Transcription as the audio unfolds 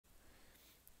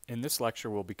In this lecture,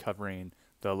 we'll be covering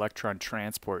the electron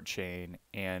transport chain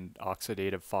and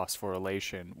oxidative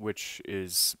phosphorylation, which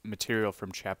is material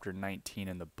from chapter 19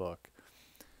 in the book.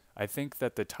 I think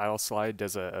that the title slide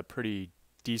does a pretty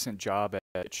decent job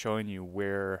at showing you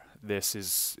where this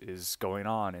is going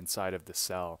on inside of the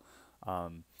cell.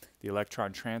 The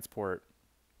electron transport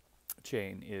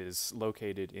chain is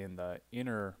located in the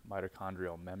inner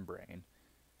mitochondrial membrane.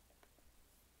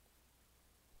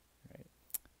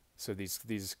 So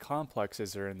these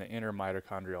complexes are in the inner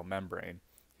mitochondrial membrane.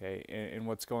 Okay, and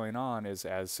what's going on is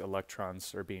as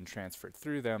electrons are being transferred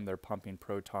through them, they're pumping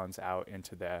protons out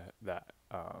into that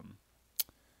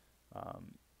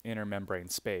inner membrane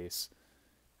space,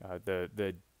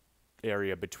 the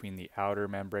area between the outer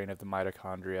membrane of the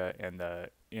mitochondria and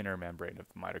the inner membrane of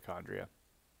the mitochondria.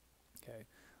 Okay,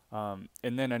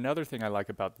 and then another thing I like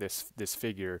about this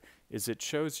figure is it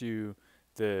shows you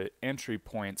the entry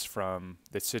points from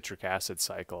the citric acid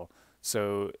cycle.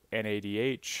 So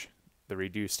NADH, the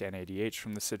reduced NADH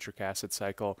from the citric acid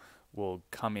cycle, will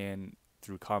come in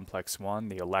through complex 1.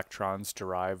 The electrons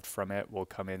derived from it will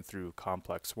come in through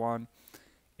complex 1.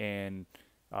 And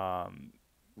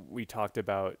we talked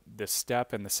about the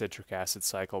step in the citric acid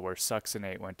cycle where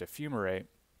succinate went to fumarate.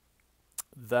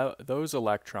 Those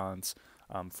electrons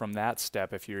from that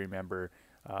step, if you remember,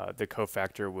 the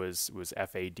cofactor was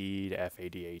FAD to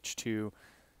FADH2.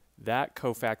 That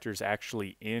cofactor is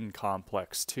actually in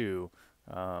complex 2,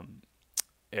 and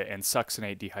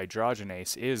succinate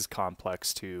dehydrogenase is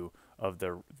complex 2 of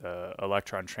the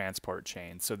electron transport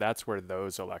chain. So that's where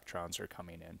those electrons are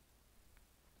coming in.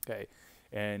 Okay,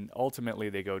 and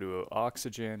ultimately they go to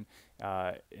oxygen,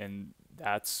 and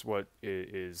that's what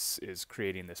is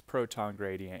creating this proton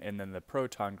gradient, and then the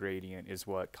proton gradient is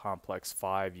what complex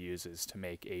 5 uses to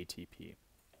make ATP.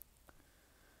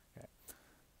 Okay.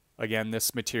 Again,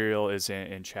 this material is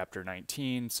in chapter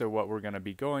 19, so what we're going to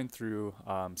be going through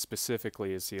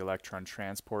specifically is the electron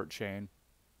transport chain,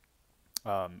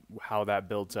 how that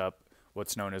builds up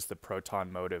what's known as the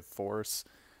proton motive force,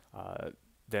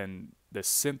 then the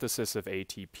synthesis of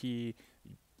ATP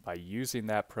by using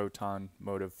that proton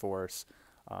motive force,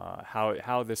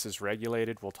 how this is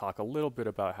regulated. We'll talk a little bit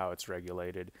about how it's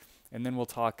regulated, and then we'll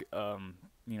talk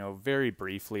very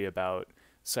briefly about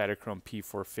cytochrome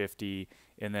P450,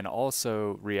 and then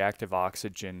also reactive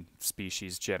oxygen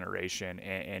species generation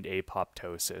and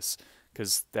apoptosis,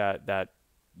 because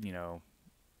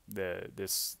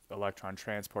this electron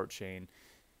transport chain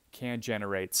can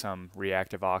generate some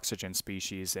reactive oxygen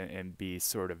species and be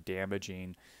sort of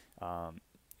damaging,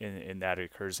 and that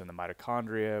occurs in the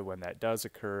mitochondria. When that does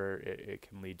occur, it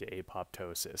can lead to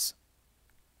apoptosis,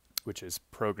 which is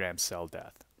programmed cell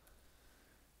death.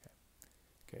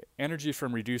 Okay. Energy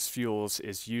from reduced fuels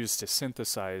is used to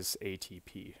synthesize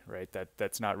ATP, right?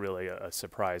 That's not really a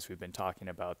surprise. We've been talking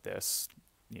about this,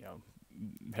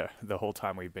 the whole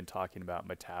time we've been talking about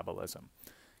metabolism.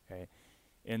 Okay.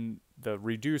 And the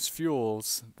reduced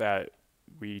fuels that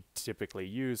we typically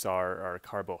use are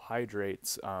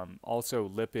carbohydrates, also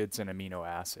lipids and amino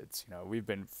acids. We've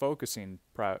been focusing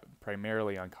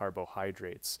primarily on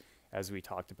carbohydrates as we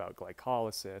talked about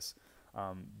glycolysis,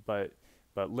 but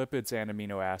lipids and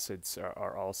amino acids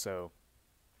are also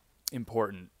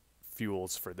important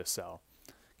fuels for the cell.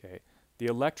 Okay, the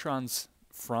electrons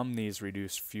from these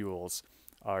reduced fuels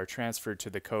are transferred to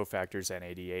the cofactors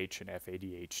NADH and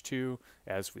FADH2,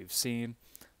 as we've seen.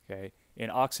 Okay.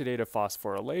 In oxidative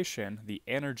phosphorylation, the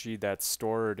energy that's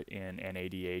stored in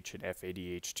NADH and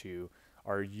FADH2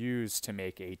 are used to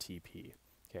make ATP.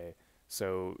 Okay.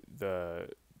 So the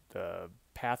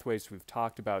pathways we've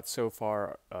talked about so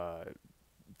far,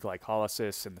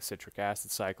 glycolysis and the citric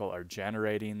acid cycle, are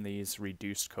generating these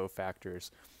reduced cofactors.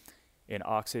 In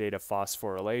oxidative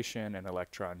phosphorylation and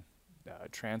electron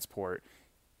transport,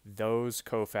 those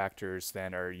cofactors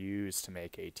then are used to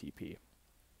make ATP.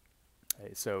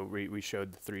 Okay, so we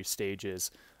showed the 3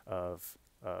 stages of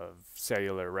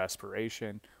cellular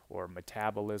respiration or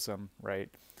metabolism, right?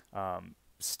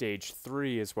 Stage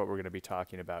 3 is what we're going to be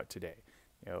talking about today.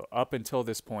 Up until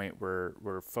this point,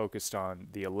 we're focused on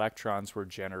the electrons we're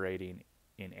generating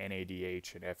in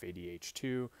NADH and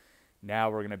FADH2. Now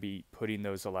we're going to be putting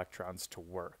those electrons to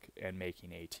work and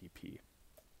making ATP.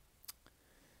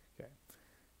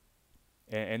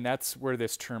 And that's where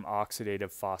this term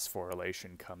oxidative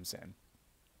phosphorylation comes in.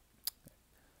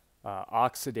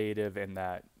 Oxidative in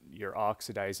that you're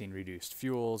oxidizing reduced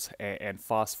fuels, and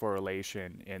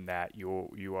phosphorylation in that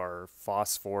you are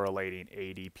phosphorylating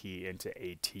ADP into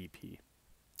ATP.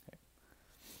 Okay.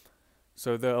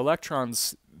 So the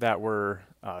electrons that were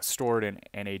stored in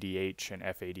NADH and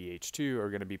FADH2 are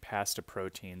going to be passed to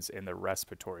proteins in the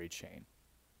respiratory chain.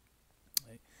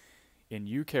 in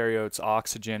eukaryotes,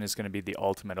 oxygen is going to be the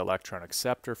ultimate electron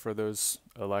acceptor for those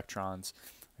electrons,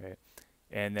 right?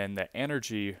 And then the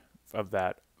energy of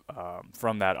that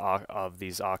from that of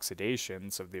these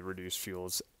oxidations of the reduced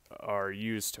fuels are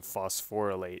used to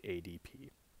phosphorylate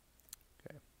ADP.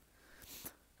 Okay.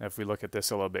 Now if we look at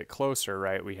this a little bit closer,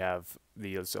 right, we have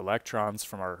these electrons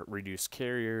from our reduced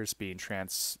carriers being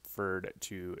transferred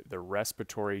to the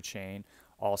respiratory chain,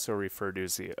 also referred to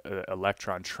as the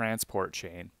electron transport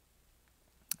chain.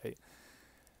 Okay.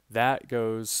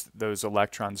 Those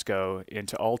electrons go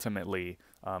into ultimately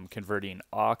converting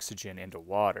oxygen into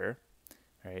water,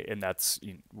 right? And that's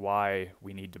why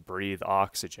we need to breathe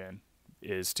oxygen,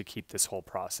 is to keep this whole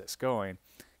process going,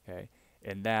 okay?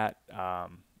 And that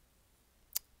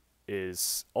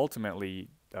is ultimately,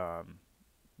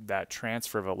 that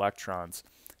transfer of electrons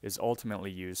is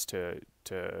ultimately used to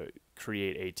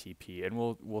create ATP, and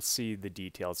we'll see the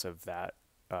details of that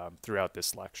throughout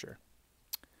this lecture.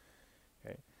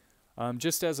 Okay.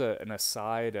 Just as an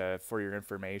aside for your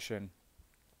information,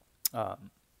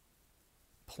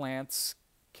 plants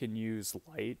can use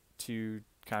light to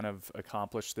kind of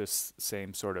accomplish this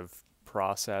same sort of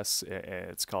process.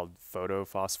 It's called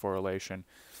photophosphorylation.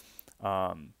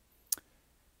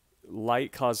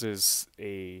 Light causes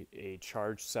a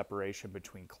charge separation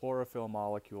between chlorophyll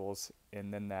molecules,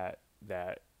 and then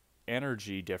that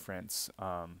energy difference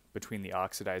between the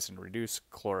oxidized and reduced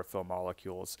chlorophyll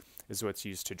molecules is what's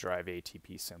used to drive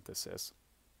ATP synthesis.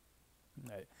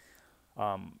 Right.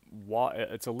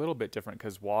 It's a little bit different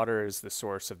because water is the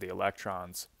source of the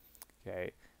electrons,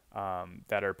 okay,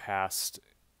 that are passed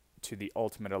to the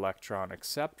ultimate electron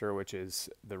acceptor, which is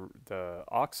the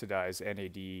oxidized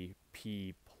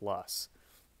NADP+.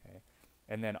 Okay?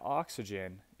 And then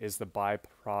oxygen is the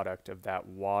byproduct of that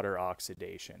water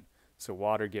oxidation. So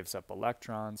water gives up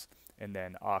electrons, and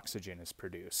then oxygen is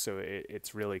produced. So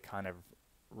it's really kind of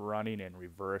running in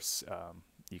reverse.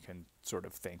 You can sort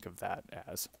of think of that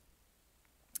as,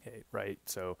 okay, right?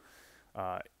 So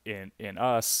in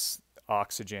us,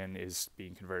 oxygen is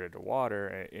being converted to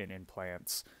water, and in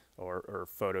plants or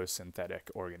photosynthetic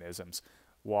organisms,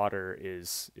 water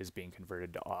is being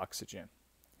converted to oxygen.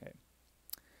 Okay.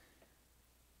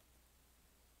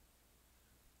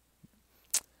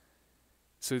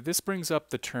 So this brings up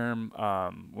the term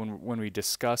when we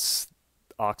discuss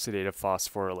oxidative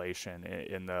phosphorylation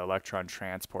in the electron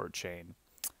transport chain,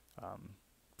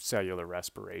 cellular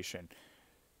respiration.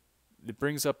 It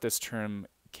brings up this term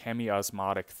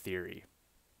chemiosmotic theory.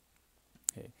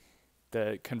 Okay.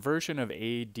 The conversion of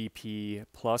ADP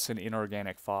plus an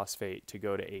inorganic phosphate to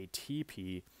go to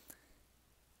ATP,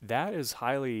 that is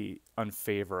highly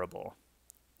unfavorable.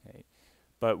 Okay.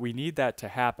 But we need that to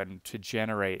happen to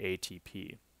generate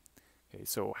ATP. Okay,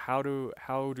 so how do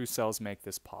cells make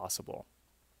this possible?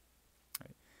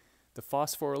 Right. The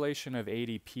phosphorylation of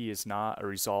ADP is not a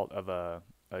result of a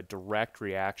direct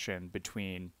reaction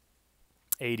between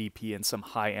ADP and some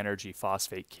high energy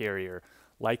phosphate carrier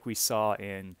like we saw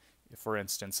in, for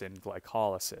instance, in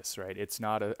glycolysis, right? It's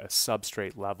not a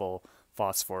substrate level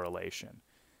phosphorylation.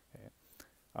 Okay.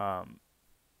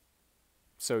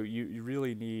 So you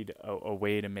really need a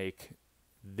way to make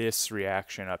this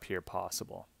reaction up here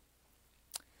possible.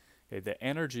 Okay, the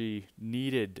energy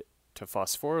needed to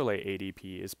phosphorylate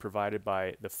ADP is provided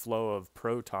by the flow of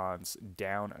protons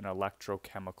down an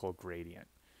electrochemical gradient.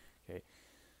 Okay,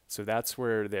 so that's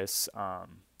where this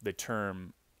the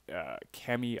term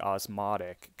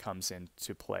chemiosmotic comes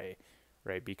into play,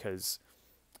 right? Because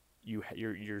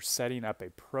you're setting up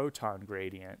a proton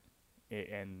gradient,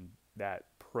 and that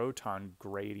proton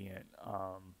gradient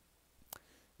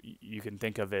you can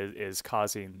think of it as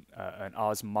causing an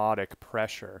osmotic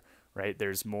pressure, right?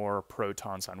 There's more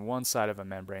protons on one side of a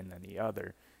membrane than the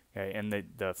other, okay? And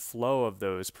the flow of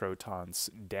those protons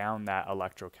down that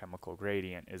electrochemical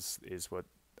gradient is what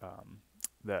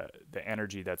the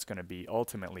energy that's going to be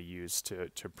ultimately used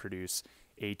to produce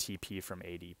ATP from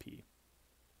ADP.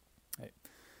 Right.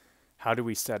 How do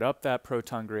we set up that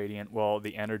proton gradient? Well,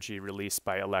 the energy released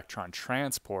by electron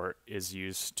transport is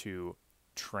used to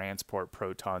transport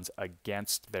protons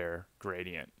against their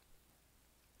gradient.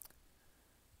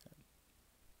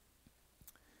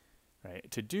 Right.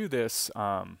 To do this,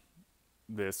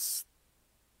 this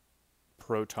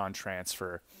proton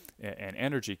transfer and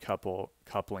energy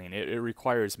coupling, it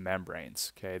requires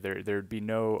membranes. Okay, there'd be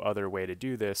no other way to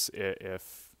do this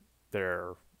if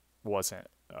there wasn't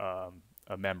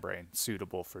a membrane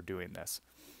suitable for doing this.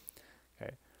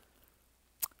 Okay.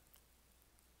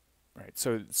 Right.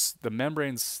 So the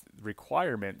membranes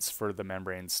requirements for the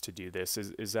membranes to do this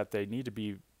is that they need to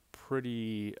be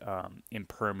pretty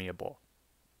impermeable.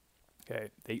 Okay,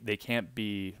 they can't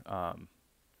be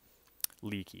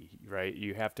leaky, right?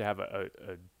 You have to have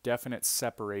a definite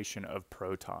separation of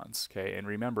protons. Okay, and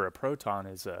remember, a proton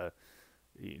is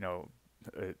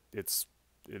it's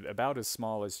about as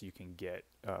small as you can get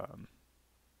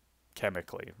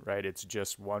chemically, right? It's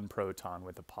just one proton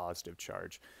with a positive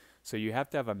charge. So you have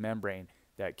to have a membrane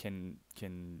that can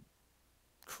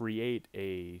create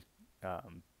a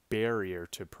barrier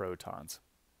to protons,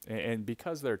 and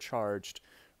because they're charged,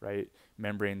 right?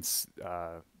 Membranes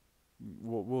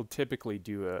will typically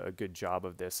do a good job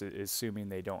of this, assuming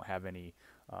they don't have any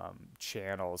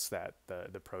channels that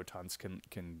the protons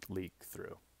can leak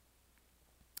through.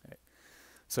 Okay.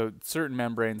 So certain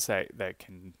membranes that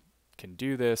can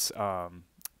do this,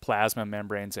 plasma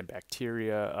membranes in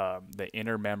bacteria, the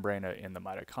inner membrane in the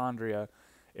mitochondria,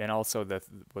 and also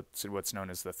what's known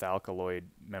as the thalkaloid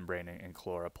membrane in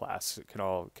chloroplasts can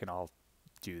all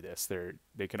do this.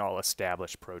 They can all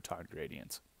establish proton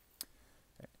gradients.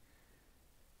 Okay.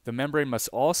 The membrane must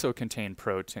also contain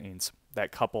proteins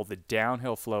that couple the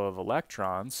downhill flow of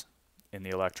electrons in the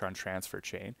electron transfer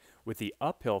chain with the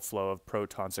uphill flow of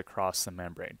protons across the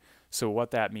membrane. So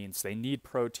what that means, they need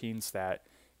proteins that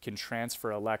can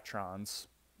transfer electrons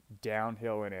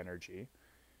downhill in energy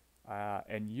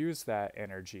and use that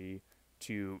energy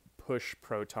to push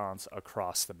protons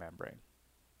across the membrane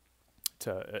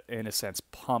to, in a sense,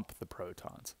 pump the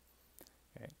protons.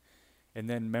 Okay. And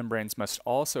then membranes must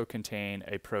also contain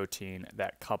a protein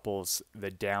that couples the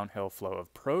downhill flow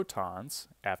of protons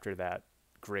after that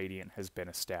gradient has been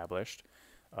established.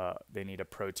 They need a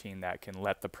protein that can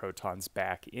let the protons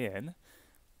back in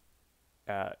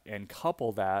and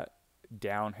couple that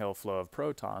downhill flow of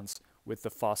protons with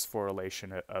the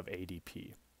phosphorylation of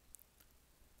ADP.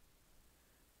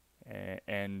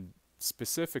 And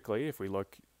specifically, if we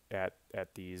look at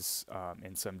these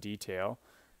in some detail,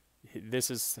 this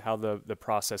is how the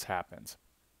process happens.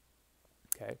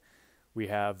 Okay, we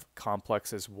have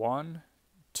complexes 1,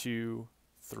 2,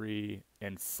 3,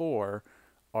 and 4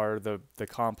 are the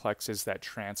complexes that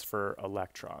transfer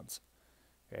electrons.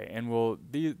 Okay, and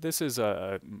this is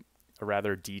a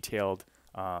rather detailed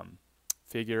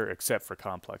figure, except for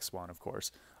complex 1, of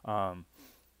course.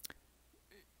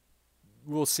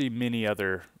 We'll see many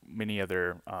other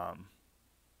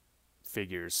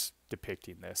figures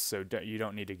depicting this, so you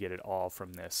don't need to get it all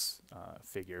from this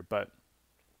figure. But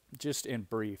just in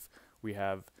brief, we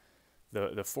have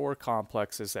the 4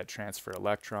 complexes that transfer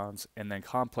electrons, and then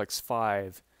complex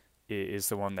 5 is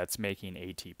the one that's making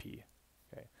ATP.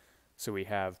 Okay, so we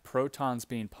have protons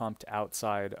being pumped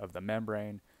outside of the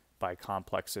membrane by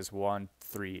complexes 1,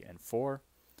 3, and 4.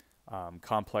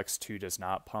 Complex 2 does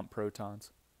not pump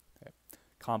protons. Okay.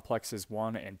 Complexes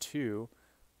 1 and 2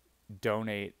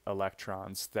 donate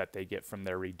electrons that they get from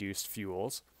their reduced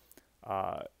fuels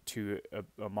to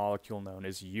a molecule known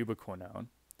as ubiquinone.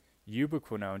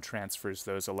 Ubiquinone transfers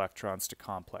those electrons to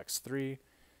complex 3.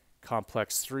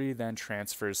 Complex 3 then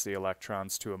transfers the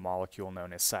electrons to a molecule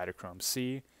known as cytochrome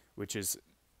C, which is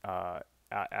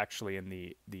actually in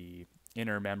the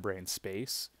inner membrane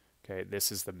space. Okay,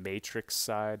 this is the matrix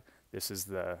side. This is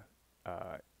the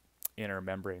inner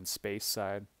membrane space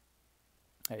side.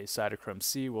 A cytochrome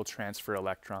C will transfer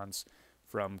electrons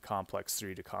from complex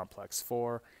 3 to complex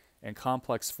 4, and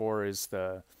complex 4 is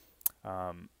the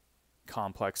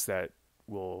complex that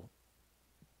will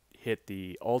hit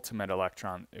the ultimate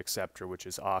electron acceptor, which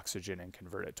is oxygen, and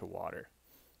convert it to water.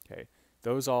 Okay,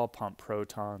 those all pump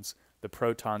protons. The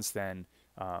protons then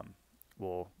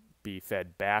will be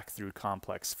fed back through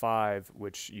complex 5,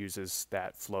 which uses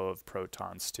that flow of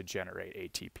protons to generate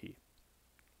ATP.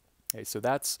 Okay, so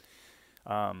that's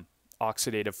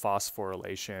oxidative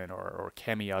phosphorylation or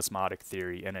chemiosmotic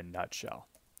theory in a nutshell.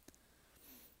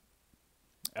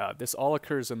 This all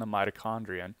occurs in the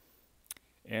mitochondrion,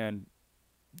 and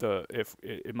if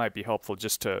it might be helpful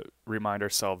just to remind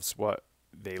ourselves what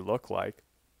they look like.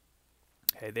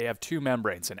 Okay, they have 2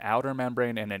 membranes, an outer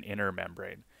membrane and an inner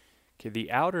membrane. Okay,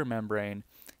 the outer membrane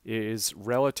is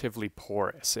relatively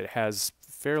porous. It has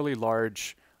fairly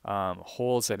large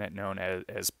holes in it known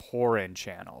as porin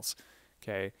channels.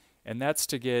 Okay, and that's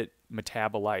to get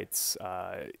metabolites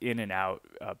in and out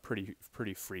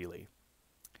pretty freely.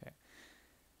 Okay,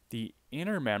 the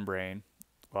inner membrane,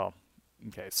 well,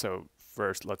 okay, so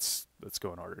first let's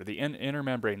go in order. The inner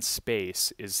membrane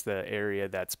space is the area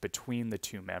that's between the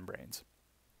 2 membranes.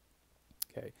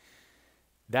 Okay,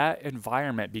 that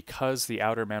environment, because the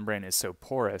outer membrane is so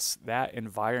porous, that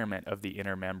environment of the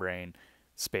inner membrane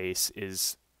space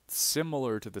is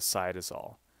similar to the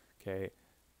cytosol. Okay,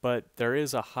 but there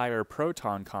is a higher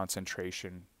proton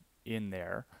concentration in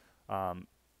there,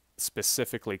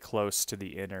 specifically close to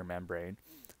the inner membrane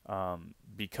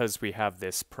because we have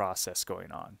this process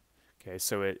going on. Okay,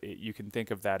 so you can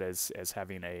think of that as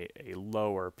having a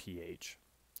lower pH.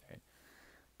 Okay.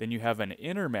 Then you have an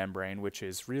inner membrane, which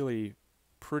is really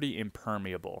pretty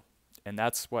impermeable, and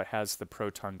that's what has the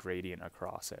proton gradient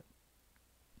across it.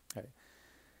 Okay.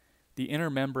 The inner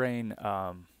membrane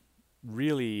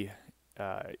really,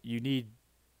 you need,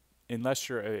 unless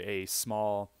you're a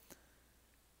small,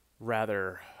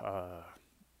 rather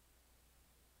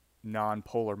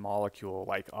non-polar molecule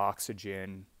like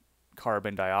oxygen,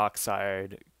 carbon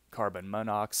dioxide, carbon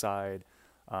monoxide,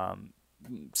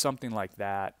 something like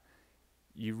that,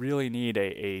 you really need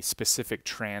a specific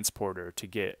transporter to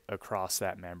get across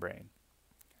that membrane.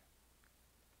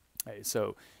 Okay,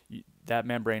 so that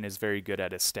membrane is very good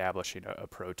at establishing a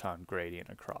proton gradient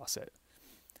across it.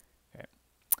 Okay.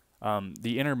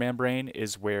 The inner membrane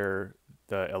is where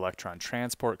the electron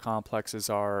transport complexes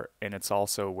are, and it's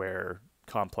also where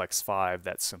complex 5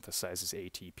 that synthesizes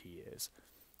ATP is.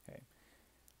 Okay.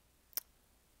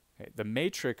 Okay. The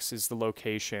matrix is the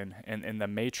location, and the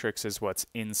matrix is what's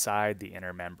inside the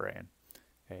inner membrane.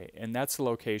 Okay. And that's the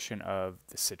location of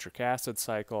the citric acid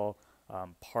cycle,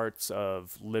 parts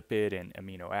of lipid and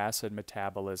amino acid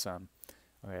metabolism.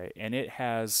 Okay. And it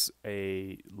has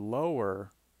a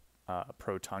lower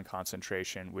proton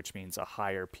concentration, which means a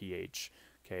higher pH,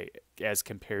 okay, as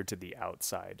compared to the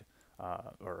outside,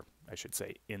 or I should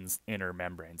say inner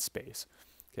membrane space.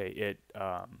 Okay,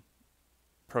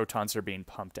 protons are being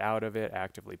pumped out of it,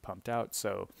 actively pumped out,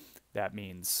 so that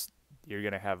means you're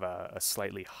going to have a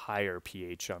slightly higher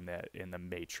pH on that in the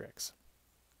matrix.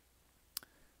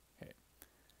 Okay.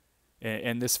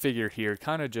 And this figure here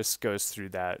kind of just goes through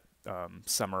that,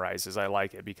 summarizes. I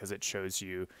like it because it shows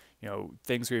you,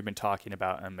 things we've been talking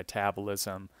about in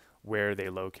metabolism, where are they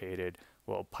located?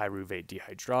 Well, pyruvate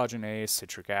dehydrogenase,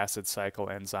 citric acid cycle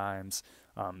enzymes,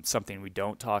 something we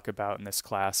don't talk about in this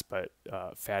class, but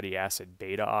fatty acid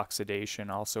beta oxidation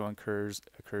also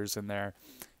occurs in there,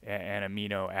 and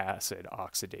amino acid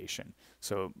oxidation.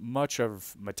 So much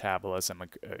of metabolism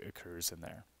occurs in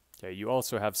there. Okay, you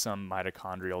also have some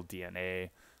mitochondrial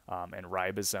DNA and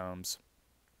ribosomes,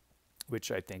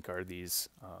 which I think are these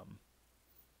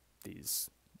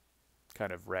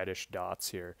kind of reddish dots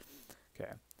here.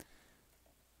 Okay.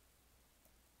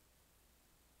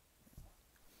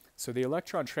 So the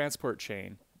electron transport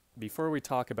chain, before we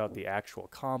talk about the actual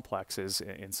complexes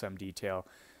in some detail,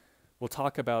 we'll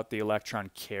talk about the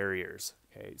electron carriers.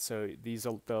 Okay, so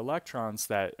the electrons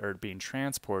that are being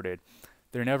transported,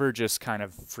 they're never just kind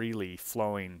of freely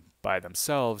flowing by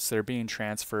themselves. They're being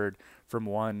transferred from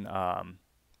one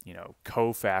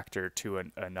cofactor to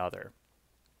another.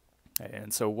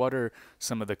 And so what are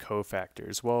some of the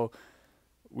cofactors? Well,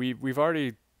 we've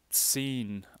already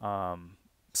seen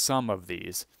some of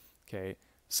these. Okay,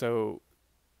 so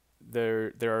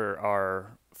there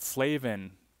are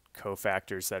flavin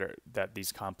cofactors that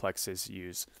these complexes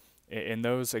use. And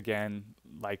those, again,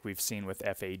 like we've seen with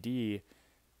FAD,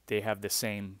 they have the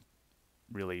same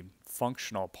really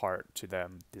functional part to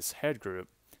them. This head group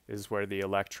is where the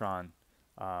electrons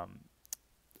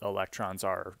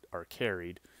are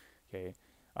carried. Okay,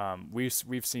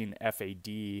 we've seen FAD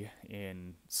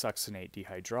in succinate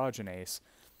dehydrogenase,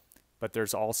 but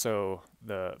there's also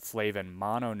the flavin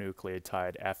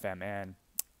mononucleotide FMN,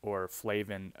 or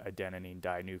flavin adenine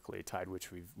dinucleotide,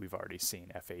 which we've already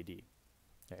seen, FAD.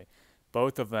 Okay,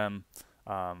 both of them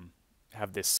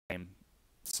have this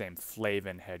same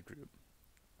flavin head group.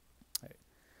 Okay.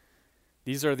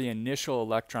 These are the initial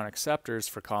electron acceptors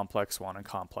for complex 1 and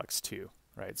complex 2.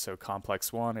 Right, so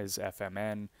complex 1 is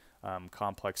FMN.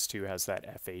 Complex 2 has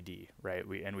that FAD, right?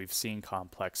 We've seen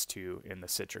complex 2 in the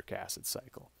citric acid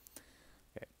cycle.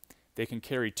 Okay. They can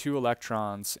carry 2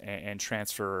 electrons and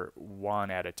transfer 1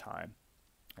 at a time.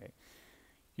 Okay.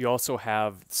 You also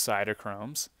have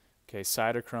cytochromes. Okay,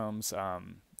 cytochromes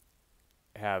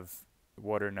have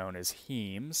what are known as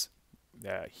hemes.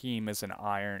 Heme is an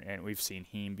iron, and we've seen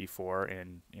heme before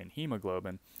in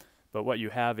hemoglobin. But what you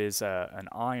have is an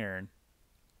iron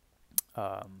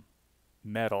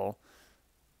metal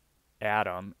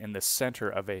atom in the center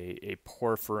of a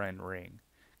porphyrin ring.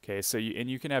 Okay, so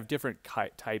you can have different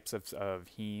types of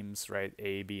hemes, right?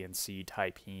 A, B, and C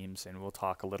type hemes, and we'll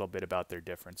talk a little bit about their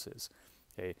differences.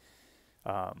 Okay,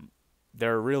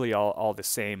 they're really all the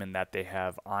same in that they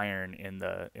have iron in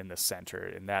the center,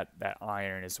 and that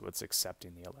iron is what's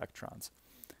accepting the electrons.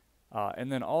 And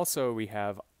then also we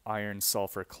have iron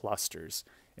sulfur clusters.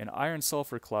 In iron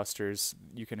sulfur clusters,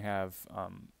 you can have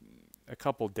a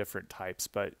couple different types,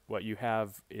 but what you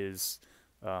have is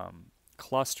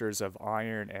clusters of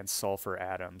iron and sulfur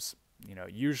atoms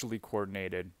usually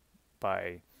coordinated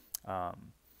by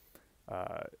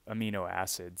amino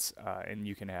acids, and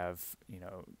you can have,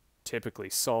 typically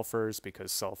sulfurs,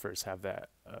 because sulfurs have that,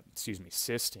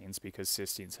 cysteines, because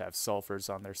cysteines have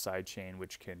sulfurs on their side chain,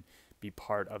 which can be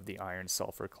part of the iron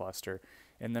sulfur cluster.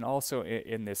 And then also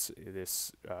in this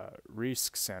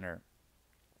Riesk center,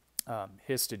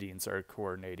 histidines are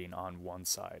coordinating on one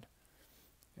side.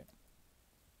 Okay.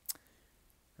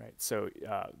 Right. So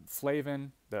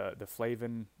flavin, the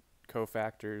flavin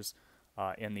cofactors,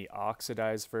 in the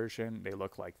oxidized version, they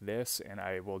look like this, and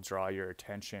I will draw your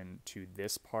attention to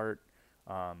this part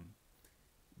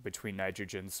between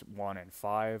nitrogens 1 and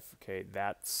 5. Okay,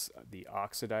 that's the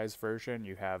oxidized version.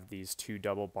 You have these two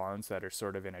double bonds that are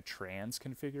sort of in a trans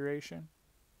configuration.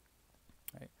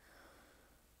 Right.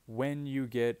 When you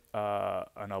get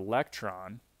an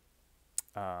electron,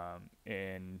 now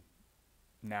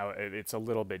it's a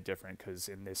little bit different, because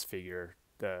in this figure,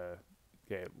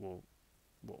 we'll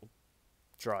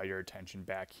draw your attention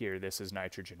back here. This is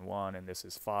nitrogen 1 and this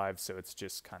is 5, so it's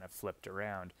just kind of flipped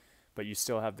around. But you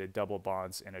still have the double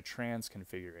bonds in a trans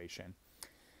configuration.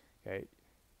 Okay.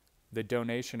 The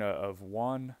donation of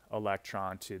one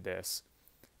electron to this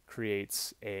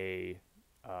creates a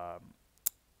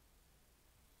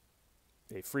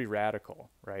free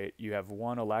radical, right? You have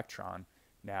one electron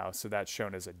now, so that's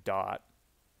shown as a dot.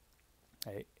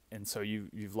 Okay. And so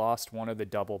you've lost one of the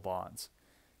double bonds.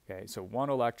 Okay, so one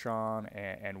electron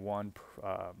and one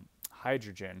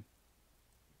hydrogen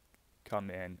come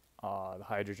in. The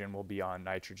hydrogen will be on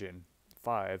nitrogen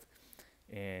 5,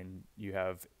 and you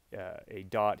have a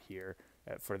dot here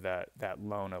for that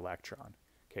lone electron.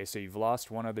 Okay, so you've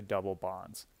lost one of the double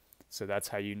bonds. So that's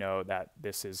how you know that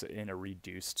this is in a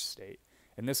reduced state.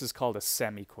 And this is called a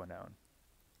semiquinone.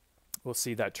 We'll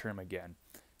see that term again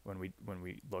when we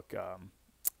look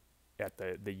at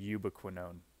the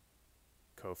ubiquinone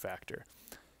cofactor.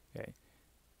 Okay.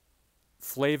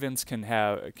 Flavins can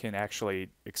actually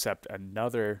accept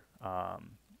another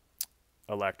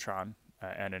electron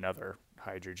and another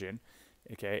hydrogen.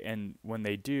 Okay, and when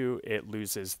they do, it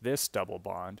loses this double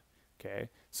bond. Okay,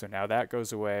 so now that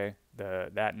goes away.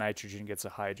 That nitrogen gets a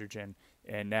hydrogen,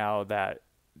 and now that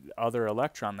other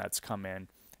electron that's come in,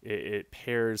 it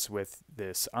pairs with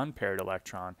this unpaired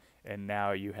electron, and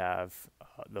now you have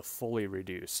the fully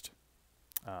reduced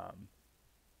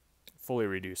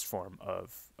form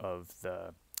of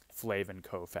the flavin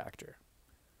cofactor.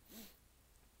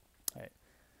 Right.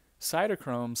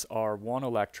 Cytochromes are one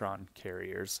electron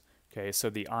carriers. Okay, so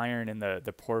the iron in the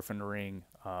porphyrin ring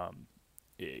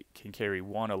it can carry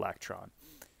one electron.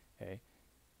 Okay,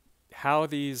 how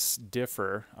these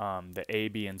differ, the A,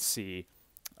 B, and C,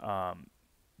 are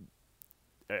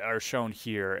shown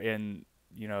here, and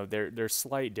there's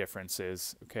slight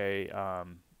differences. Okay.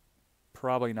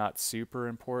 Probably not super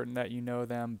important that you know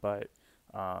them, but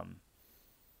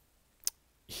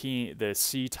the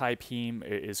C-type heme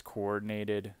is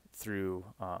coordinated through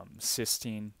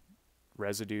cysteine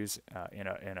residues in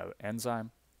an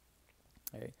enzyme.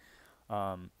 Okay.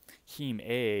 Heme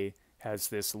A has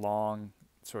this long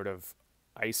sort of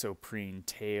isoprene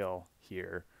tail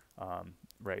here,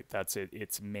 right? That's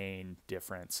its main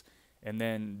difference. And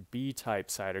then B-type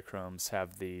cytochromes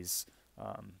have these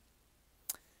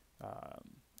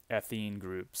ethene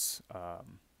groups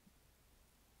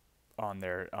on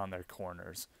their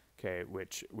corners, okay,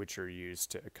 which are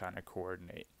used to kind of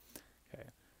coordinate. Okay.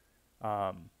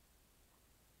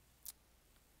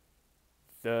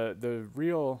 The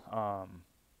real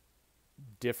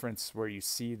difference where you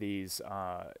see these,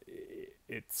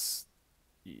 it's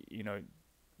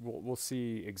we'll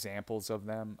see examples of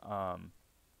them,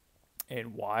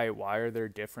 and why are there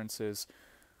differences?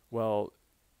 Well,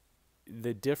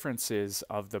 the differences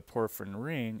of the porphyrin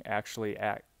ring actually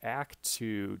act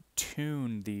to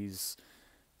tune these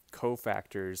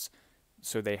cofactors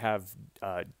so they have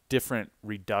different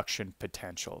reduction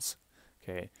potentials.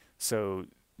 Okay, so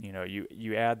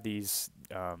you add these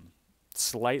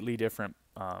slightly different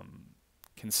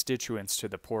constituents to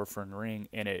the porphyrin ring,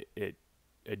 and it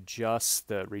adjusts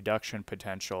the reduction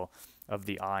potential of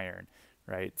the iron,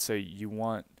 right? So you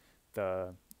want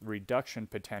the reduction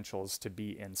potentials to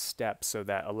be in step so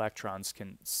that electrons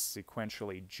can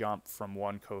sequentially jump from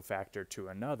one cofactor to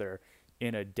another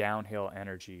in a downhill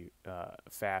energy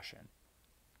fashion.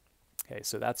 Okay,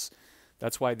 so that's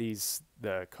why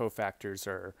the cofactors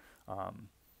are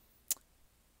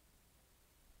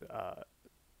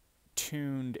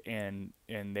tuned, and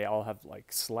they all have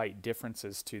like slight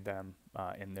differences to them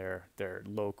in their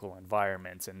local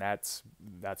environments, and that's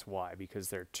why, because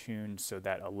they're tuned so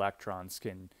that electrons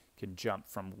can jump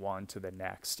from one to the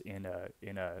next in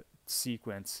a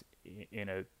sequence in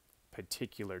a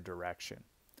particular direction.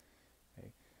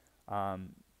 Okay.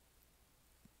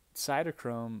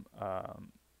 Cytochrome,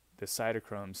 the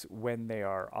cytochromes, when they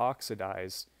are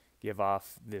oxidized, give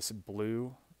off this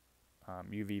blue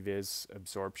UV-vis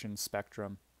absorption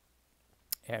spectrum,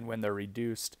 and when they're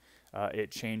reduced,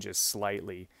 it changes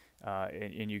slightly,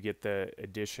 and you get the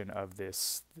addition of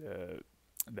this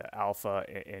the alpha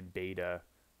and beta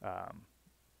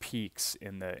peaks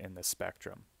in the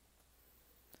spectrum.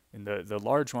 And the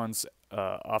large ones,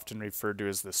 often referred to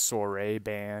as the Sorey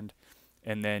band,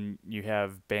 and then you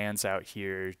have bands out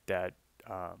here that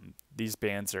these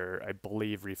bands are, I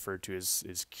believe, referred to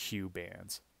as Q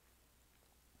bands.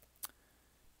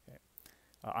 Okay.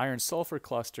 Iron sulfur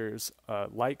clusters,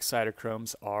 like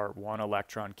cytochromes, are one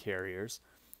electron carriers.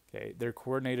 Okay. They're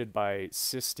coordinated by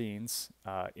cysteines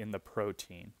in the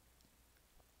protein.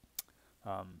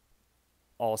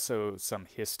 Also some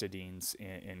histidines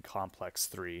in complex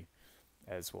 3,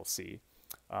 as we'll see.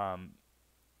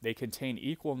 They contain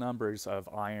equal numbers of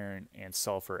iron and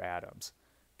sulfur atoms.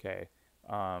 Okay,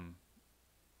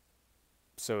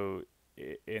 so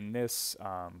in this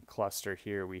cluster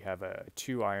here, we have a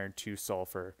 2 iron, 2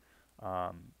 sulfur,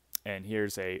 and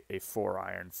here's a 4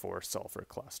 iron, 4 sulfur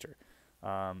cluster.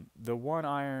 The 1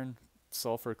 iron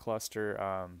sulfur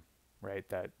cluster, right,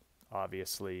 that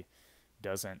obviously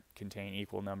doesn't contain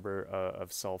equal number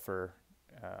of sulfur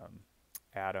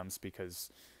atoms, because,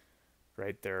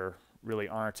 right, there really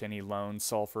aren't any lone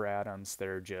sulfur atoms.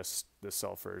 They're just the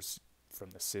sulfurs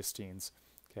from the cysteines.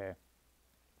 Okay.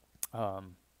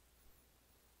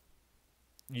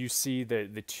 You see the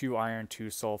 2 iron, 2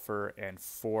 sulfur, and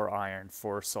 4 iron,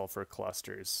 4 sulfur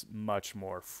clusters much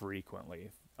more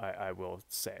frequently, I will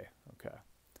say. Okay.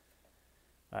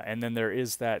 And then there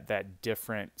is that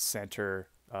different center,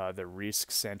 the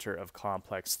Riesk center of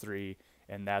complex 3,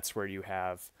 and that's where you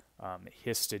have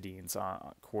histidines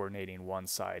coordinating one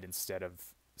side instead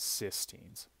of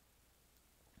cysteines.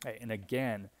 Okay, and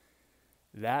again,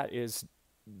 that is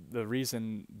the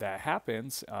reason that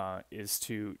happens, is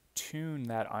to tune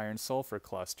that iron sulfur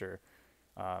cluster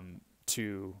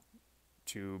to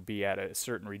be at a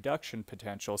certain reduction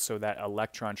potential, so that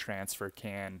electron transfer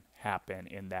can happen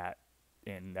in that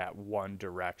one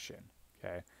direction.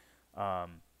 Okay.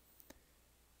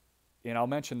 And I'll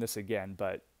mention this again,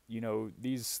 but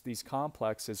these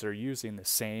complexes are using the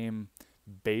same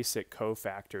basic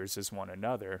cofactors as one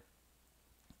another,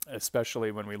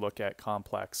 especially when we look at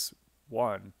complex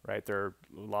 1, right? There are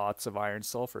lots of iron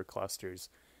sulfur clusters.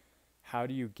 How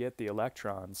do you get the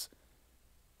electrons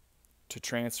to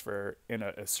transfer in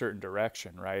a certain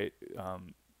direction, right?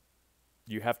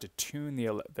 You have to tune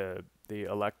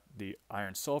the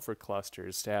iron sulfur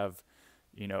clusters to have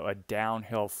a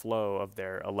downhill flow of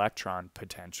their electron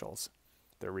potentials,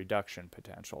 their reduction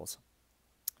potentials.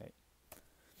 Okay.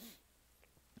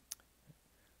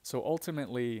 So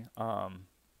ultimately,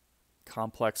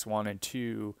 complex 1 and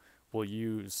 2 will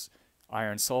use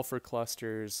iron sulfur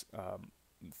clusters,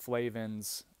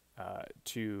 flavins,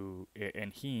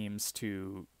 and hemes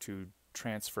to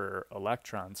transfer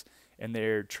electrons, and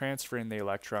they're transferring the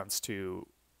electrons to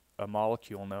a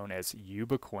molecule known as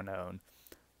ubiquinone,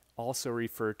 also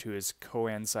referred to as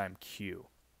coenzyme Q,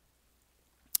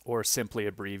 or simply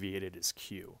abbreviated as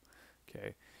Q.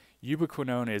 Okay,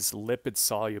 ubiquinone is lipid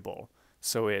soluble,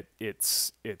 so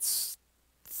it's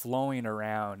flowing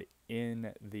around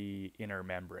in the inner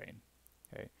membrane.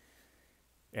 Okay,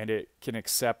 and it can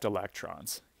accept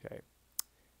electrons. Okay,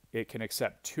 it can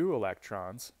accept 2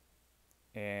 electrons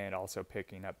and also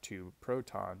picking up 2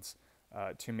 protons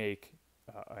to make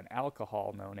an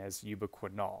alcohol known as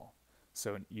ubiquinol.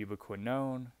 So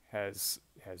ubiquinone has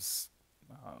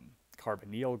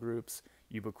carbonyl groups.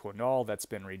 Ubiquinol that's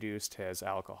been reduced has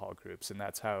alcohol groups, and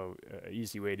that's how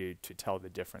easy way to tell the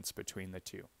difference between the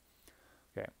two.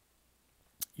 Okay.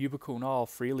 Ubiquinol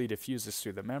freely diffuses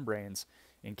through the membranes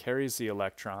and carries the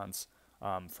electrons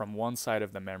from one side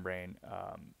of the membrane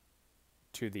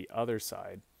to the other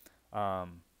side,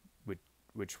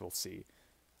 which we'll see.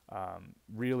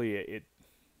 Really,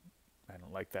 I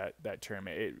don't like that term.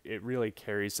 It really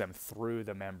carries them through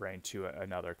the membrane to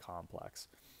another complex.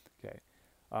 Okay.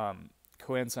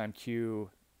 Coenzyme Q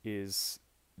is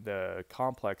the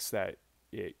complex that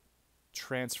it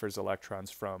transfers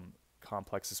electrons from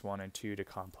complexes 1 and 2 to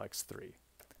complex 3.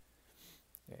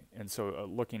 Okay. And so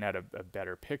looking at a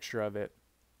better picture of it,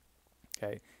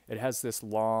 okay, it has this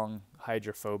long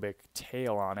hydrophobic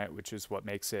tail on it, which is what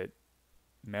makes it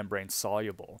membrane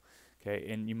soluble. Okay,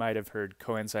 and you might have heard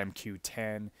coenzyme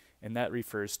Q10, and that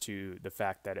refers to the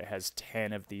fact that it has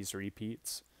 10 of these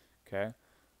repeats. Okay,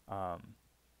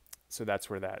 so that's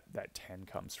where that 10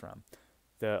 comes from.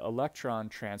 The electron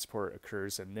transport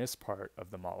occurs in this part of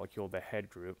the molecule, the head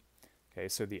group. Okay,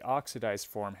 so the oxidized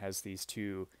form has these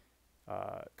two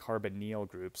carbonyl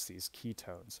groups, these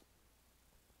ketones.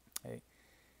 Okay.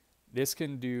 This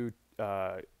can do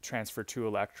transfer 2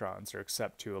 electrons or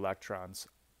accept 2 electrons,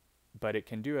 but it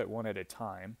can do it one at a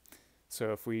time.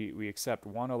 So if we accept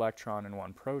 1 electron and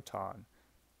 1 proton,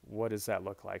 what does that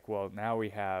look like? Well, now we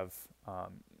have,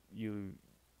 you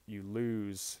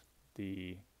lose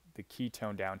the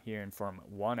ketone down here and form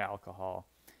 1 alcohol.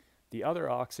 The other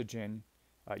oxygen,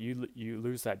 you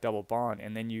lose that double bond,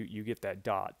 and then you get that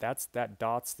dot. That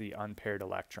dot's the unpaired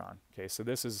electron. Okay, so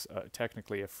this is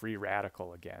technically a free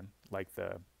radical again, like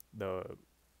the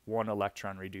 1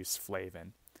 electron reduced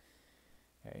flavin.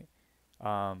 Okay,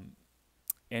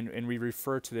 and we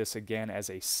refer to this again as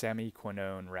a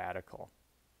semiquinone radical.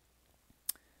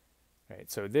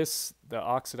 Right, so the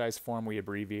oxidized form we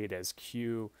abbreviate as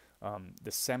Q. The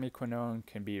semiquinone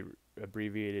can be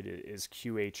abbreviated as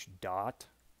QH dot.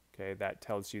 Okay, that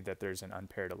tells you that there's an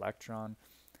unpaired electron.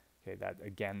 Okay,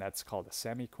 that's called a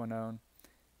semiquinone.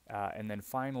 And then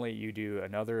finally, you do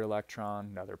another electron,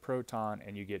 another proton,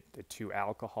 and you get the 2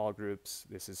 alcohol groups.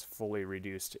 This is fully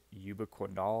reduced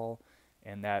ubiquinol,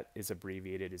 and that is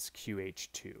abbreviated as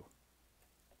QH2.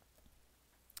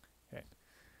 Okay.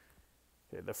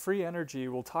 The free energy,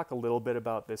 we'll talk a little bit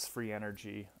about this free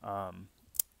energy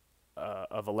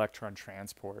of electron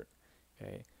transport.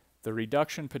 Okay. The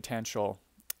reduction potential,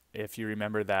 if you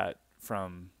remember that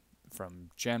from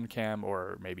Gen Chem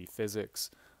or maybe physics,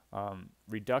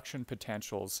 reduction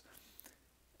potentials,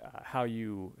 how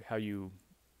you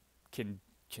can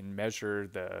measure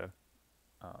the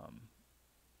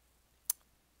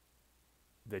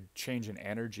change in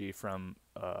energy from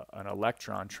an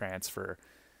electron transfer.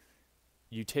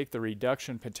 You take the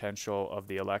reduction potential of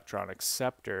the electron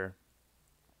acceptor.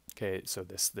 Okay, so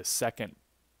the second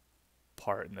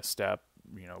part in the step,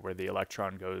 where the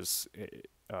electron goes,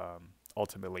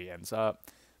 ultimately ends up,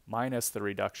 minus the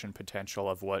reduction potential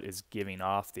of what is giving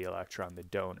off the electron, the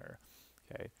donor.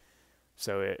 Okay,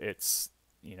 so it's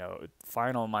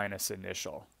final minus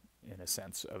initial in a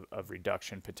sense of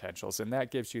reduction potentials, and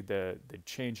that gives you the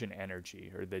change in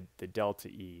energy, or the delta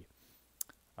E,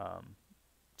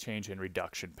 change in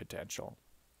reduction potential.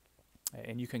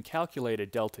 And you can calculate a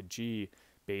delta G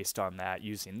based on that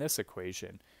using this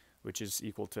equation, which is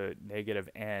equal to negative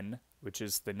N, which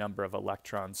is the number of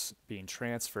electrons being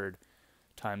transferred,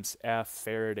 times F,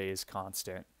 Faraday's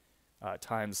constant,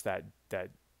 times that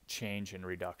change in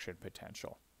reduction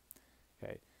potential.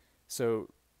 Okay, so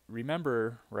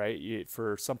remember, right,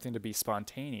 for something to be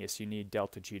spontaneous, you need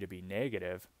delta G to be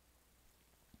negative.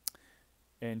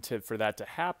 And for that to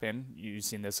happen,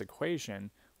 using this equation,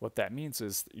 what that means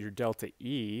is your delta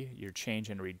E, your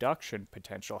change in reduction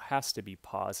potential, has to be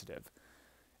positive.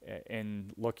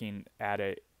 And looking at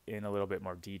it in a little bit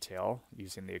more detail,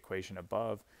 using the equation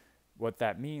above, what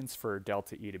that means for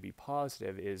delta E to be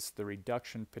positive is the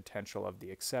reduction potential of the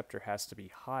acceptor has to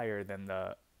be higher than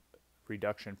the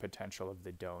reduction potential of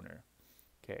the donor.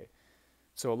 Okay,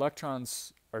 so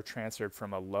electrons are transferred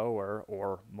from a lower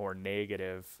or more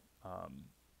negative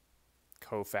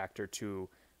cofactor to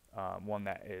one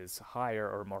that is higher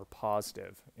or more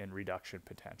positive in reduction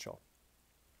potential.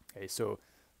 Okay, so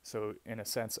in a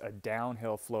sense, a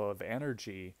downhill flow of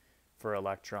energy for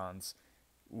electrons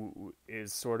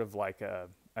is sort of like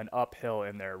an uphill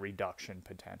in their reduction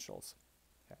potentials.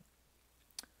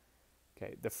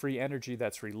 Okay, the free energy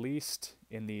that's released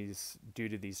in these due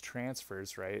to these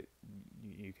transfers, right?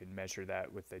 You can measure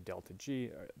that with the delta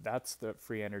G. That's the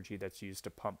free energy that's used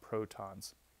to pump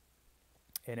protons,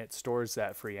 and it stores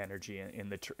that free energy in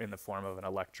the form of an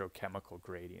electrochemical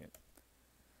gradient.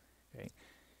 Okay,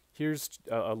 here's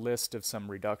a list of some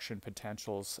reduction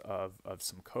potentials of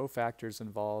some cofactors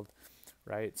involved,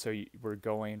 right? So we're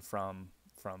going from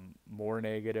more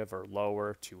negative or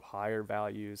lower to higher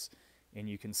values. And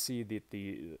you can see that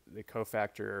the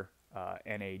cofactor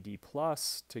NAD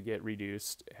plus to get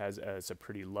reduced has a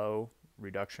pretty low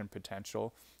reduction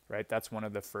potential, right? That's one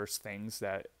of the first things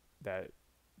that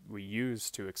we use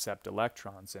to accept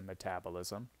electrons in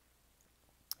metabolism.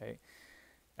 Okay,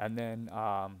 and then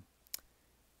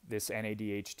this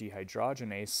NADH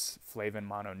dehydrogenase flavin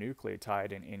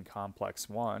mononucleotide in complex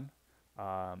 1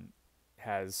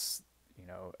 has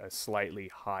a slightly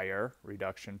higher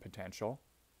reduction potential.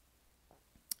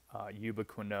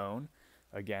 Ubiquinone,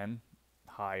 again,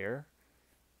 higher.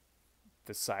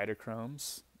 The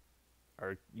cytochromes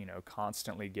are,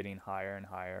 constantly getting higher and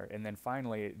higher. And then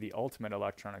finally, the ultimate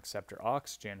electron acceptor,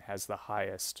 oxygen, has the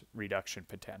highest reduction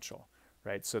potential,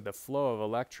 right? So the flow of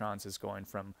electrons is going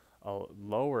from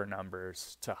lower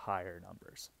numbers to higher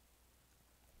numbers.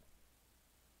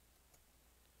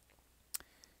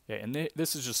 Yeah, and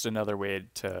this is just another way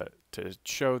to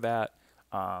show that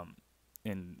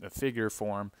in a figure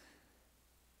form.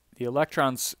 The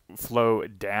electrons flow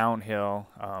downhill.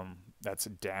 That's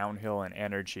downhill in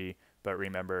energy, but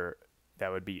remember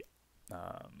that would be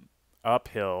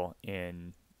uphill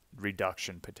in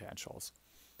reduction potentials,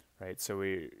 right? So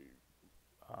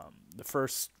the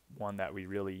first one that we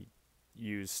really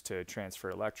use to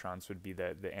transfer electrons would be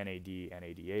the NAD,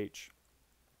 NADH.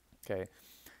 Okay,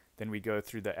 then we go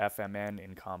through the FMN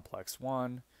in complex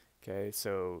 1. Okay,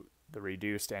 so the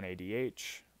reduced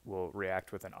NADH will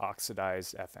react with an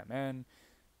oxidized FMN.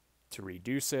 To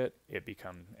reduce it,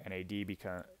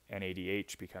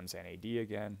 NADH becomes NAD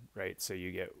again, right? So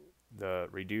you get the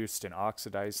reduced and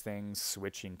oxidized things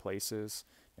switching places.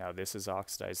 Now this is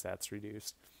oxidized, that's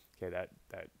reduced. Okay,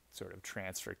 that sort of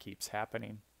transfer keeps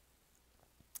happening.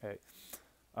 Okay.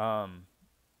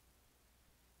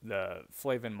 The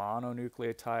flavin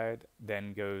mononucleotide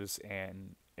then goes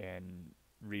and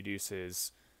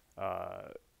reduces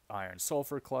iron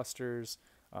sulfur clusters,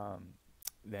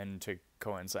 then to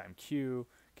coenzyme Q.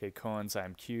 Okay,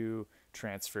 coenzyme Q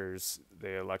transfers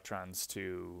the electrons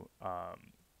to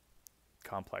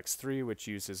complex 3, which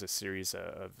uses a series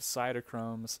of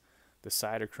cytochromes. The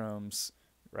cytochromes,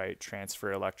 right,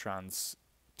 transfer electrons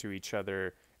to each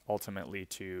other, ultimately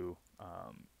to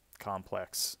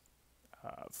complex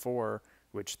 4,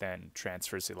 which then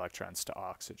transfers electrons to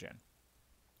oxygen.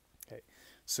 Okay,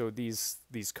 so these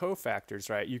cofactors,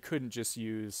 right? You couldn't just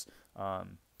use a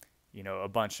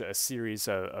series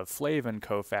of flavin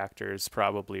cofactors,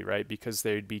 probably, right? Because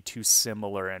they'd be too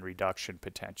similar in reduction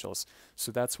potentials.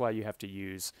 So that's why you have to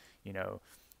use,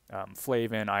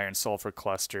 flavin, iron sulfur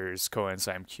clusters,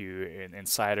 coenzyme Q, and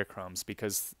cytochromes,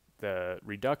 because the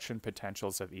reduction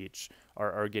potentials of each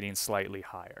are getting slightly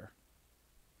higher.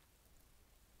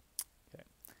 Okay.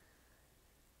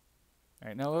 All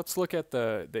right, now let's look at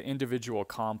the individual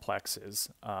complexes.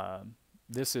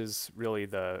 This is really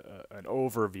an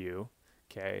overview,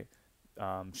 okay,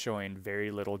 showing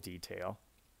very little detail.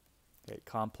 Okay,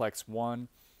 complex 1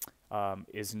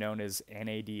 is known as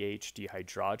NADH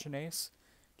dehydrogenase.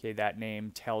 Okay, that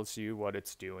name tells you what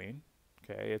it's doing.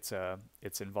 Okay,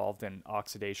 it's involved in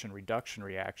oxidation reduction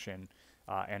reaction,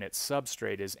 and its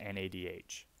substrate is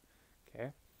NADH.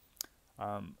 Okay,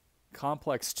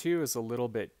 complex 2 is a little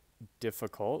bit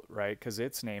difficult, right? Because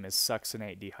its name is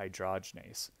succinate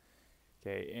dehydrogenase.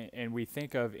 Okay, and we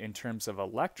think of in terms of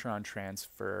electron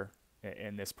transfer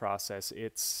in this process,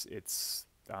 it's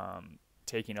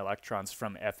taking electrons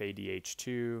from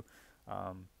FADH2,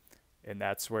 and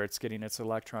that's where it's getting its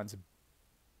electrons.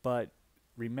 But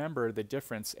remember the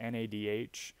difference,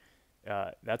 NADH,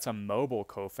 that's a mobile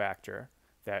cofactor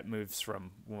that moves from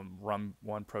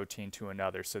one protein to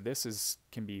another. So this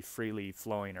can be freely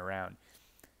flowing around.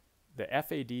 The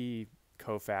FAD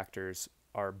cofactors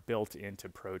are built into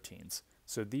proteins.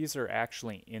 So these are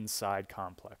actually inside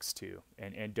complex 2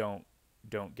 and don't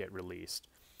get released.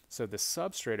 So the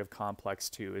substrate of complex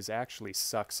 2 is actually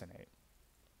succinate.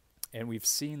 And we've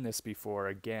seen this before.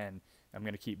 Again, I'm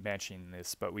going to keep mentioning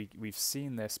this, but we've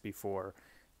seen this before.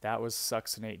 That was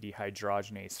succinate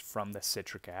dehydrogenase from the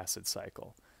citric acid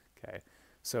cycle. Okay,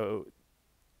 so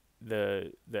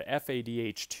the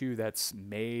FADH2 that's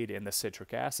made in the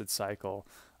citric acid cycle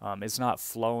is not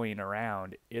flowing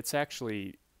around. It's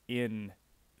actually in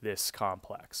this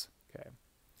complex. Okay,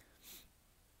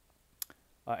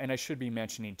 and I should be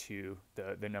mentioning too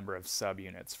the number of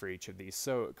subunits for each of these.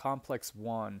 So complex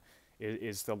 1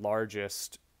 is the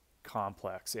largest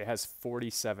complex. It has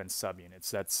 47 subunits.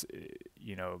 That's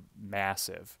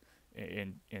massive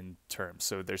in terms.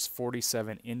 So there's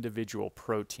 47 individual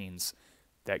proteins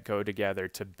that go together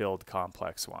to build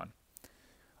complex 1.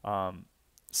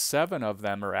 7 of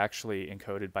them are actually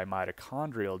encoded by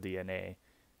mitochondrial DNA,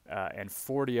 and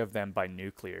 40 of them by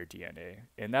nuclear DNA.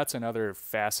 And that's another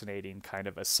fascinating kind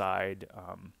of aside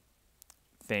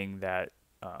thing that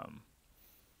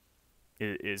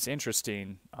is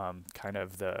interesting, kind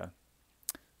of the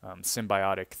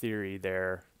symbiotic theory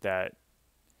there, that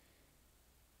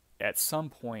at some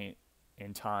point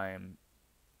in time,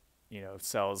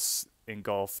 cells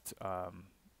engulfed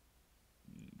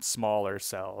smaller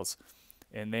cells,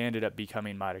 and they ended up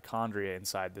becoming mitochondria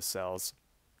inside the cells.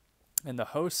 And the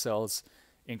host cells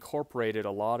incorporated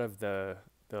a lot of the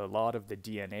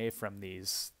DNA from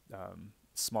these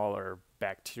smaller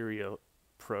bacterial,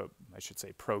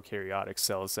 prokaryotic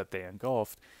cells that they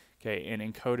engulfed, okay, and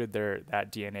encoded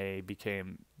that DNA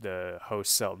became the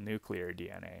host cell nuclear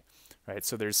DNA, right?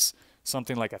 So there's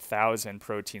something like 1,000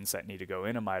 proteins that need to go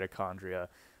in a mitochondria.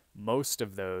 Most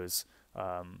of those,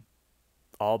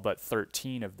 all but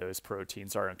 13 of those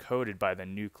proteins are encoded by the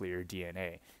nuclear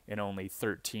DNA, and only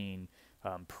 13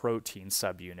 protein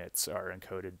subunits are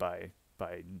encoded by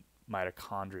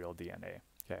mitochondrial DNA.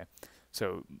 Okay,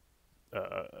 so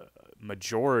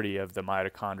majority of the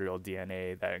mitochondrial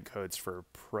DNA that encodes for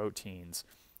proteins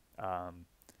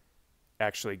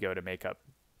actually go to make up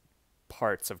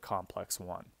parts of complex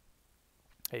 1.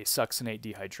 A succinate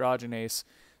dehydrogenase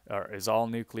is all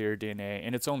nuclear DNA,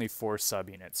 and it's only 4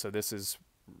 subunits, so this is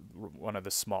one of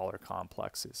the smaller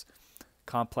complexes.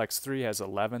 Complex 3 has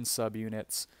 11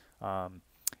 subunits.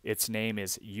 Its name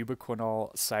is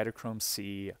ubiquinol cytochrome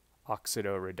C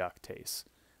oxidoreductase,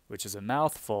 which is a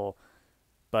mouthful,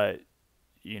 but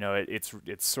you know it's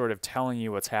sort of telling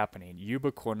you what's happening.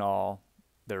 Ubiquinol,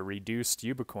 the reduced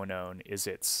ubiquinone, is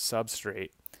its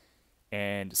substrate,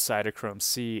 and cytochrome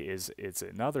C is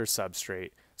another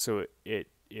substrate. So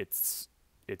it's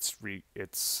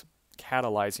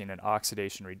catalyzing an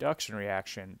oxidation reduction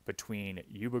reaction between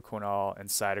ubiquinol and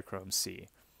cytochrome C.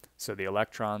 So the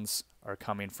electrons are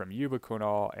coming from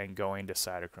ubiquinol and going to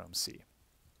cytochrome C.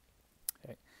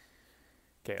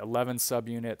 Okay, 11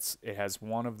 subunits. It has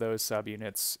one of those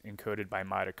subunits encoded by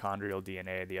mitochondrial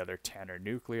DNA. The other 10 are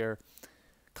nuclear.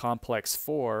 Complex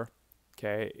 4,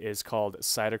 okay, is called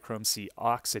cytochrome C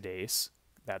oxidase.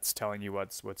 That's telling you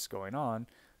what's going on.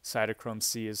 Cytochrome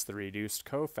C is the reduced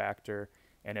cofactor,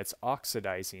 and it's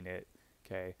oxidizing it,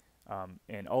 okay,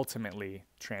 and ultimately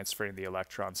transferring the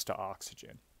electrons to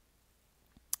oxygen.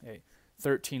 Okay,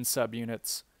 13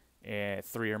 subunits, and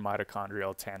 3 are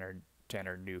mitochondrial, 10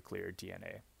 are nuclear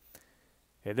DNA.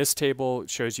 Okay, this table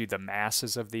shows you the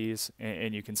masses of these,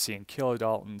 and you can see in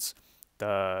kilodaltons,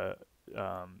 the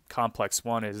complex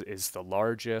 1 is the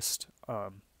largest,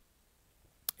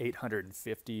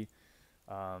 850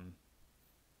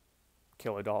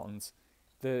 kilodaltons.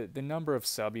 The number of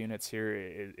subunits here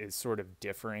is sort of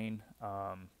differing,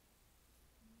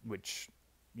 which,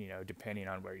 you know, depending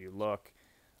on where you look,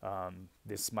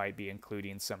 this might be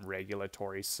including some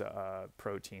regulatory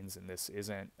proteins, and this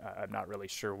isn't. I'm not really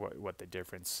sure what the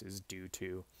difference is due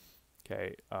to.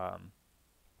 Okay.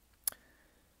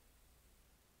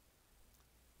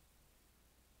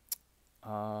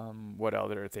 What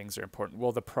other things are important?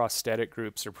 Well, the prosthetic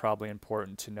groups are probably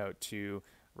important to note too,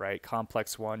 right?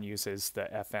 Complex 1 uses the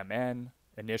FMN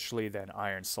initially, then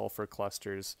iron sulfur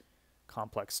clusters.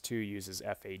 Complex 2 uses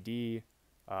FAD,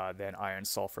 then iron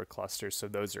sulfur clusters. So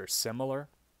those are similar,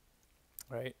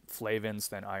 right? Flavins,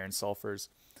 then iron sulfurs.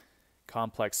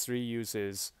 Complex 3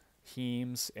 uses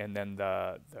hemes and then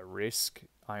the RISC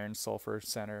iron sulfur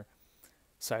center.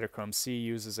 Cytochrome C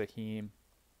uses a heme.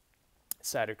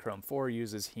 Cytochrome 4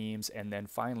 uses hemes, and then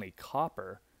finally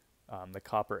copper, the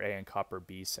copper A and copper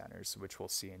B centers, which we'll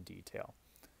see in detail.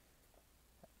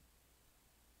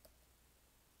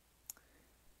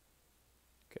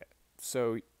 Okay,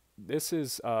 so this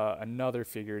is another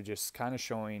figure just kind of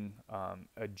showing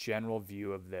a general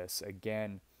view of this.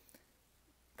 Again,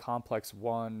 complex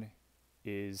 1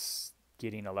 is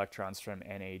getting electrons from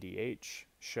NADH,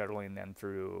 shuttling them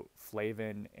through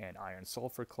flavin and iron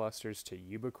sulfur clusters to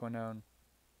ubiquinone.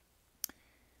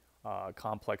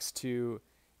 Complex 2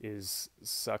 is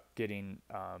getting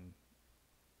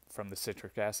from the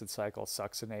citric acid cycle,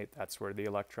 succinate. That's where the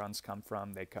electrons come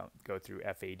from. They go through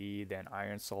FAD, then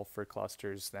iron sulfur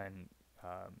clusters, then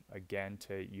again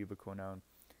to ubiquinone.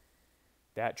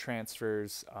 That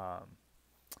transfers,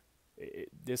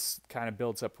 this kind of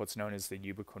builds up what's known as the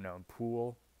ubiquinone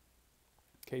pool.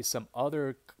 Okay, some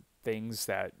other things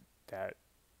that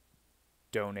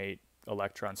donate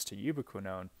electrons to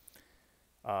ubiquinone,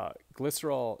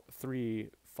 glycerol 3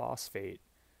 phosphate,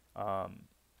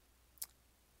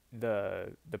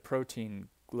 the protein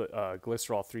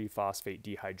glycerol 3 phosphate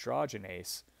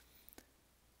dehydrogenase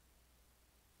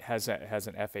has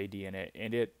an FAD in it,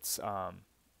 and it's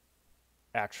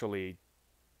actually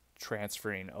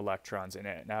transferring electrons in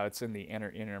it. Now it's in the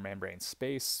inner membrane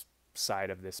space side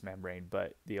of this membrane,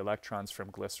 but the electrons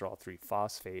from glycerol 3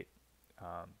 phosphate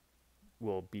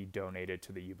will be donated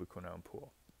to the ubiquinone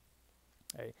pool.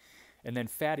 Okay. And then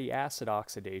fatty acid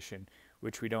oxidation,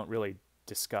 which we don't really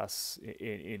discuss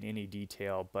in any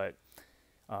detail, but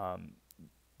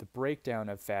the breakdown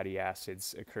of fatty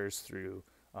acids occurs through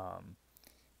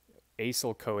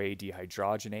acyl-CoA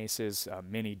dehydrogenases,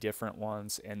 many different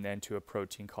ones, and then to a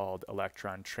protein called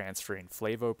electron transferring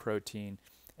flavoprotein,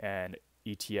 and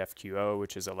ETFQO,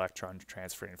 which is electron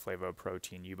transferring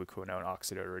flavoprotein ubiquinone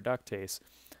oxidoreductase.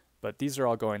 But these are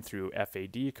all going through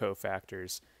FAD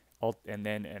cofactors, and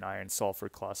then an iron sulfur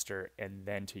cluster, and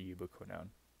then to ubiquinone.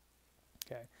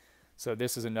 Okay, so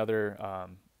this is another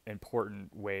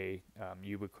important way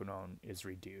ubiquinone is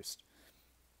reduced.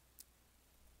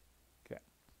 Okay,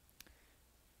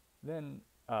 then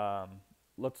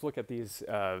let's look at these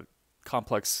the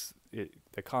complexes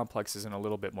in a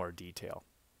little bit more detail.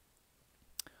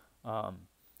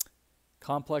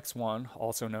 Complex 1,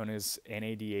 also known as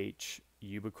NADH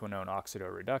ubiquinone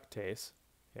oxidoreductase,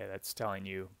 okay, that's telling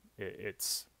you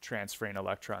it's transferring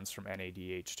electrons from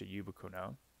NADH to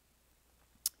ubiquinone.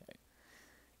 Okay.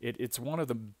 It's one of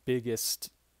the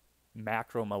biggest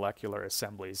macromolecular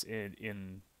assemblies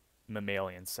in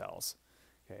mammalian cells.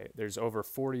 Okay, there's over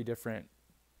 40 different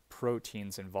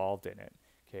proteins involved in it.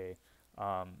 Okay,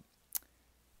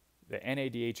 the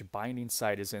NADH binding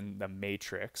site is in the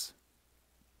matrix.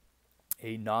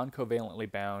 A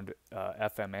non-covalently bound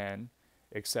FMN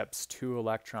accepts 2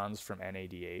 electrons from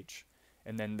NADH,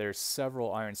 and then there's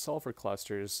several iron sulfur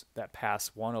clusters that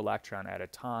pass 1 electron at a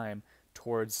time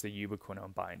towards the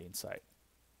ubiquinone binding site.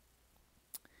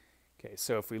 Okay,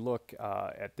 so if we look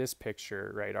at this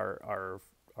picture, right, our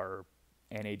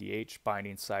NADH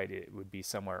binding site, it would be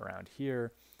somewhere around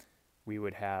here. We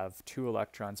would have 2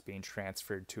 electrons being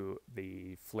transferred to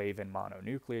the flavin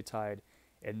mononucleotide,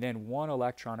 and then 1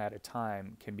 electron at a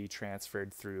time can be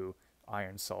transferred through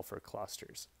iron sulfur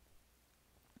clusters.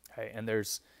 Okay, and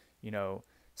there's,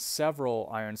 several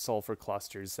iron sulfur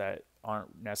clusters that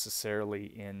aren't necessarily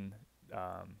in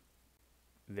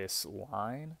this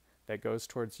line that goes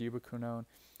towards ubiquinone,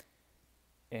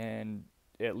 and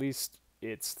at least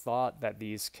it's thought that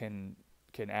these can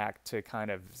act to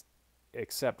kind of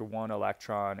accept 1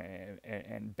 electron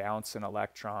and bounce an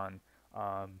electron,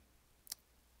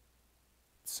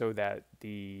 so that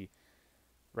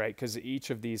because each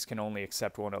of these can only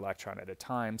accept 1 electron at a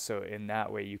time, so in that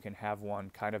way you can have one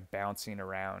kind of bouncing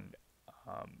around,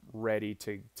 ready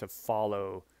to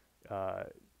follow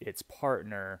its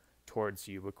partner towards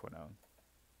ubiquinone.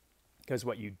 Because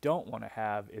what you don't want to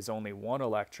have is only 1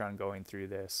 electron going through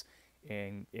this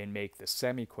and make the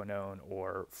semiquinone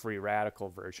or free radical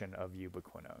version of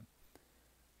ubiquinone.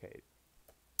 Okay.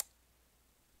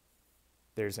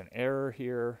 There's an error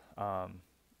here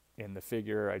in the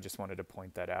figure. I just wanted to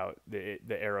point that out. The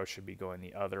arrow should be going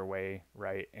the other way,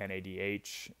 right?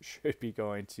 NADH should be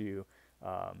going to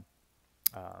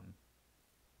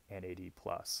NAD+.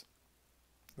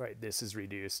 Right, this is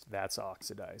reduced, that's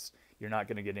oxidized. You're not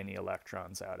going to get any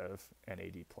electrons out of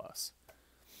NAD+.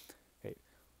 Okay.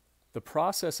 The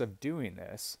process of doing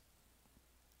this,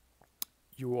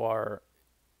 you are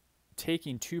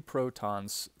taking 2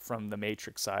 protons from the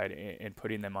matrix side and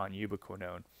putting them on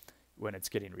ubiquinone when it's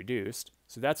getting reduced.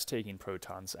 So that's taking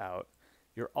protons out.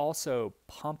 You're also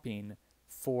pumping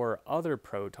 4 other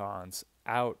protons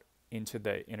out into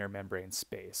the inner membrane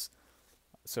space.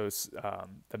 So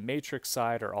the matrix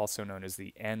side, or also known as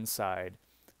the N side,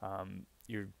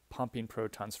 you're pumping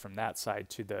protons from that side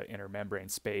to the inner membrane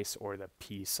space, or the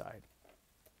P side.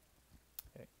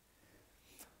 Okay.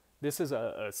 This is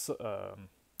a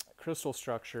crystal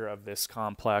structure of this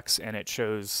complex, and it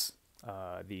shows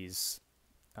these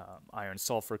iron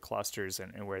sulfur clusters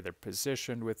and where they're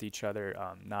positioned with each other.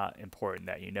 Not important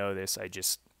that you know this. I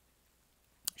just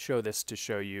show this to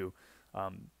show you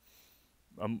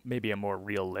maybe a more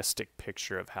realistic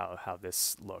picture of how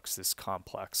this looks, this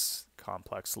complex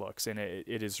looks. And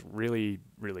it is really,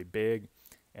 really big,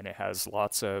 and it has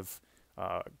lots of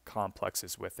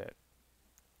complexes with it.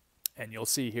 And you'll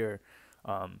see here,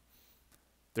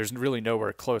 there's really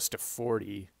nowhere close to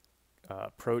 40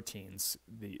 proteins.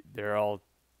 They're all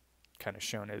kind of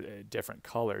shown at different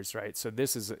colors, right? So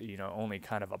this is, only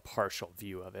kind of a partial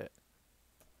view of it.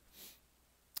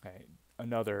 Okay.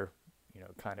 Another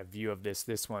kind of view of this.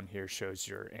 This one here shows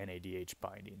your NADH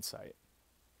binding site.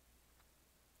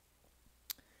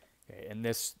 Okay, and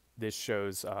this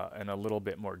shows in a little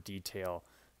bit more detail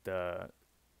the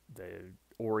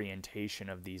orientation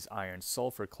of these iron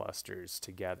sulfur clusters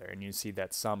together. And you see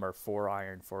that some are 4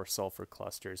 iron 4 sulfur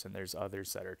clusters, and there's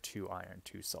others that are 2 iron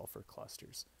 2 sulfur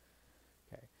clusters.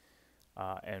 Okay,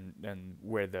 and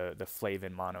where the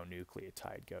flavin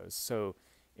mononucleotide goes. So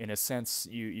in a sense,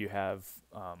 you have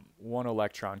 1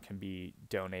 electron can be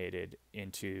donated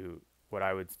into what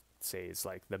I would say is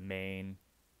like the main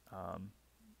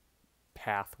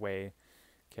pathway,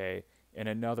 okay, and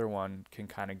another one can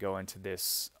kind of go into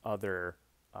this other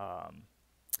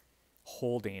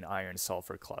holding iron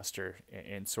sulfur cluster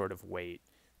in sort of weight,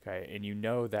 okay, and you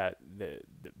know that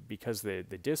because the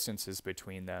distances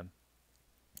between them,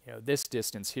 this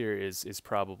distance here is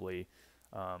probably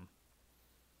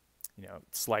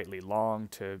slightly long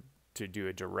to do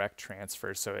a direct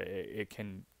transfer, so it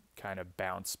can kind of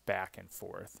bounce back and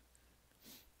forth.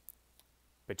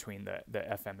 between the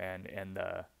FMN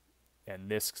and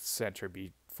this center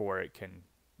before it can,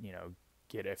 you know,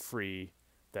 get a free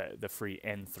the free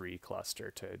N3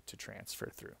 cluster to transfer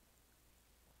through.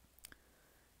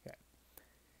 Okay.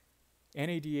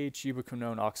 NADH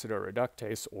ubiquinone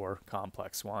oxidoreductase, or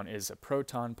complex 1, is a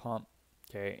proton pump.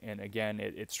 Okay, and again,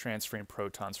 it's transferring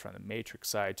protons from the matrix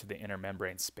side to the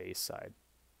intermembrane space side.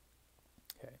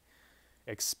 Okay.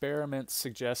 Experiments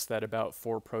suggest that about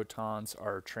 4 protons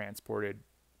are transported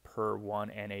per 1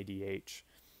 NADH.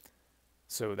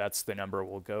 So that's the number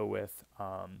we'll go with.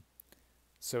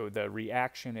 So the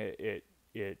reaction it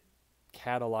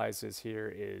catalyzes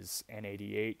here is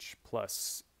NADH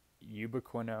plus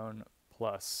ubiquinone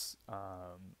plus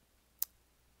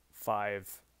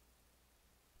 5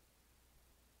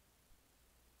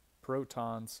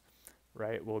 protons,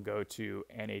 right? We'll go to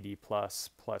NAD plus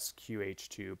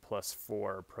QH2 plus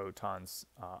 4 protons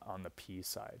on the P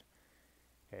side.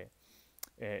 Okay.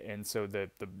 And so the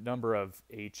number of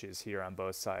H's here on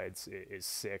both sides is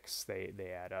 6.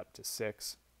 They add up to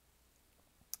 6.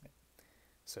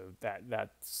 So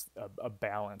that's a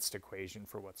balanced equation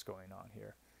for what's going on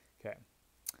here. Okay.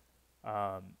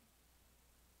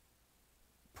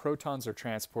 Protons are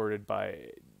transported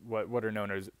by what are known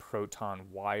as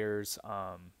proton wires.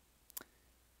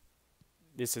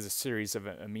 This is a series of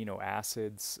amino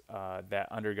acids that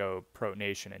undergo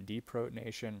protonation and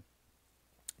deprotonation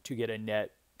to get a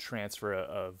net transfer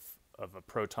of a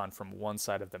proton from one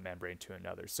side of the membrane to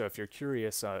another. So if you're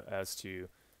curious as to,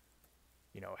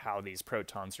 you know, how these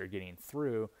protons are getting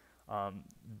through,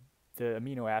 the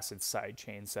amino acid side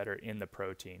chains that are in the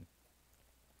protein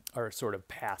are sort of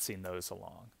passing those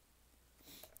along.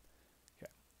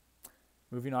 Okay.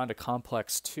 Moving on to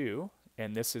complex 2,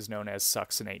 and this is known as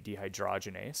succinate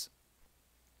dehydrogenase.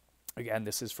 Again,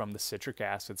 this is from the citric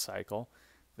acid cycle.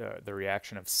 The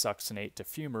reaction of succinate to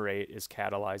fumarate is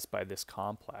catalyzed by this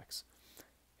complex.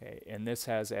 Okay, and this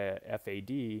has a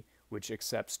FAD, which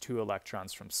accepts 2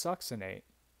 electrons from succinate.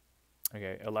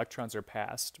 Okay, electrons are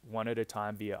passed one at a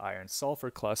time via iron-sulfur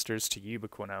clusters to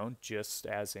ubiquinone, just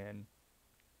as in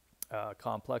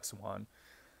complex 1.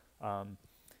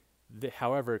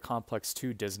 However, complex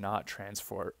 2 does not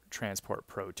transport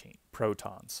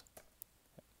protons.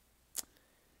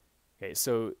 Okay,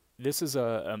 so this is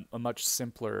a much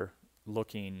simpler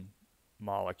looking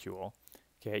molecule.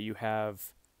 Okay, you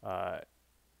have 4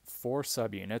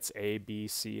 subunits, A, B,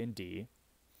 C, and D.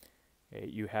 Okay,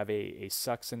 you have a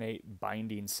succinate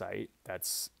binding site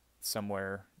that's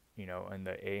somewhere, you know, in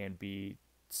the A and B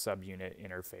subunit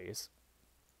interface.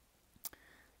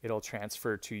 It'll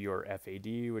transfer to your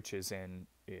FAD, which is in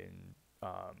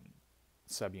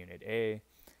subunit A.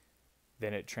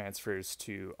 Then it transfers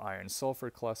to iron-sulfur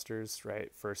clusters,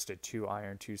 right? First a 2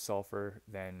 iron, 2 sulfur,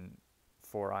 then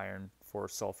 4 iron, 4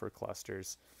 sulfur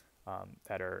clusters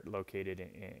that are located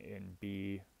in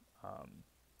B,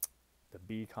 the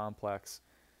B complex.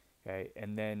 Okay,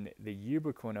 and then the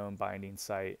ubiquinone binding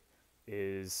site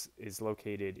is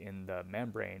located in the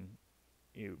membrane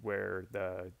where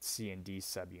the C and D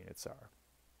subunits are.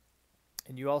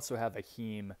 And you also have a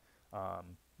heme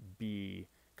B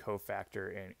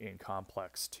cofactor in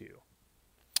complex 2.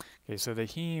 Okay, so the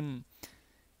heme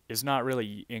is not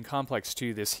really, in complex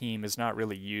 2, this heme is not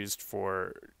really used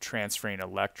for transferring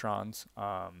electrons.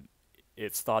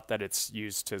 It's thought that it's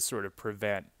used to sort of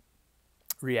prevent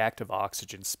reactive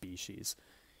oxygen species.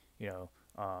 You know,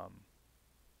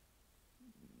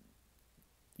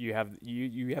 you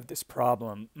have this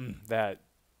problem that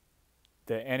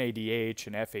the NADH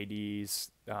and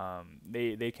FADs,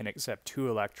 they can accept 2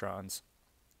 electrons,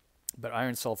 but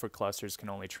iron-sulfur clusters can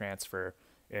only transfer,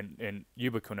 and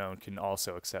ubiquinone can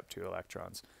also accept 2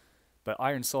 electrons. But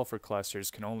iron-sulfur clusters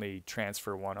can only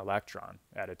transfer 1 electron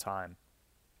at a time.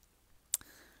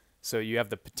 So you have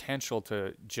the potential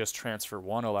to just transfer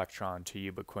 1 electron to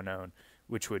ubiquinone,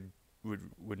 which would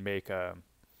make a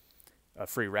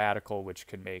free radical, which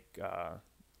can make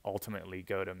ultimately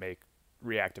go to make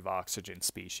reactive oxygen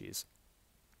species.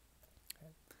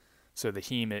 Okay. So the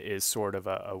heme is sort of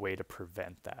a way to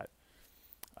prevent that.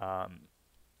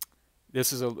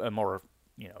 This is a more,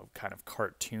 you know, kind of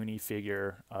cartoony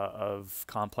figure of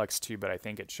complex 2, but I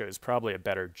think it shows probably a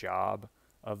better job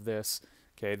of this.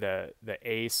 Okay, the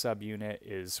A subunit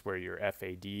is where your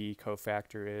FAD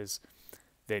cofactor is.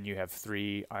 Then you have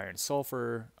 3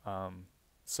 iron-sulfur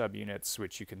subunits,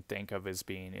 which you can think of as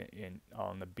being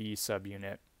on the B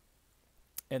subunit.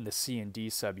 And the C and D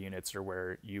subunits are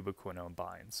where ubiquinone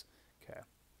binds. Okay.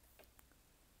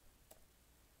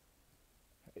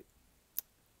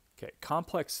 Okay,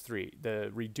 complex 3,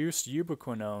 the reduced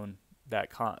ubiquinone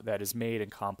that is made in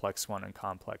complex 1 and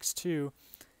complex 2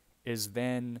 is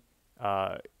then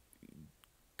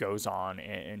goes on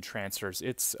and transfers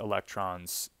its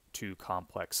electrons to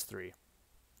complex 3.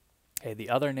 Okay, the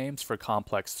other names for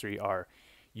complex 3 are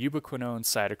ubiquinone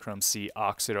cytochrome C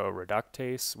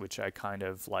oxidoreductase, which I kind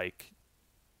of like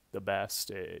the best.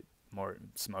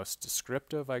 It's most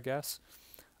descriptive, I guess.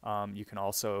 You can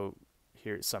also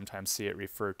sometimes see it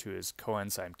referred to as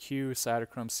coenzyme Q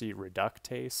cytochrome C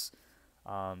reductase.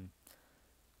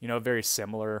 Very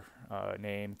similar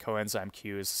name. Coenzyme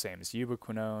Q is the same as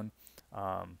ubiquinone.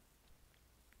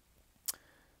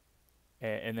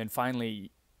 And then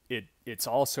finally, it's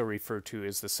also referred to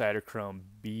as the cytochrome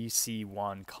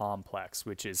BC1 complex,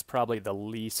 which is probably the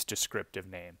least descriptive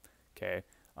name. Okay,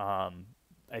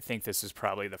 I think this is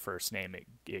probably the first name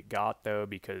it got, though,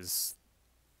 because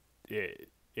it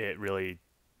really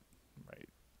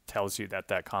tells you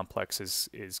that complex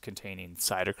is containing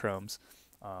cytochromes,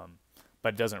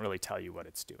 but it doesn't really tell you what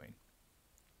it's doing.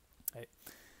 Right.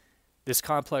 This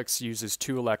complex uses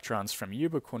 2 electrons from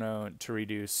ubiquinone to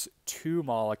reduce 2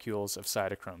 molecules of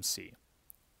cytochrome C.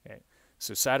 Okay.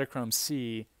 So cytochrome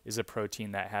C is a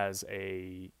protein that has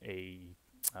a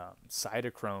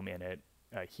cytochrome in it,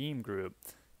 a heme group,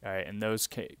 and those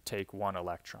take 1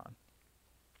 electron.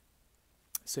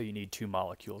 So you need 2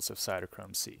 molecules of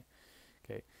cytochrome C.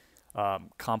 Okay.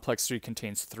 Complex 3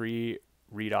 contains 3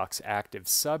 redox active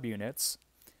subunits.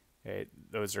 Okay.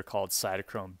 Those are called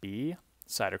cytochrome B,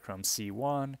 cytochrome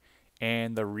C1,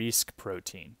 and the RISC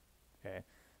protein. Okay.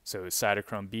 So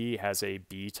cytochrome B has a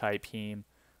B-type heme,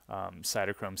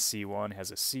 cytochrome C1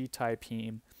 has a C-type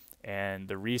heme, and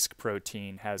the RISC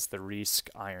protein has the RISC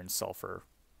iron-sulfur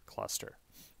cluster.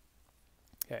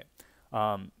 Okay.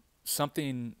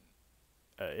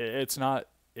 It's not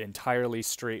entirely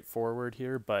straightforward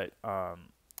here, but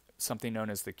something known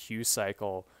as the Q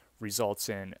cycle results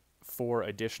in 4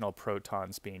 additional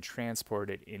protons being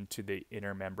transported into the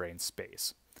inner membrane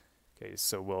space. Okay,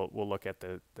 so we'll look at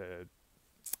the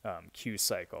Q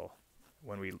cycle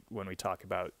when we talk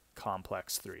about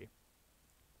complex 3.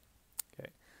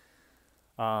 Okay.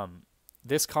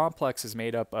 This complex is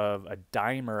made up of a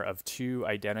dimer of 2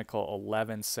 identical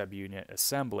 11 subunit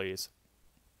assemblies.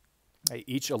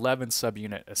 Each 11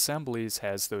 subunit assemblies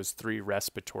has those 3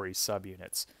 respiratory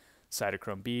subunits: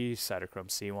 cytochrome B, cytochrome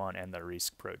C1, and the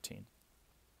RISC protein.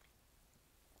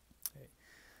 Okay.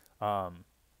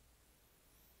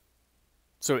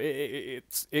 So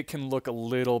it can look a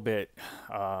little bit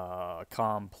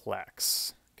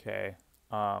complex. Okay.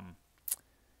 The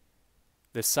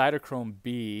cytochrome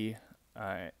B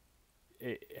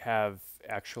have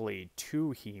actually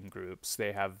 2 heme groups.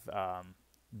 They have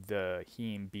the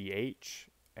heme BH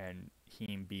and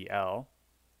heme BL.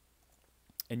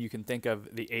 And you can think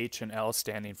of the H and L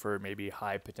standing for maybe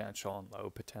high potential and low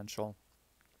potential.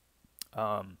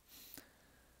 The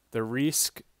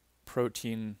RISC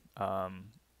protein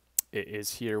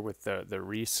is here with the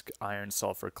RISC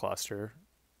iron-sulfur cluster.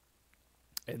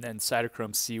 And then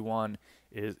cytochrome C1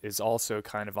 is also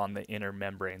kind of on the inner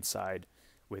membrane side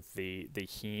with the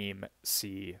heme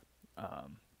C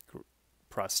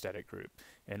prosthetic group.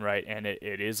 And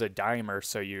it is a dimer,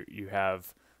 so you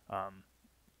have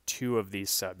 2 of these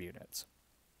subunits.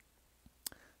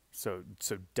 So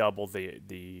double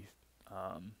the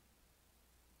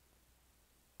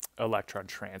electron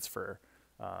transfer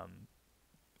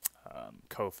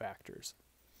cofactors.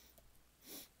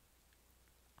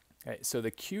 Okay, so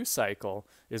the Q cycle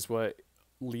is what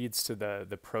leads to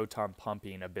the proton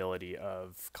pumping ability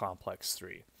of complex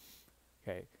 3.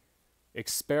 Okay.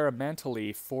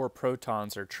 Experimentally, 4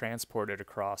 protons are transported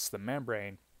across the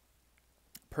membrane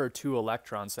per 2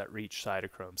 electrons that reach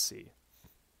cytochrome C.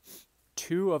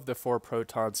 2 of the 4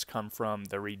 protons come from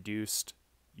the reduced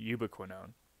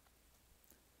ubiquinone.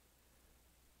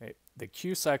 Okay. The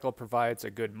Q cycle provides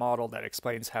a good model that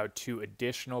explains how 2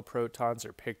 additional protons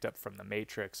are picked up from the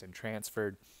matrix and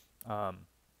transferred.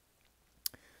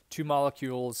 2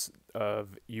 molecules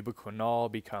of ubiquinol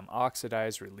become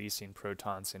oxidized, releasing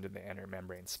protons into the inner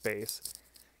membrane space.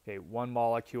 Okay, 1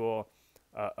 molecule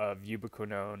of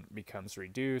ubiquinone becomes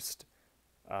reduced,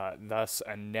 thus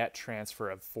a net transfer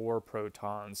of 4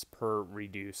 protons per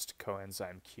reduced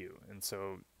coenzyme Q. And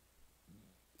so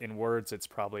in words, it's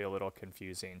probably a little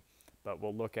confusing, but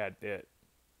we'll look at it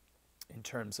in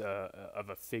terms of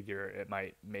a figure. It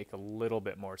might make a little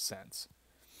bit more sense.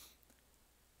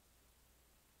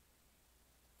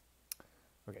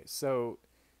 Okay, so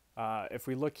if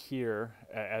we look here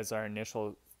as our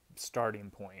initial starting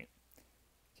point,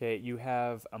 okay, you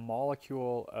have a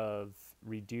molecule of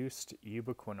reduced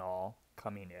ubiquinol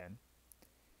coming in.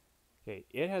 Okay,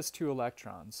 it has 2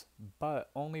 electrons, but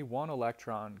only 1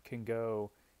 electron can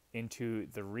go into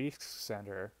the Reich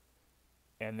center,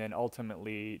 and then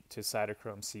ultimately to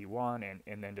cytochrome C1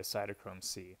 and then to cytochrome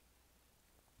C.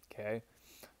 Okay,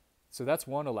 so that's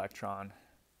one electron.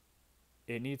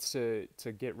 It needs to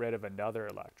get rid of another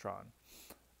electron.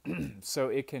 So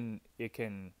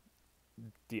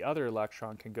the other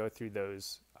electron can go through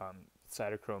those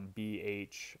cytochrome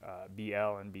BH,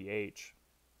 BL, and BH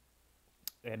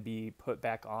and be put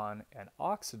back on an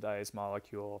oxidized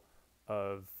molecule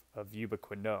of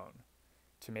ubiquinone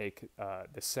to make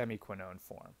the semiquinone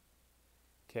form.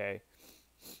 Okay,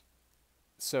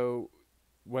 so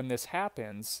when this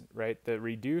happens, right, the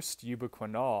reduced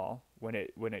ubiquinol, when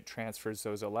it transfers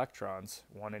those electrons,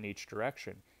 one in each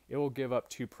direction, it will give up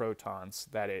 2 protons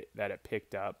that it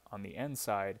picked up on the N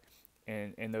side,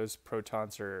 and those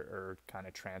protons are kind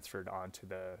of transferred onto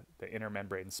the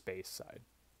intermembrane space side.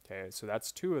 Okay, so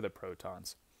that's 2 of the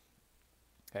protons.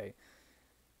 Okay,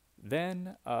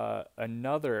 then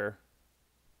another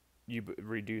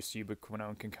reduced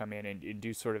ubiquinone can come in and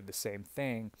do sort of the same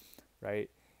thing, right?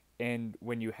 And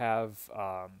when you have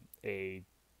the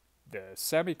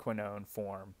semiquinone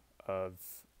form of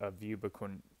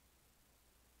ubiquinone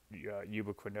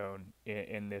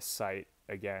in this site,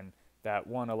 again, that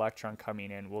one electron coming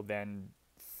in will then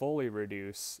fully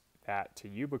reduce that to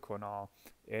ubiquinol,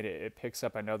 and it picks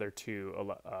up another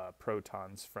 2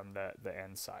 protons from the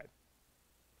N side.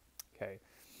 Okay,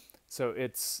 so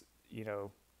it's,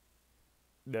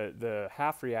 the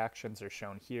half reactions are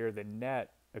shown here. The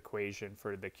net equation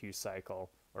for the Q cycle,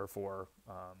 or for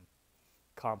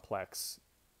complex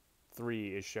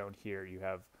 3, is shown here. You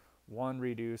have 1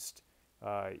 reduced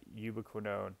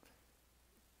ubiquinone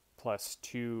plus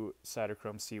 2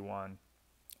 cytochrome C1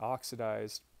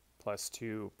 oxidized plus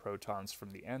 2 protons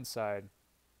from the N side,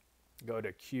 go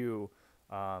to Q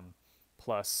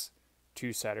plus 2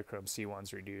 cytochrome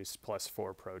C1s reduced plus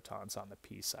 4 protons on the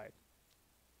P side.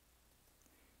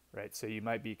 Right, so you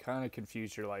might be kind of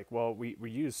confused. You're like, well, we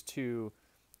used two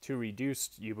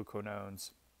reduced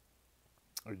ubiquinones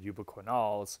or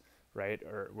ubiquinols, right?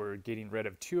 Or we're getting rid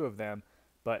of 2 of them,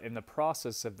 but in the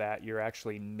process of that, you're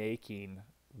actually making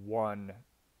 1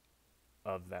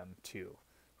 of them too,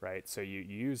 right? So you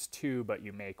use 2, but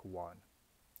you make 1.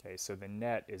 Okay, so the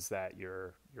net is that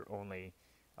you're only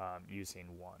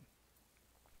using 1.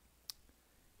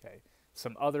 Okay,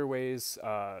 some other ways.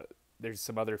 There's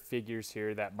some other figures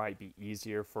here that might be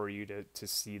easier for you to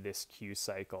see this Q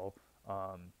cycle,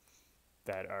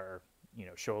 that are,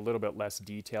 show a little bit less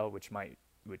detail, which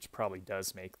probably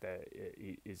does make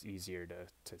is easier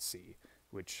to see,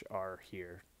 which are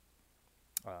here.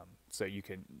 So you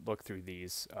can look through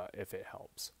these if it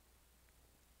helps.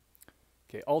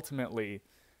 Okay, ultimately,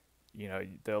 the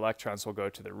electrons will go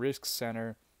to the Reich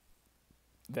center,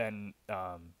 then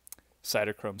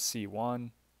cytochrome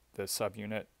C1, the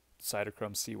subunit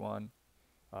cytochrome C1,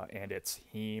 and its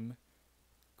heme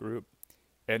group,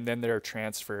 and then they're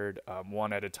transferred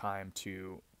one at a time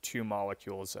to 2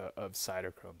 molecules of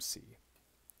cytochrome C.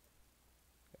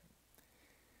 Okay.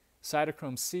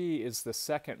 Cytochrome C is the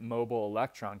second mobile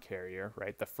electron carrier,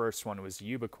 right? The first one was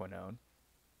ubiquinone.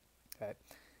 Okay.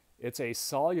 It's a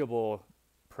soluble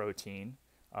protein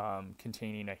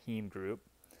containing a heme group.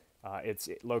 It's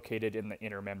located in the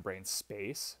intermembrane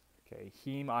space. Okay.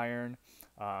 Heme iron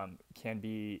can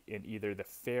be in either the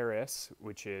ferrous,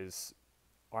 which is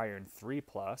iron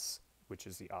 3+, which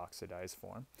is the oxidized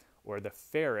form, or the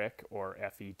ferric, or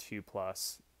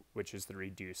Fe2+, which is the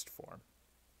reduced form.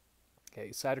 Okay,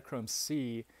 cytochrome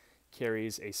C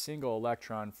carries a single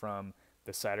electron from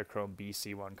the cytochrome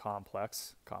BC1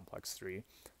 complex, complex 3,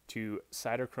 to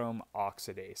cytochrome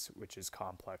oxidase, which is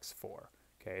complex 4.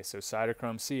 Okay, so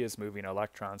cytochrome C is moving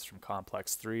electrons from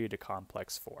complex 3 to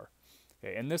complex 4.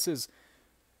 Okay, and this is,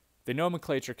 the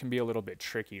nomenclature can be a little bit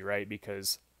tricky, right?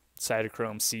 Because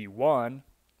cytochrome C1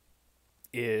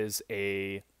 is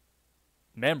a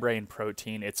membrane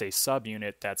protein. It's a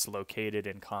subunit that's located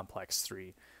in complex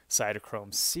 3.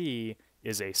 Cytochrome C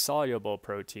is a soluble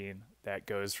protein that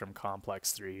goes from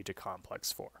complex 3 to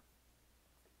complex 4.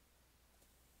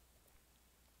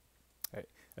 Okay.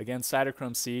 Again,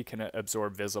 cytochrome C can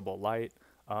absorb visible light,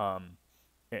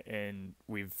 and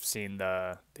we've seen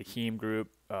the heme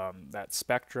group, that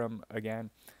spectrum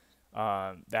again.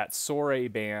 That Sorey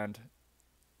band,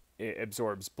 it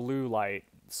absorbs blue light,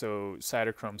 so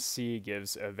cytochrome C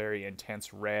gives a very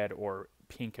intense red or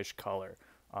pinkish color.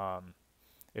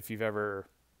 If you've ever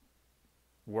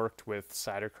worked with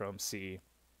cytochrome C,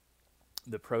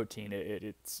 the protein,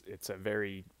 it's a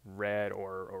very red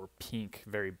or pink,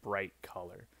 very bright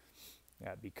color,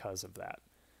 because of that.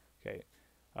 Okay,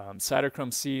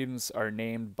 Cytochrome Cs are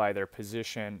named by their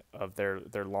position of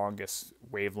their longest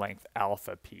wavelength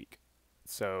alpha peak.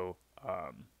 So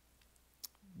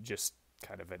just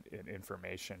kind of an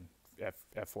information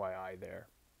FYI there.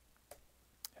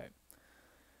 Okay.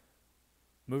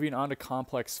 Moving on to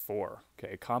complex 4.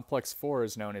 Okay, complex 4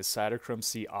 is known as cytochrome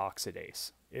C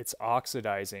oxidase. It's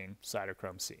oxidizing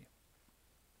cytochrome C.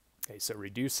 Okay, so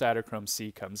reduced cytochrome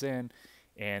C comes in,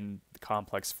 and the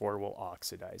complex 4 will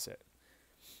oxidize it.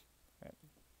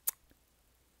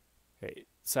 Okay,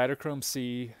 cytochrome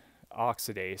C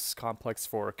oxidase complex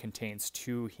 4 contains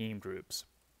two heme groups,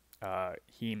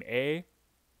 heme A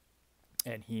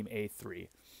and heme A3.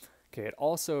 Okay, it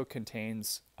also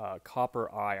contains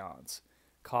copper ions.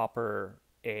 Copper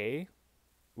A,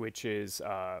 which is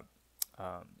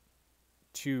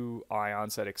two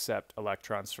ions that accept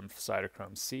electrons from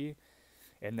cytochrome C,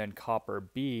 and then copper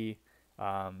B,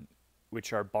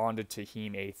 which are bonded to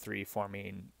heme A3,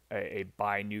 forming a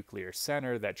binuclear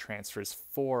center that transfers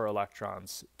 4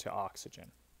 electrons to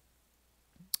oxygen.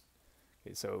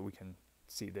 Okay, so we can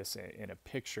see this in a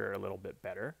picture a little bit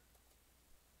better.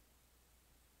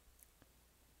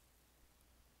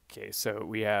 Okay, so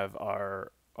we have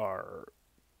our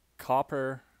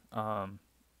copper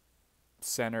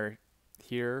center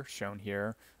here, shown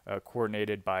here,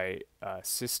 coordinated by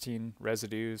cysteine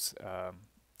residues,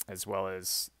 as well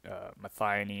as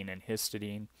methionine and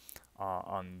histidine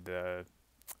on the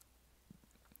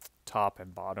top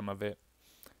and bottom of it.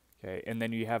 Okay, and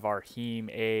then you have our heme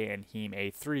A and heme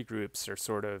A3 groups are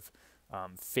sort of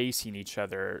facing each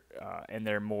other, and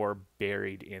they're more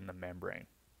buried in the membrane.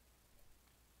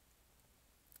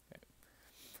 Okay.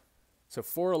 So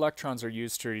 4 electrons are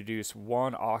used to reduce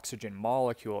one oxygen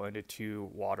molecule into 2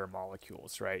 water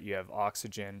molecules, right? You have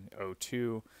oxygen,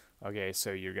 O2. Okay,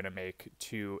 so you're going to make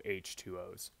 2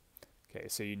 H2Os. Okay,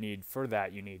 so you need 4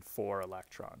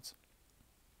 electrons.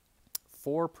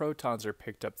 4 protons are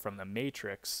picked up from the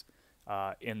matrix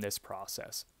in this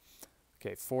process.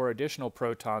 Okay, 4 additional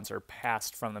protons are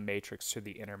passed from the matrix to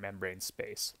the inner membrane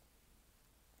space.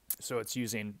 So it's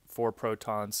using 4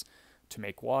 protons to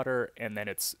make water, and then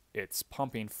it's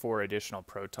pumping 4 additional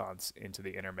protons into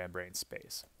the inner membrane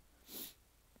space.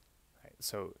 Right,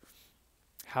 so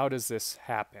how does this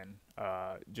happen?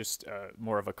 Just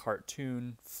more of a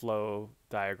cartoon flow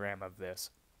diagram of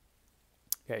this.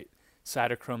 Okay,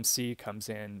 cytochrome C comes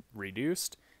in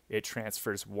reduced. It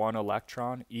transfers 1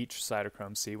 electron. Each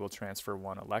cytochrome C will transfer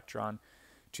 1 electron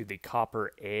to the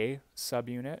copper A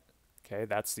subunit. Okay,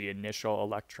 that's the initial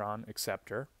electron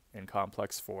acceptor in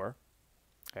complex 4.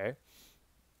 Okay,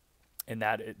 and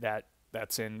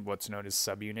that's in what's known as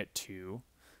subunit 2.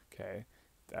 Okay.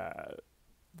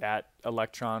 That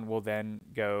electron will then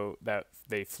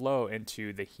they flow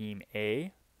into the heme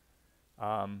A,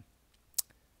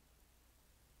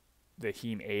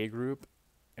 group,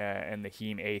 and the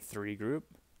heme A3 group.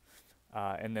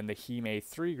 And then the heme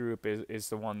A3 group is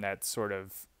the one that's sort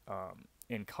of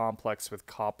in complex with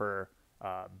copper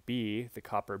B, the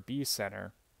copper B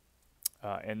center.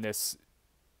 And this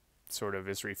sort of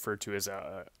is referred to as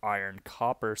a iron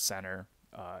copper center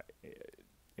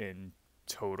in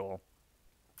total.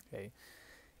 Okay,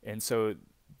 and so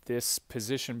this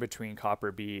position between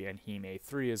copper B and heme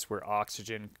A3 is where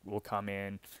oxygen will come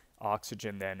in.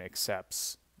 Oxygen then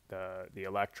accepts the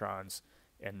electrons,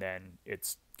 and then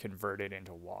it's converted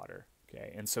into water.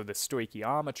 Okay, and so the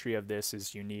stoichiometry of this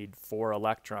is you need 4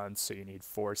 electrons, so you need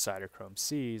 4 cytochrome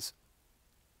Cs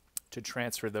to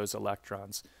transfer those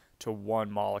electrons to 1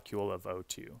 molecule of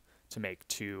O2 to make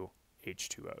 2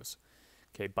 H2Os.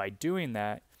 Okay, by doing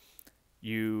that,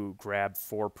 you grab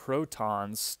 4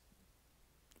 protons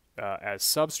as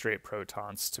substrate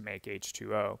protons to make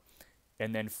H2O,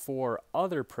 and then 4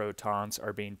 other protons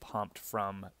are being pumped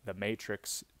from the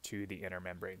matrix to the inner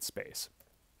membrane space.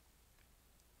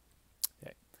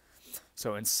 Okay.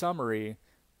 So in summary,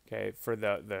 okay, for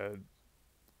the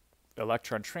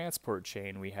electron transport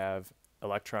chain, we have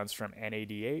electrons from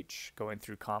NADH going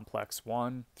through complex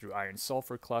 1 through iron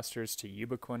sulfur clusters to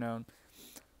ubiquinone.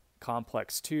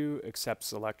 Complex 2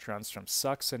 accepts electrons from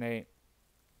succinate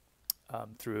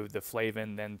through the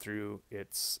flavin, then through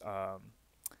its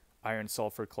iron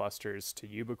sulfur clusters to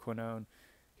ubiquinone.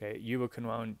 Okay,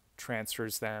 ubiquinone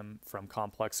transfers them from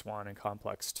complex 1 and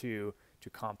complex 2 to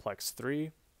complex 3.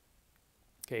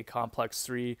 Okay, complex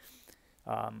 3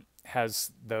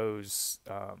 has those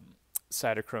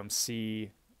cytochrome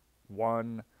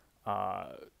C1.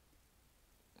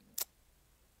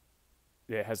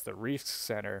 It has the Reef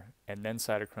center and then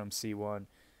cytochrome C1,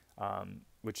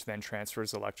 which then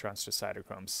transfers electrons to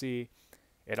cytochrome C.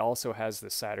 It also has the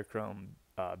cytochrome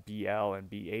BL and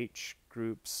BH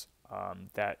groups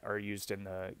that are used in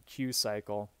the Q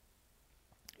cycle.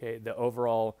 Okay, the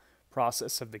overall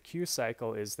process of the Q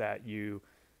cycle is that you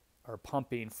are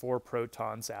pumping 4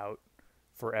 protons out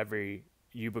for every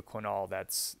ubiquinol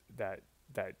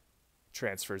that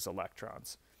transfers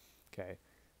electrons. Okay,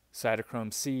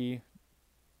 cytochrome C,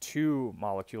 2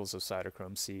 molecules of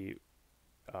cytochrome C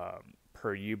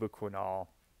per ubiquinol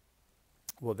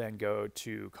will then go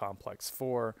to complex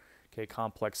 4. Okay,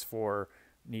 complex 4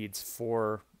 needs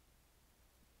 4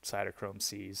 cytochrome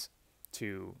Cs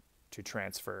to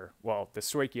transfer. Well, the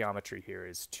stoichiometry here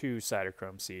is 2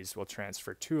 cytochrome Cs will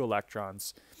transfer 2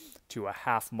 electrons to a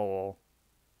half mole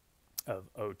of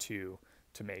O2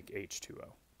 to make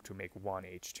H2O, to make 1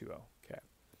 H2O. Okay,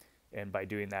 and by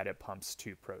doing that, it pumps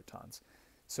 2 protons.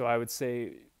 So I would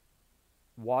say,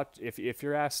 watch if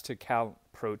you're asked to count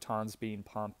protons being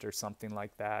pumped or something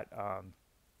like that,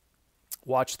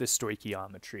 watch the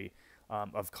stoichiometry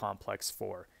of complex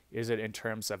 4. Is it in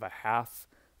terms of a half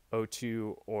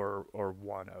O2 or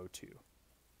 1 O2?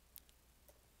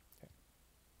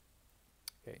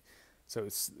 Okay. So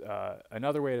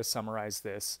another way to summarize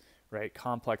this, right?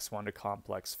 Complex 1 to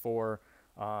complex 4.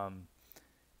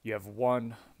 You have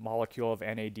 1 molecule of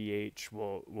NADH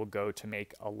will go to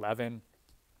make 11.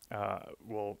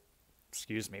 Will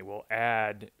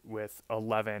add with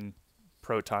 11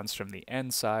 protons from the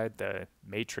N side, the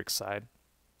matrix side,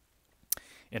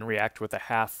 and react with a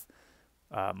half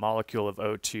molecule of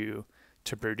O2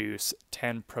 to produce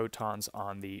 10 protons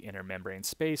on the intermembrane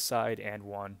space side and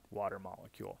 1 water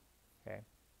molecule. Okay.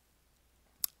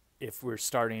 If we're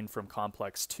starting from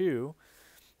complex 2,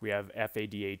 we have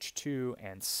FADH2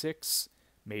 and 6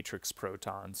 matrix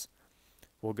protons.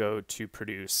 We'll go to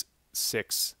produce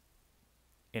 6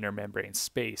 intermembrane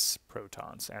space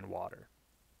protons and water.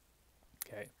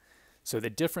 Okay. So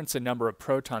the difference in number of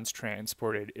protons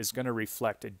transported is going to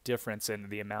reflect a difference in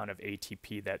the amount of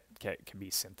ATP that can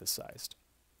be synthesized.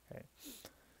 Okay.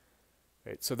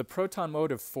 Right. So the proton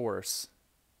motive force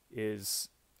is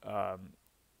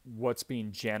what's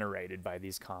being generated by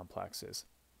these complexes.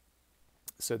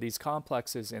 So these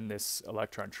complexes in this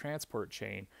electron transport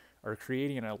chain are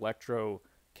creating an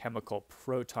electrochemical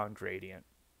proton gradient.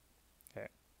 Okay.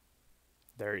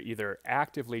 They're either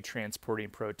actively transporting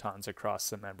protons across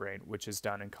the membrane, which is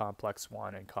done in complex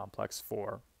 1 and complex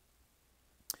 4.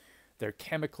 They're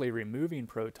chemically removing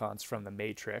protons from the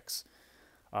matrix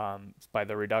by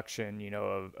the reduction,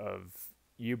 of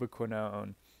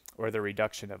ubiquinone or the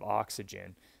reduction of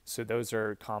oxygen. So those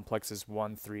are complexes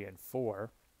 1, 3, and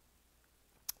 4.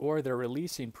 Or they're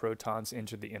releasing protons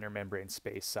into the intermembrane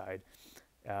space side.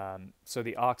 So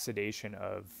the oxidation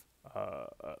of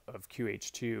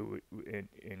QH2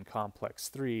 in complex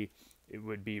 3, it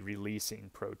would be releasing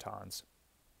protons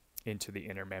into the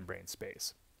intermembrane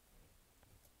space.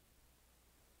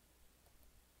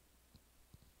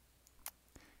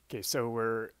 Okay,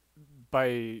 so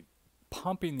by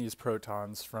pumping these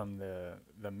protons from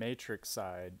the matrix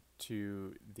side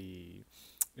to the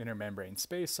intermembrane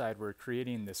space side, we're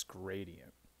creating this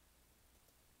gradient.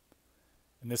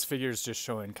 And this figure is just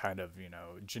showing kind of,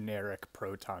 generic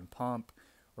proton pump.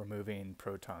 We're moving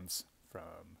protons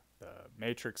from the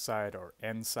matrix side or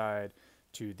N side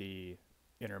to the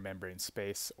intermembrane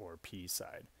space or P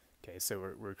side. Okay, so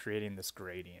we're creating this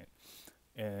gradient.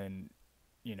 And,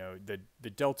 the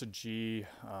delta G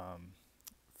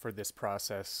for this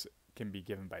process can be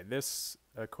given by this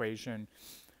equation,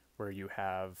 where you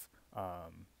have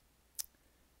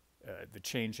the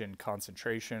change in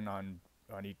concentration on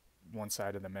each one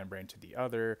side of the membrane to the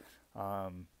other,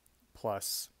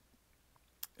 plus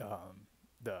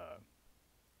the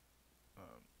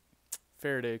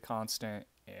Faraday constant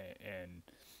and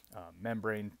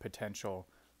membrane potential,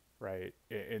 right?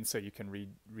 And so you can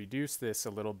reduce this a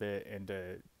little bit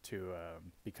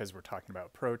because we're talking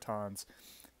about protons,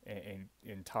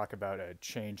 and talk about a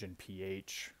change in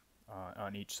pH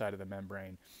on each side of the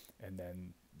membrane, and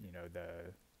then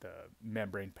the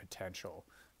membrane potential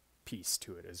piece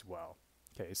to it as well.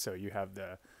 Okay, so you have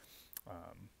the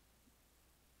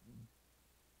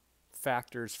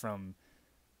factors from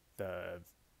the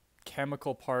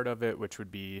chemical part of it, which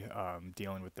would be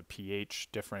dealing with the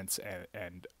pH difference,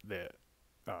 and the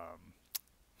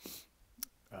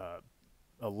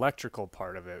electrical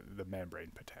part of it, the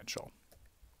membrane potential.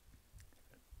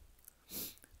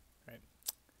 Right.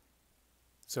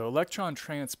 So electron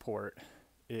transport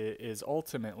is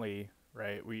ultimately,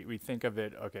 right, we think of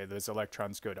it, okay, those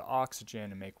electrons go to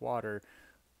oxygen and make water,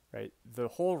 right? The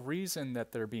whole reason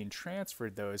that they're being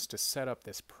transferred, though, is to set up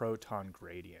this proton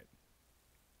gradient.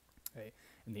 Okay?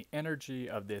 And the energy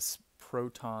of this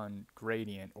proton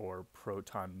gradient or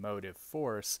proton motive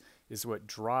force is what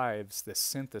drives the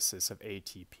synthesis of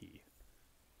ATP.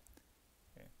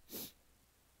 Okay.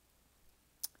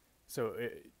 So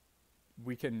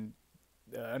we can,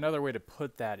 another way to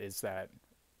put that is that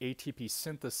ATP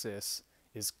synthesis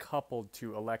is coupled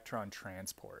to electron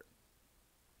transport.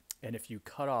 And if you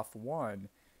cut off one,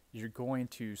 you're going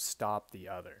to stop the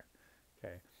other.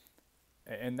 Okay.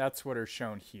 And that's what are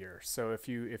shown here. So if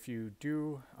you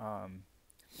do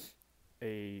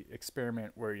a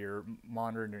experiment where you're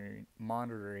monitoring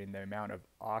the amount of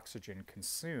oxygen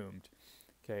consumed,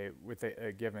 okay, with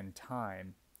a given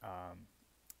time,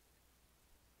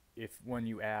 if when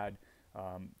you add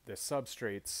the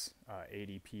substrates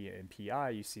ADP and PI,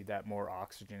 you see that more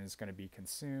oxygen is going to be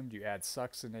consumed. You add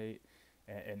succinate,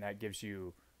 and that gives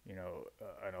you,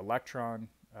 an electron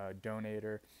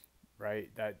donator,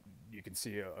 right? That you can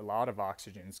see a lot of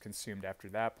oxygen is consumed after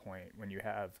that point. When you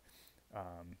have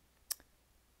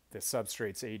the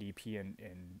substrates ADP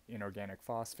and inorganic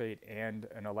phosphate and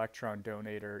an electron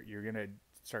donator, you're going to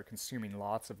start consuming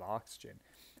lots of oxygen.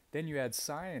 Then you add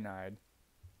cyanide,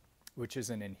 which is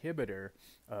an inhibitor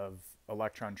of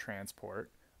electron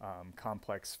transport,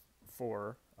 complex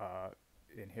 4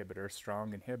 inhibitor,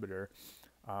 strong inhibitor,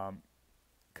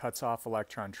 cuts off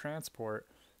electron transport,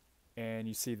 and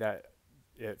you see that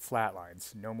it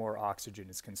flatlines. No more oxygen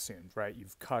is consumed, right?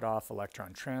 You've cut off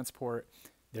electron transport,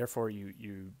 therefore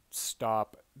you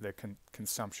stop the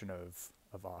consumption of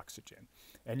oxygen.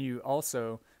 And you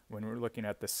also, when we're looking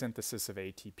at the synthesis of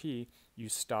ATP, you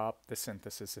stop the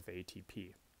synthesis of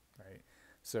ATP, right?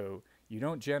 So you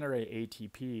don't generate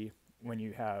ATP when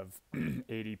you have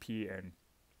ADP and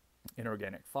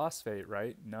inorganic phosphate,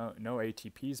 right? No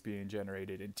ATP is being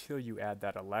generated until you add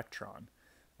that electron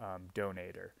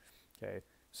donator, okay?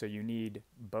 So you need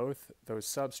both those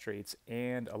substrates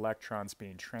and electrons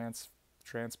being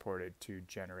transported to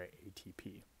generate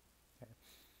ATP. Okay?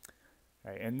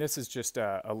 Right, and this is just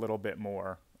a little bit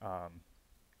more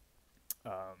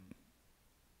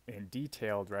in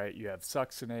detailed, right? You have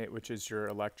succinate, which is your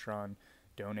electron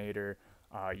donator.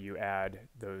 You add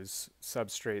those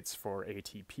substrates for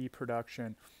ATP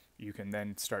production. You can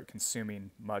then start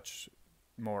consuming much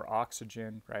more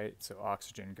oxygen, right? So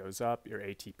oxygen goes up, your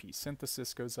ATP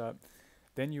synthesis goes up.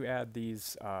 Then you add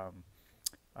these,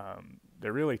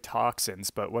 they're really toxins,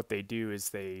 but what they do is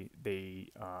they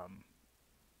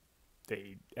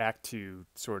act to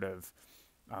sort of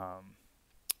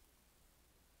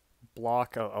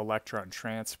block electron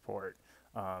transport.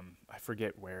 I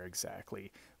forget where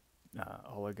exactly.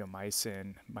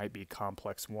 Oligomycin might be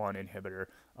complex 1 inhibitor.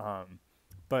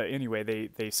 But anyway,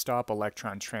 they stop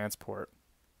electron transport,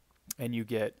 and you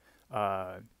get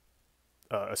a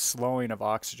slowing of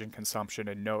oxygen consumption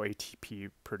and no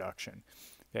ATP production.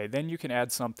 Okay, then you can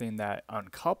add something that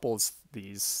uncouples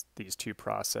these two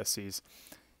processes,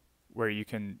 where you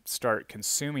can start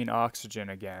consuming oxygen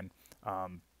again,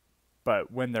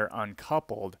 but when they're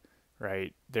uncoupled,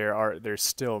 right, there's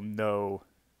still no,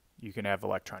 you can have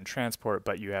electron transport,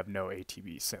 but you have no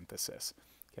ATP synthesis.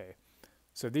 Okay,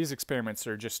 so these experiments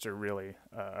are just a really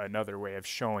another way of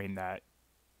showing that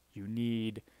you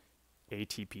need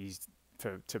ATP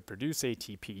to produce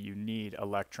ATP. You need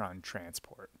electron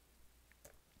transport,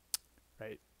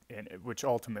 right, and which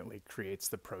ultimately creates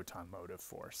the proton motive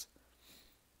force.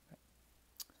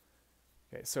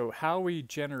 Okay, so how we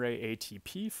generate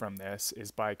ATP from this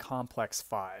is by complex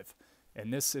 5,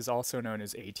 and this is also known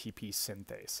as ATP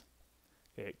synthase.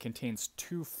 Okay, it contains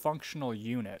 2 functional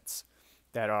units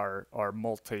that are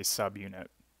multi-subunit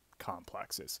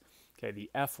complexes. Okay, the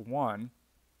F1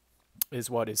 is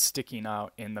what is sticking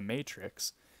out in the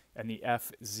matrix, and the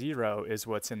F0 is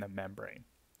what's in the membrane.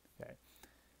 Okay,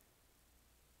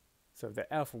 so the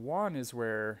F1 is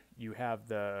where you have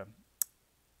the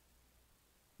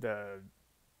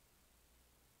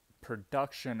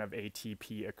production of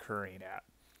ATP occurring at.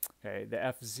 Okay, the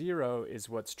F0 is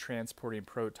what's transporting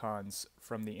protons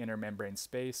from the inner membrane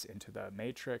space into the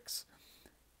matrix,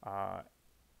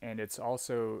 and it's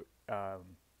also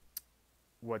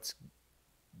what's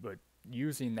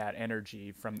using that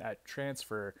energy from that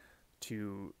transfer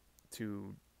to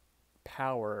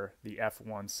power the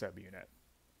F1 subunit.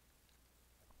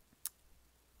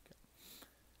 Okay.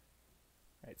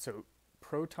 Right, so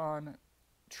proton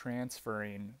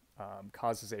transferring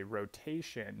causes a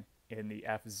rotation in the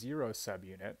F0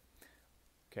 subunit.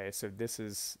 Okay, so this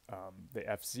is the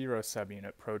F0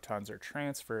 subunit. Protons are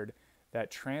transferred.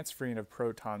 That transferring of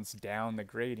protons down the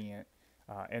gradient,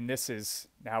 and this is,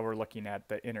 now we're looking at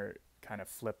the inner, kind of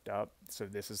flipped up. So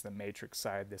this is the matrix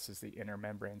side, this is the inner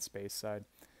membrane space side.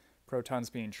 Protons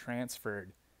being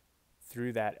transferred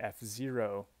through that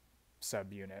F0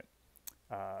 subunit,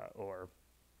 or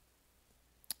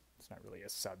it's not really a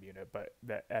subunit, but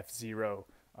the F0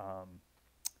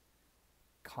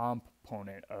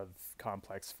 component of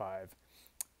complex 5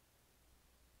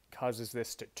 causes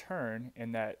this to turn,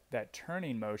 and that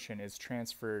turning motion is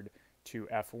transferred to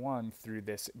F1 through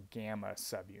this gamma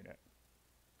subunit,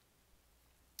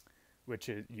 which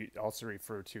is you also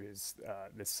refer to as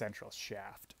the central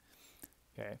shaft.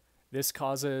 Okay, this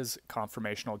causes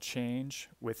conformational change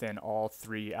within all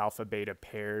three alpha beta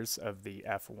pairs of the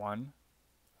F1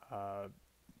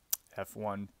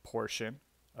 portion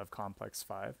of complex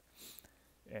 5,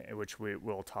 which we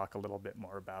will talk a little bit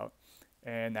more about.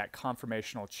 And that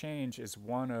conformational change is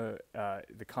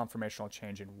the conformational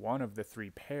change in one of the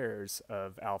three pairs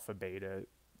of alpha beta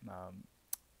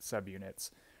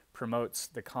subunits promotes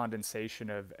the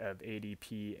condensation of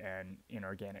ADP and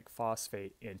inorganic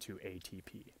phosphate into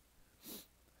ATP.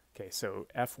 Okay, so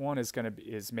F1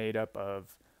 is made up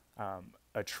of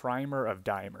a trimer of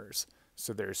dimers.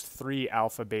 So there's three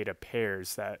alpha beta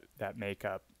pairs that make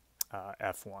up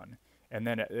F1. And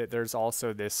then there's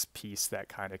also this piece that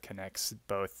kind of connects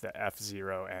both the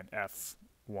F0 and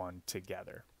F1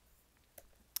 together,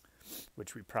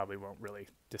 which we probably won't really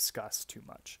discuss too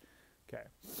much. Okay.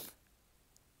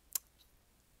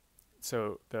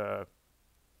 So the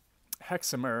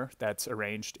hexamer that's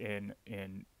arranged in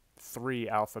three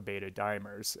alpha beta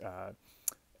dimers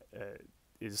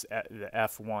is the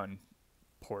F1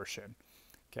 portion.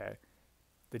 Okay.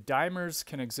 The dimers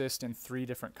can exist in three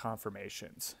different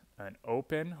conformations: an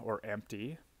open or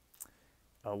empty,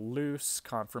 a loose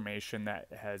conformation that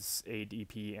has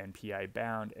ADP and PI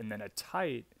bound, and then a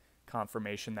tight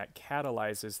conformation that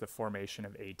catalyzes the formation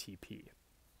of ATP.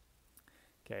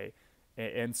 Okay,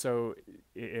 and so,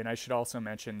 and I should also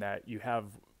mention that you have,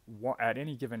 at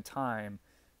any given time,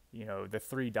 the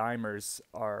three dimers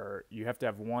you have to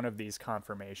have one of these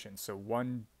conformations. So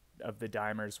one of the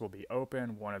dimers will be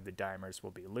open, one of the dimers will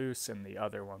be loose, and the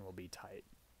other one will be tight.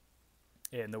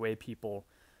 And the way people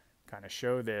kind of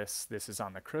show this is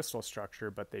on the crystal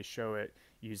structure, but they show it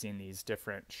using these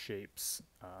different shapes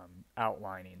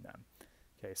outlining them.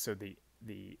 Okay, so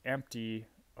the empty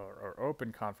or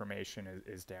open conformation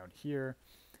is down here.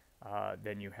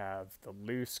 Then you have the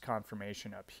loose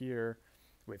conformation up here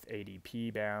with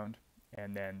ADP bound,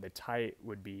 and then the tight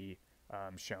would be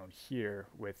shown here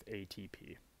with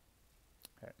ATP.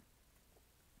 Okay.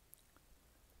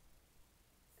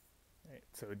 Right,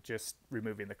 so just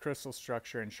removing the crystal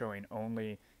structure and showing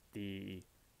only the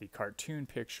cartoon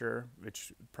picture,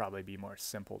 which would probably be more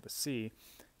simple to see.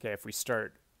 Okay, if we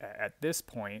start at this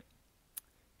point,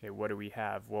 okay, what do we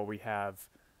have? Well, we have,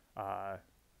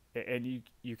 and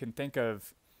you can think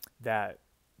of that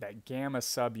gamma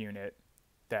subunit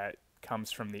that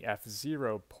comes from the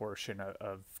F0 portion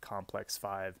of complex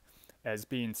 5 as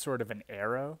being sort of an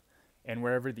arrow, and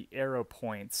wherever the arrow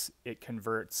points, it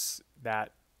converts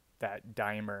that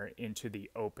dimer into the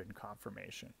open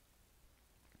conformation.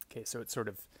 Okay, so it's sort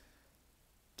of,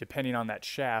 depending on that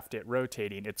shaft it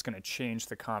rotating, it's going to change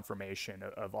the conformation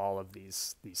of all of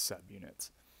these subunits.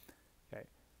 Okay,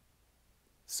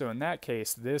 so in that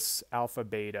case, this alpha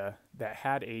beta that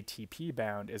had ATP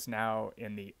bound is now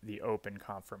in the open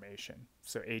conformation.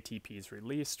 So ATP is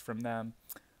released from them.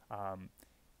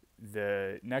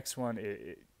 The next one,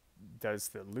 it does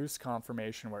the loose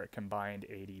conformation where it combined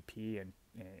ADP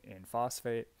and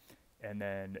phosphate, and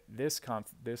then this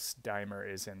dimer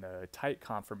is in the tight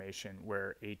conformation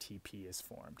where ATP is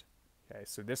formed. Okay,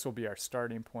 so this will be our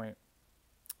starting point.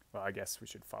 Well, I guess we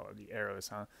should follow the arrows,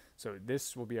 huh? So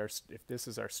this will be if this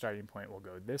is our starting point, we'll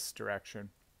go this direction.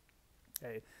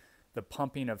 Okay, the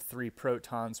pumping of 3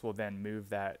 protons will then move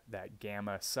that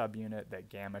gamma subunit, that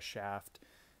gamma shaft.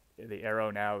 The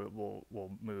arrow now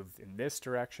will move in this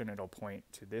direction. It'll point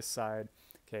to this side.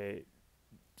 Okay,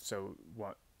 so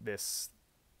what this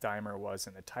dimer was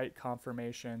in the tight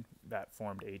conformation that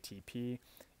formed ATP.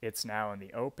 It's now in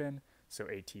the open, so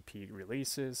ATP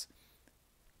releases.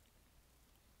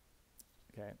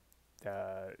 Okay,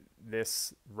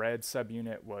 this red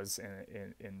subunit was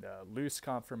in the loose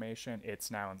conformation.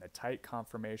 It's now in the tight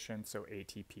conformation, so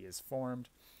ATP is formed,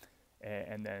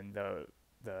 and then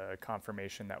the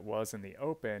conformation that was in the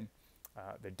open,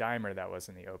 the dimer that was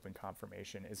in the open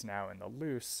conformation is now in the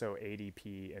loose, so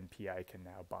ADP and PI can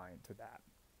now bind to that.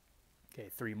 Okay,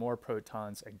 3 more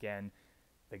protons. Again,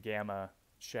 the gamma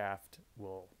shaft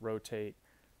will rotate.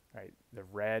 Right, the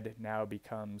red now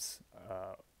becomes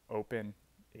open,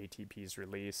 ATP is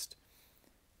released.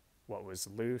 What was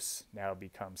loose now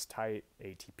becomes tight,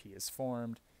 ATP is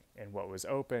formed, and what was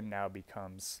open now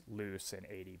becomes loose and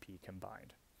ADP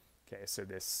combined. Okay, so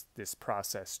this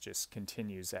process just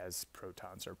continues as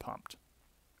protons are pumped.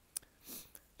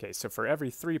 Okay, so for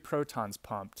every 3 protons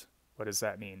pumped, what does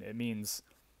that mean? It means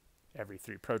every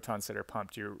 3 protons that are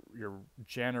pumped, you're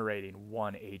generating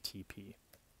 1 ATP.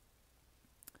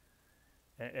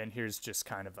 And here's just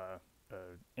kind of a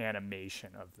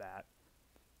animation of that,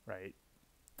 right?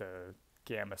 The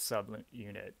gamma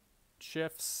subunit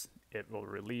shifts, it will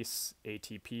release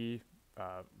ATP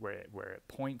where it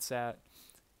points at,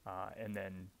 and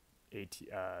then the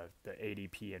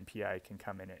ADP and PI can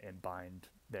come in and bind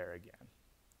there again.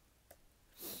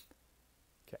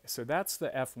 Okay, so that's the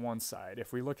F1 side.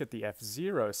 If we look at the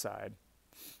F0 side,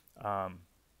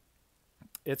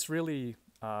 it's really,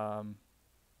 I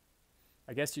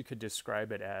guess you could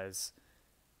describe it as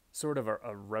sort of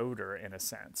a rotor in a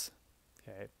sense.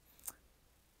 Okay,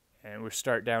 and we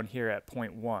start down here at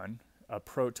point 1. A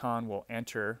proton will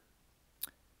enter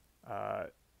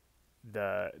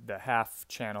the half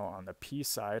channel on the P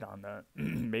side, on the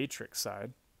matrix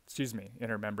side,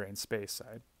 intermembrane space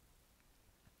side.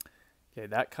 Okay,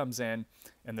 that comes in,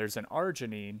 and there's an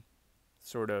arginine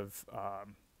sort of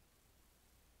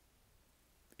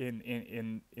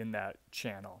in that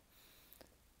channel.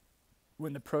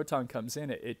 When the proton comes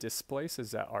in, it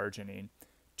displaces that arginine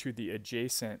to the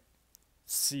adjacent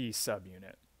C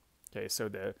subunit. Okay, so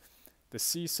the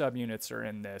C subunits are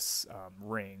in this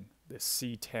ring, the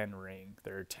C10 ring.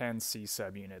 There are 10 C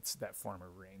subunits that form a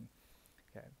ring.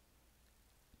 Okay.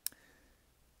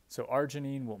 So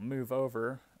arginine will move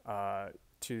over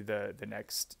to the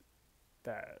next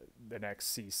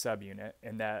C subunit,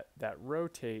 and that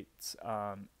rotates,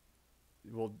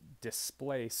 will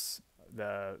displace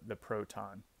the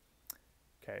proton.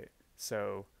 Okay,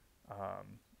 so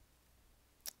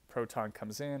proton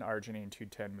comes in, arginine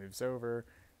 210 moves over.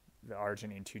 The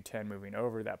arginine 210 moving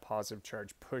over, that positive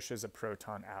charge pushes a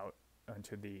proton out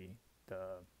onto the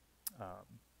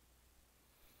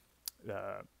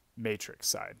matrix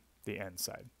side, the N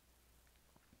side.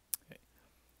 Okay.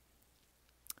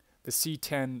 The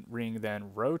C10 ring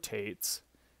then rotates.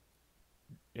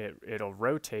 It'll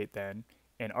rotate then,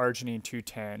 and arginine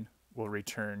 210 will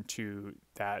return to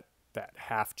that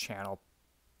half channel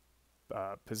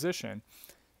position,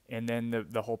 and then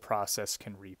the whole process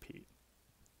can repeat.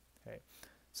 Okay,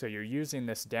 so you're using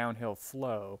this downhill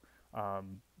flow,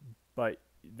 but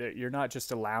you're not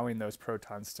just allowing those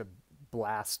protons to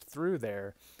blast through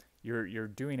there. You're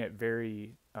doing it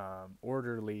very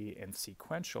orderly and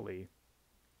sequentially,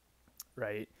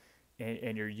 right?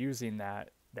 And you're using that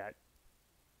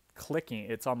clicking.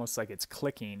 It's almost like it's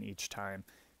clicking each time,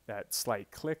 that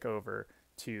slight click over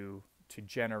to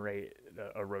generate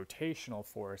a rotational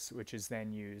force, which is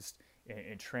then used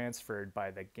and transferred by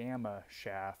the gamma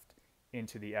shaft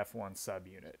into the F1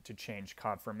 subunit to change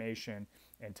conformation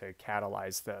and to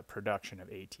catalyze the production of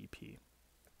ATP.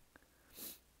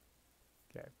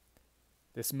 Okay.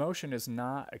 This motion is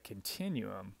not a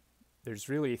continuum. There's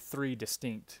really 3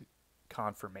 distinct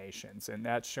conformations, and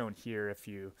that's shown here. If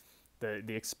you, the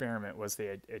experiment was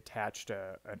they attached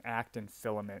an actin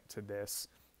filament to this,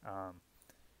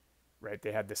 right?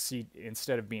 They had the C,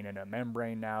 instead of being in a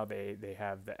membrane now, they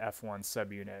have the F1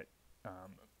 subunit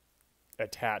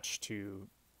attached to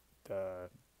the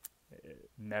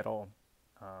metal,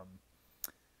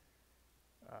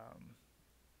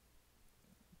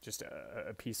 just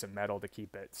a piece of metal to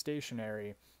keep it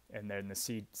stationary, and then the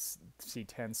C10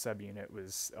 subunit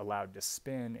was allowed to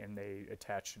spin, and they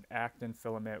attached an actin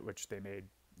filament, which they made,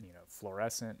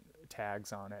 fluorescent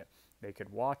tags on it. They could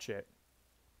watch it,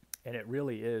 and it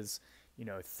really is,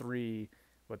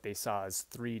 what they saw as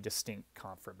 3 distinct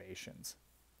conformations.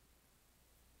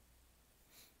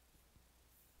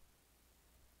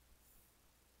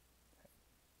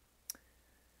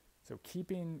 So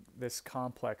keeping this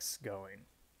complex going,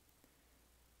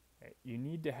 you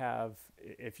need to have,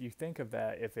 if you think of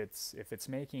that, if it's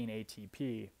making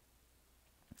ATP,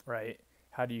 right,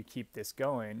 how do you keep this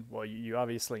going? Well, you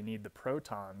obviously need the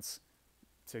protons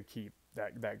to keep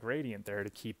that gradient there, to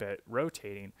keep it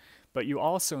rotating, but you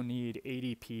also need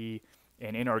ADP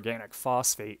and inorganic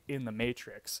phosphate in the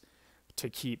matrix to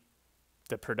keep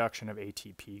the production of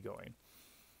ATP going.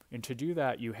 And to do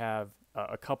that, you have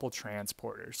a couple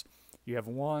transporters. You have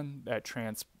one that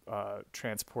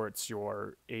transports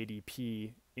your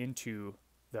ADP into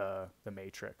the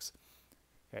matrix.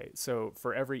 Okay, so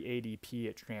for every ADP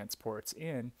it transports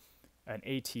in, an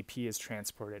ATP is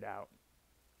transported out.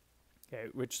 Okay,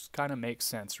 which kind of makes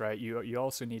sense, right? You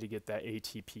also need to get that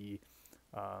ATP.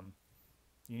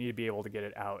 You need to be able to get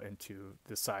it out into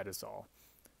the cytosol.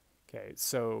 Okay,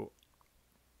 so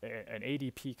an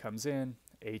ADP comes in,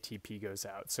 ATP goes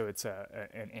out. So it's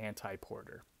an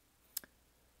antiporter.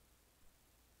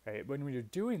 Right? When you're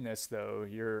doing this, though,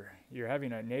 you're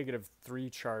having a -3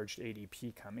 charged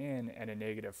ADP come in and a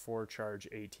 -4 charged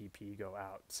ATP go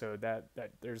out. So that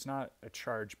there's not a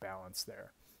charge balance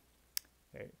there.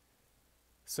 Okay?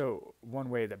 So one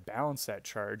way to balance that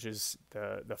charge is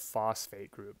the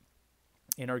phosphate group.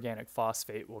 Inorganic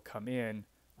phosphate will come in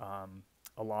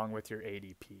along with your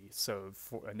ADP. So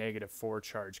for a -4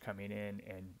 charge coming in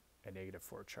and a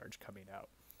 -4 charge coming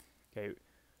out. Okay,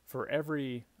 for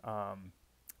every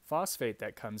phosphate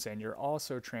that comes in, you're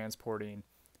also transporting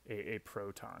a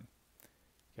proton.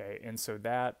 Okay, and so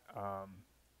that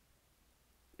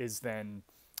is then,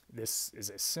 this is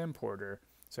a symporter.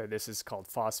 So this is called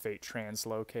phosphate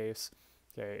translocase.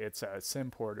 Okay, it's a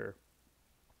symporter.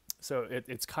 So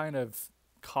it's kind of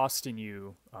costing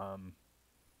you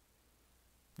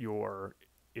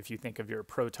if you think of your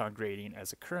proton gradient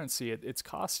as a currency, it's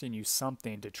costing you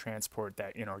something to transport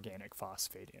that inorganic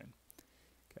phosphate in.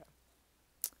 Okay.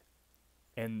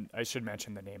 And I should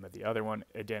mention the name of the other one,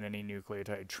 adenine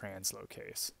nucleotide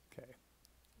translocase. Okay.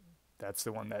 That's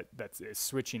the one that is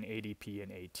switching ADP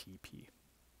and ATP.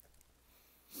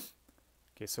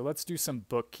 Okay, so let's do some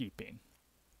bookkeeping.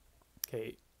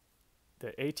 Okay,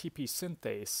 the ATP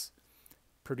synthase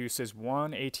produces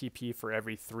 1 ATP for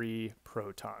every 3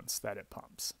 protons that it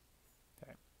pumps.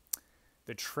 Okay.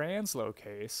 The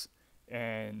translocase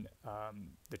and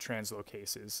the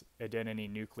translocases,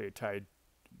 adenine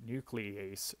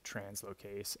nuclease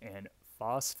translocase and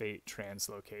phosphate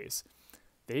translocase,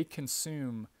 they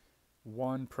consume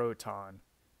 1 proton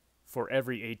for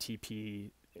every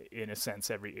ATP, in a sense,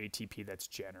 every ATP that's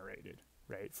generated,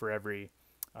 right? For every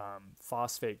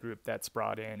phosphate group that's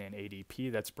brought in and ADP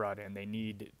that's brought in, they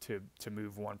need to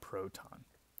move 1 proton.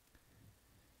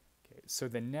 Okay, so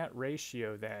the net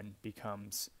ratio then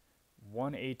becomes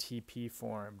 1 ATP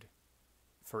formed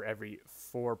for every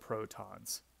 4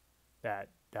 protons that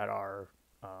are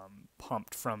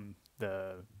pumped from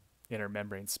the inner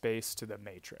membrane space to the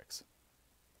matrix.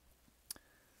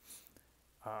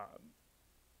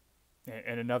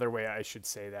 And another way I should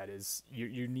say that is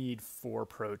you need 4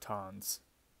 protons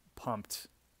pumped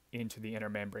into the inner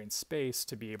membrane space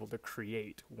to be able to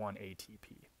create 1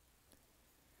 ATP.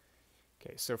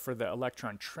 Okay, so for the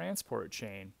electron transport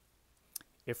chain,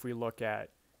 if we look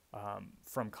at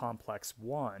from complex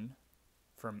 1,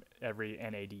 from every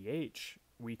NADH,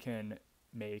 we can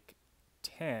make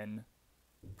 10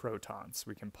 protons.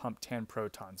 We can pump 10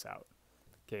 protons out.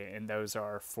 Okay, and those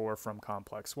are 4 from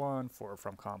complex 1, 4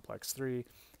 from complex 3,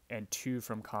 and 2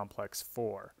 from complex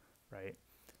 4, right?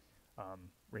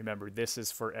 Remember, this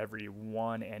is for every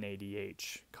 1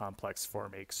 NADH, complex 4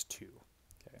 makes 2.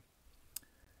 Okay.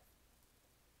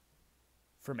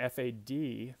 From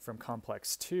FAD, from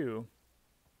complex 2,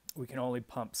 we can only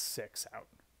pump 6 out.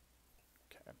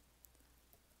 Okay.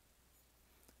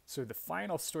 So the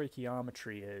final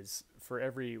stoichiometry is for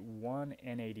every 1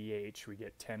 NADH, we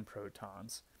get 10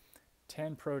 protons.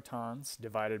 10 protons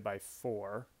divided by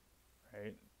 4,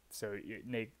 right? So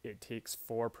it takes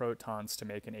 4 protons to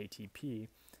make an ATP.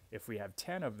 If we have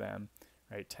 10 of them,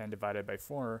 right, 10 divided by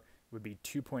 4 would be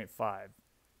 2.5.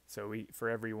 So for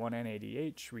every 1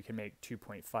 NADH, we can make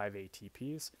 2.5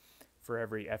 ATPs. For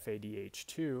every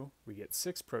FADH2, we get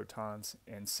 6 protons,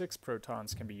 and 6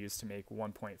 protons can be used to make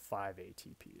 1.5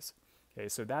 ATPs. Okay,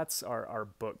 so that's our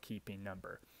bookkeeping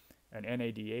number. An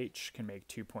NADH can make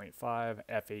 2.5,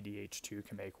 FADH2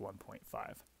 can make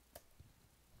 1.5.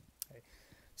 Okay.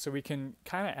 So we can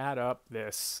kind of add up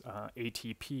this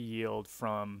ATP yield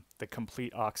from the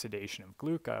complete oxidation of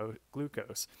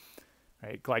glucose.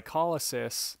 Right?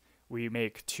 Glycolysis, we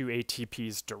make 2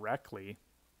 ATPs directly,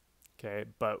 okay,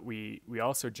 but we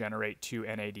also generate 2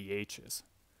 NADHs.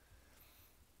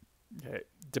 Okay.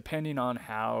 Depending on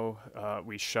how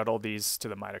we shuttle these to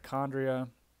the mitochondria,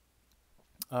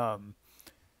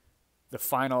 the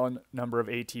final number of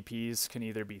ATPs can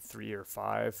either be 3 or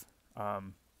 5.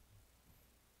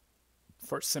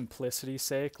 For simplicity's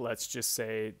sake, let's just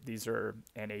say these are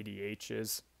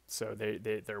NADHs, so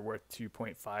they're worth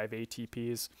 2.5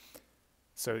 ATPs.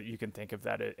 So you can think of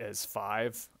that as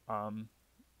 5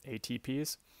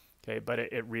 ATPs. Okay, but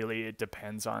it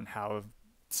depends on how,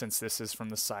 since this is from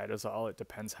the cytosol, it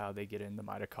depends how they get in the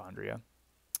mitochondria.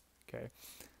 Okay.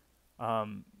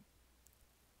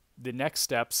 The next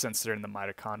steps, since they're in the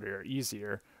mitochondria, are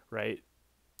easier, right?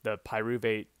 The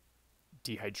pyruvate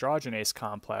dehydrogenase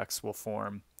complex will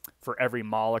form, for every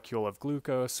molecule of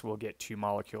glucose, we'll get 2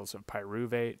 molecules of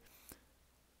pyruvate.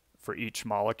 For each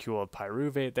molecule of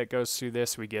pyruvate that goes through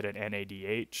this, we get an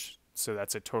NADH. So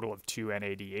that's a total of 2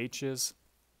 NADHs,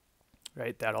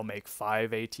 right? That'll make 5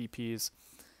 ATPs.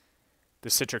 The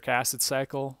citric acid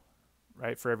cycle,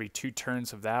 right? For every 2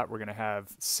 turns of that, we're going to have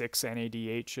 6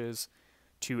 NADHs,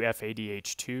 2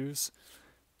 FADH2s,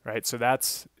 right? So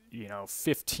that's,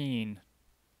 15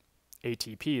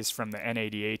 ATPs from the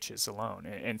NADHs alone,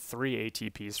 and 3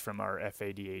 ATPs from our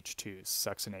FADH2s,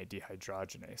 succinate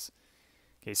dehydrogenase.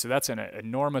 Okay, so that's an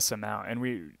enormous amount, and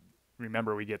we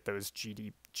get those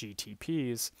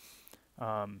GTPs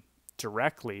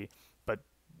directly, but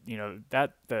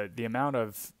that the amount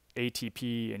of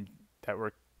ATP and that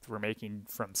we're making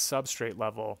from substrate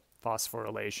level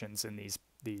phosphorylations in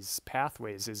these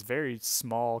pathways is very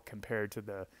small compared to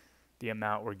the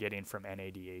amount we're getting from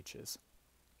NADHs.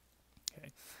 Okay.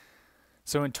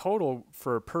 So in total,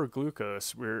 for per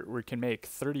glucose, we can make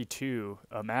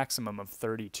a maximum of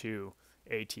 32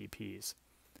 ATPs.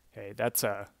 Okay, that's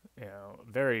a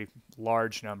very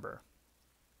large number.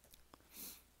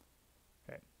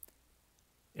 Okay,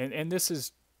 and this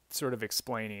is sort of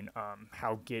explaining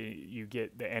how you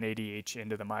get the NADH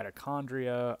into the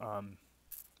mitochondria,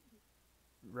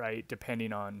 right?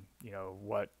 Depending on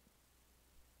what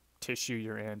tissue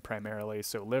you're in primarily.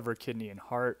 So liver, kidney, and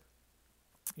heart.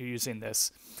 You're using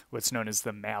this, what's known as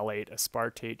the malate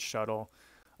aspartate shuttle.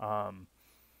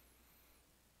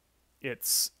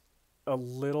 It's a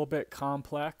little bit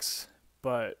complex,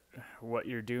 but what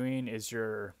you're doing is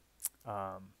you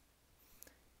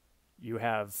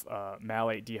have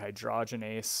malate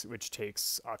dehydrogenase, which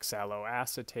takes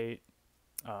oxaloacetate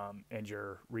and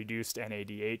your reduced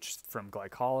NADH from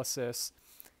glycolysis.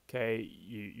 Okay,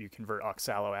 you convert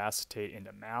oxaloacetate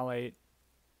into malate.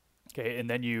 Okay, and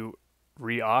then you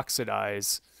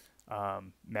reoxidize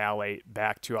malate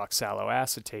back to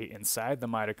oxaloacetate inside the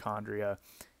mitochondria,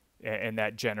 and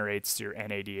that generates your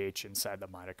NADH inside the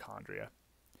mitochondria.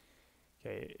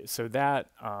 Okay, so that,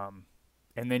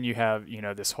 and then you have,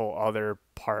 this whole other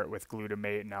part with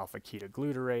glutamate and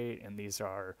alpha-ketoglutarate, and these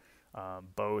are,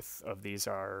 both of these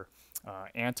are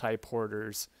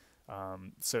antiporters.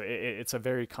 So it's a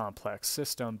very complex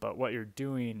system, but what you're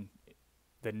doing,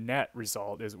 the net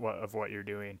result of what you're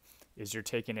doing is you're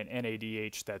taking an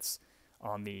NADH that's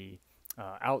on the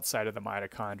outside of the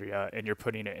mitochondria and you're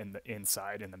putting it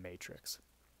inside in the matrix.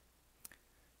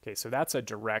 Okay, so that's a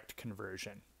direct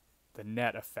conversion. The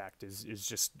net effect is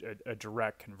just a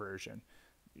direct conversion.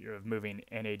 You're moving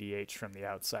NADH from the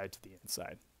outside to the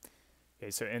inside.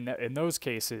 Okay, so in those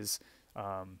cases,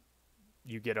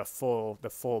 you get the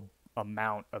full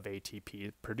amount of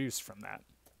ATP produced from that.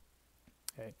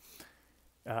 Okay.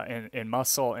 In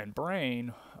muscle and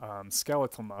brain,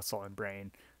 skeletal muscle and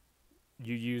brain,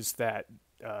 you use that,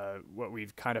 what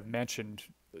we've kind of mentioned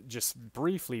just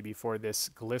briefly before this,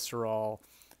 glycerol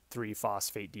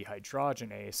 3-phosphate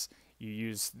dehydrogenase. You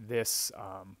use this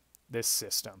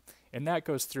system, and that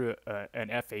goes through an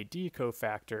FAD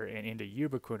cofactor and into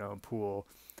ubiquinone pool,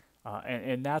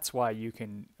 and that's why you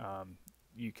can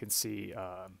see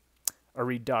a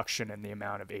reduction in the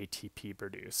amount of ATP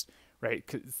produced. Right,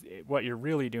 because what you're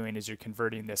really doing is you're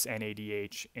converting this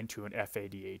NADH into an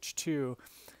FADH2.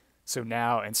 So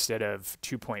now instead of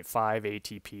 2.5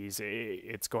 ATPs,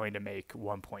 it's going to make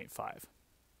 1.5.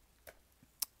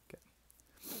 Okay.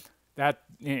 That,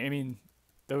 I mean,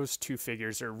 those two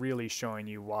figures are really showing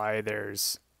you why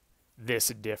there's this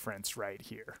difference right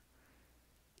here.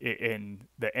 In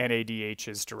the NADH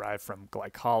is derived from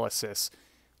glycolysis,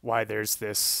 why there's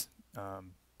this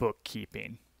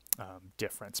bookkeeping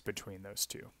difference between those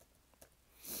two.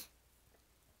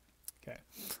 Okay,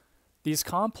 these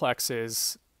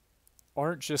complexes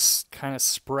aren't just kind of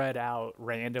spread out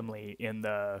randomly in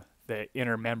the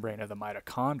inner membrane of the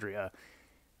mitochondria.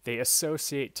 They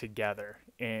associate together,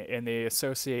 and they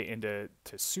associate into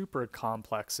super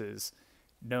complexes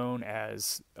known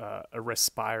as a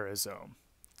respirosome.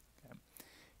 Okay.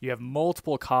 You have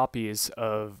multiple copies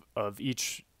of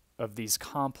each of these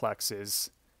complexes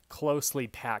closely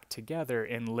packed together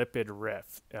in lipid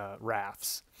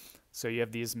rafts. So you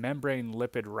have these membrane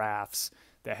lipid rafts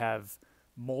that have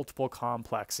multiple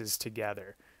complexes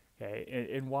together. Okay,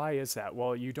 and why is that?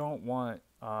 Well, you don't want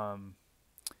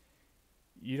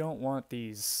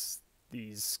these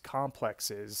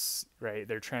complexes, right?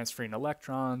 They're transferring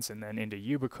electrons and then into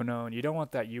ubiquinone. You don't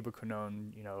want that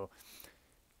ubiquinone,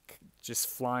 just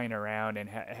flying around and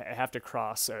have to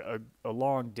cross a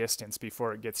long distance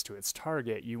before it gets to its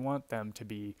target. You want them to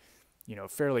be,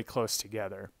 fairly close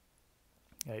together.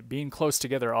 Okay? Being close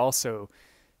together also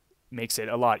makes it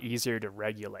a lot easier to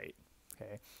regulate.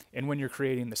 Okay, and when you're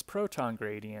creating this proton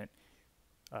gradient,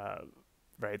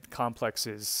 right, the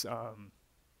complexes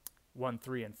 1,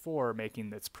 3, and 4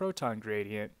 making this proton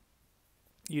gradient,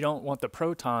 you don't want the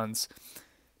protons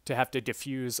to have to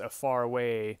diffuse a far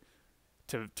away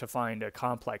to find a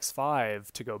complex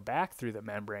 5 to go back through the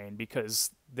membrane,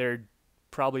 because they're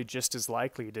probably just as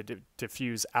likely to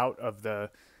diffuse out of the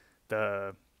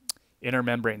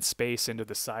intermembrane space into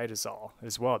the cytosol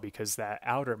as well, because that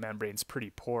outer membrane's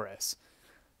pretty porous,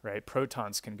 right?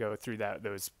 Protons can go through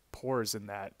those pores in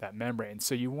that membrane.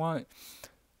 So you want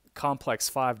complex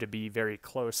 5 to be very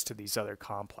close to these other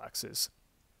complexes.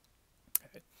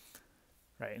 Okay.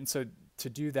 Right, and so to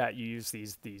do that, you use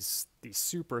these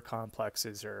super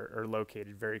complexes are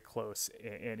located very close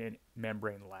in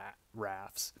membrane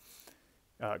rafts.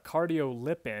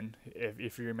 Cardiolipin,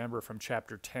 if you remember from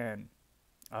chapter 10,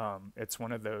 it's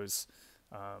one of those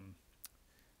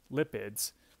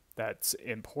lipids that's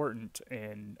important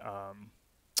in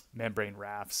membrane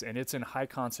rafts, and it's in high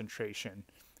concentration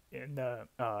in the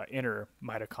inner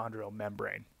mitochondrial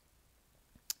membrane.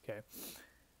 Okay.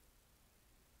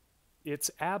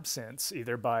 Its absence,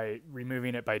 either by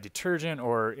removing it by detergent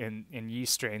or in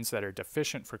yeast strains that are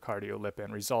deficient for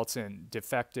cardiolipin, results in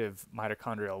defective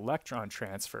mitochondrial electron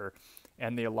transfer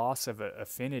and the loss of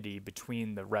affinity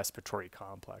between the respiratory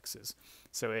complexes.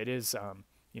 So it is,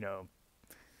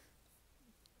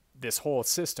 this whole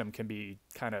system can be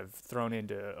kind of thrown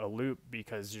into a loop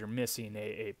because you're missing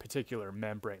a particular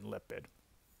membrane lipid.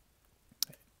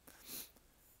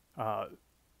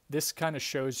 This kind of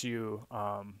shows you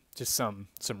just some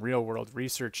real world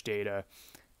research data,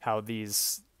 how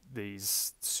these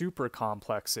super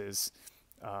complexes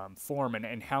form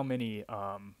and how many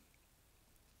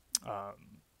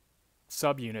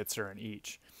subunits are in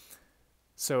each.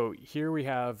 So here we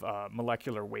have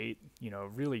molecular weight,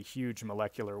 really huge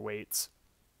molecular weights,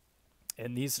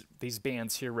 and these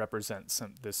bands here represent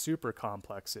the super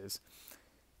complexes,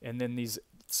 and then these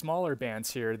smaller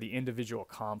bands here, the individual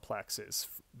complexes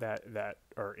that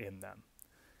are in them.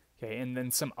 Okay, and then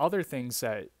some other things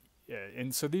that,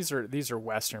 and so these are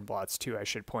Western blots too, I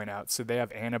should point out. So they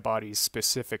have antibodies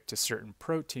specific to certain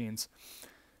proteins.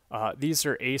 These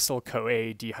are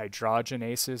acyl-CoA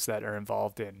dehydrogenases that are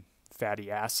involved in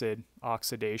fatty acid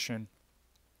oxidation.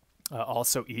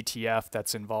 Also ETF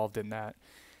that's involved in that.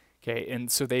 Okay,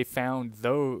 and so they found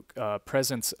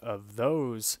presence of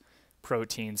those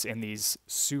proteins in these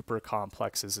super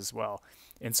complexes as well.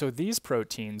 And so these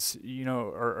proteins,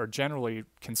 are generally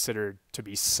considered to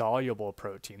be soluble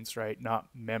proteins, right? Not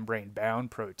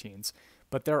membrane-bound proteins,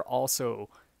 but they're also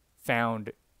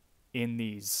found in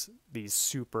these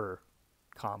super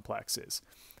complexes,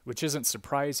 which isn't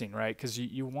surprising, right? Because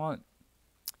you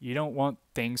don't want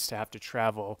things to have to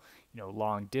travel,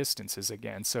 long distances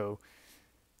again. So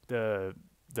the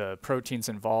proteins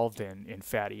involved in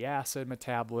fatty acid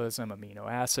metabolism, amino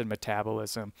acid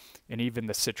metabolism, and even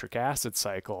the citric acid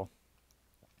cycle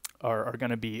are going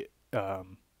to be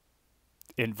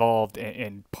involved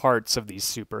in parts of these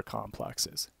super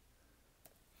complexes.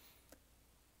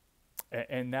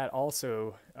 And that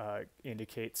also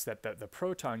indicates that the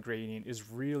proton gradient is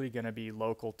really going to be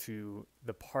local to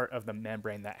the part of the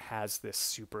membrane that has this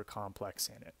super complex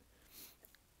in it.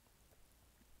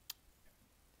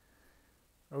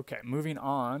 Okay, moving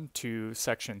on to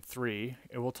section 3,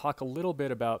 it will talk a little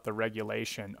bit about the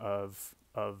regulation of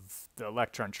the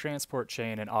electron transport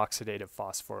chain and oxidative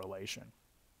phosphorylation.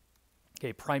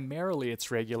 Okay, primarily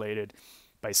it's regulated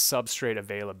by substrate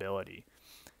availability.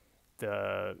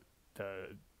 The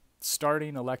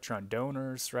starting electron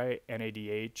donors, right,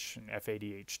 NADH and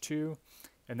FADH2,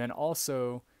 and then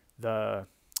also the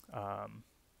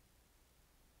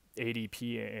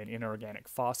ADP and inorganic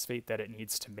phosphate that it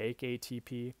needs to make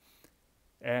ATP,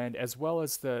 and as well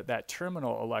as that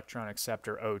terminal electron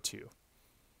acceptor O2.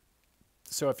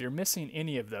 So if you're missing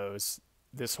any of those,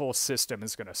 this whole system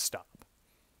is going to stop.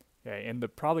 Okay, and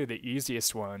probably the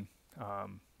easiest one,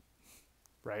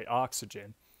 right,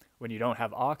 oxygen. When you don't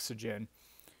have oxygen,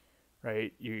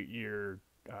 right,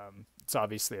 it's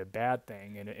obviously a bad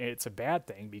thing, and it's a bad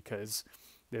thing because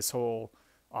this whole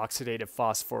oxidative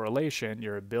phosphorylation,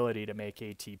 your ability to make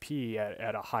ATP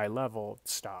at a high level,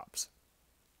 stops.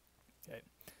 Okay.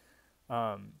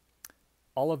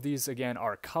 All of these, again,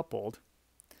 are coupled.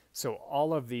 So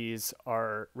all of these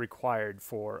are required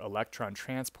for electron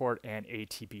transport and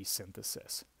ATP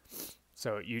synthesis.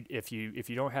 So if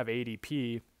you don't have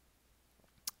ADP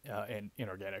and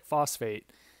inorganic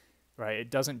phosphate, right, it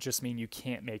doesn't just mean you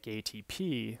can't make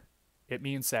ATP. It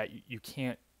means that you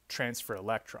can't transfer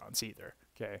electrons either.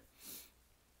 Okay,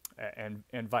 and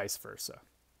vice versa.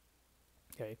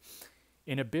 Okay,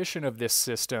 inhibition of this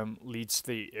system leads to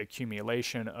the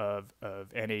accumulation of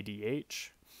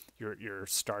NADH, your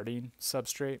starting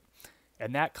substrate,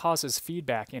 and that causes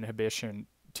feedback inhibition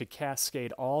to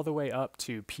cascade all the way up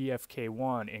to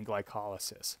PFK1 in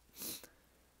glycolysis.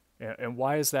 And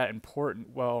why is that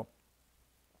important? Well,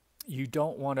 you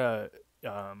don't want to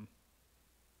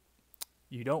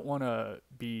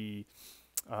be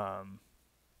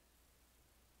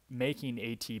making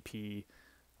ATP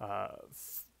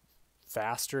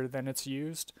faster than it's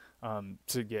used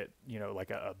to get,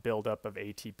 like a buildup of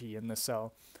ATP in the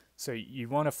cell. So you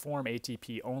want to form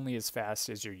ATP only as fast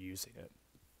as you're using it.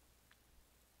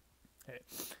 Okay.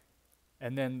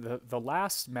 And then the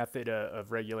last method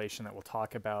of regulation that we'll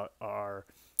talk about are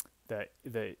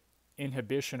the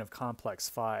inhibition of complex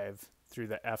 5 through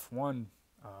the F1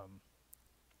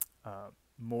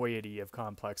 moiety of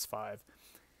complex 5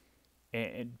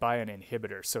 and by an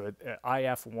inhibitor. So an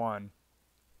IF1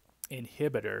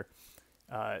 inhibitor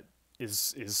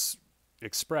is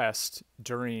expressed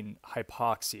during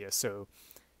hypoxia. So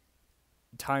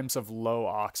times of low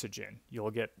oxygen,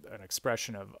 you'll get an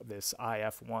expression of this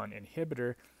IF1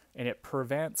 inhibitor, and it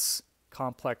prevents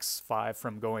complex 5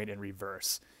 from going in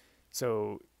reverse.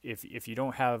 So if you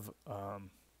don't have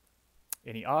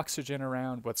any oxygen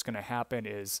around, what's going to happen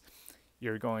is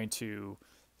you're going to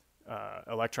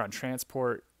electron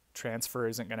transfer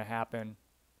isn't going to happen,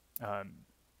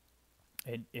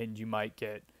 and you might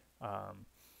get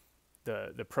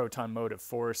the proton motive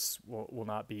force will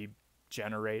not be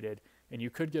generated, and you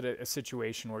could get a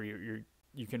situation where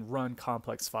you can run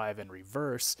complex 5 in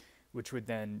reverse, which would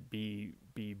then be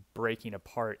breaking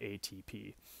apart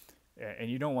ATP, and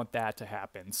you don't want that to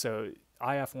happen. So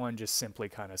IF1 just simply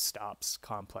kind of stops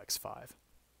complex 5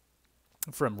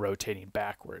 from rotating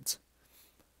backwards.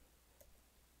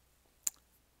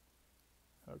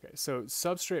 Okay, so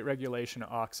substrate regulation,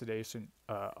 oxidation,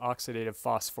 oxidative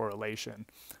phosphorylation,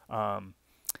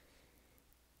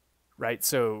 right?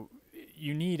 So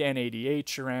you need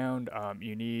NADH around,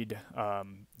 you need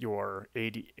your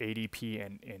ADP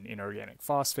and inorganic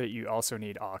phosphate, you also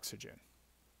need oxygen.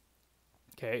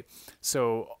 Okay,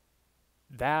 so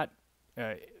that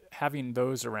having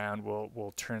those around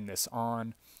will turn this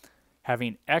on.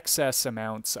 Having excess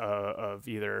amounts of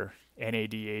either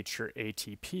NADH or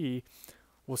ATP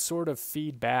will sort of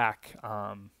feed back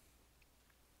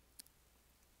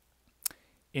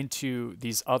into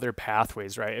these other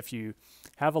pathways, right? If you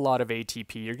have a lot of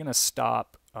ATP, you're going to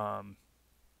stop a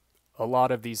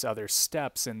lot of these other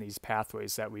steps in these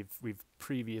pathways that we've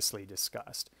previously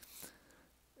discussed.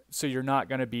 So you're not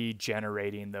going to be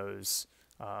generating those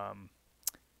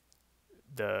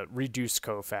the reduced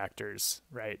cofactors,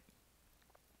 right?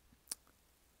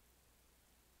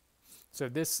 So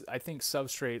this, I think,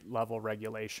 substrate level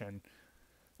regulation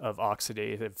of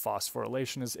oxidative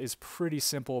phosphorylation is pretty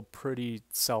simple, pretty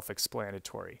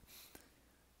self-explanatory.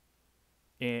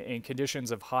 In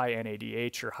conditions of high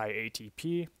NADH or high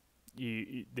ATP,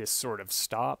 this sort of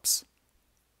stops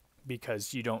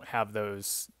because you don't have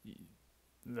those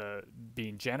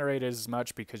being generated as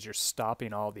much because you're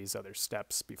stopping all these other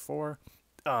steps before.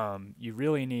 You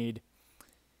really need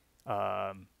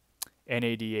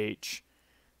NADH,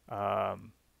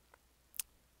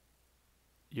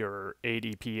 your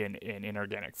ADP and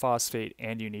inorganic phosphate,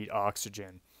 and you need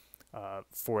oxygen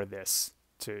for this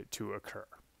to occur.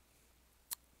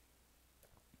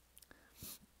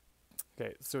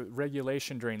 Okay, so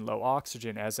regulation during low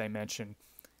oxygen, as I mentioned,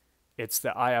 it's the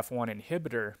IF1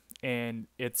 inhibitor, and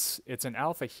it's an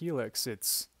alpha helix.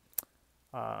 It's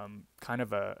kind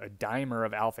of a dimer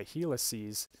of alpha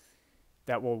helices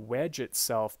that will wedge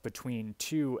itself between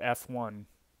two F1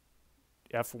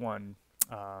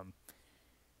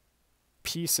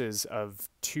 pieces of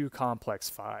two complex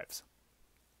 5s,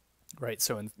 right?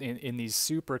 So in these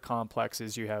super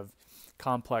complexes, you have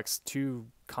two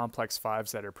complex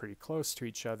 5s that are pretty close to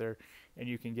each other, and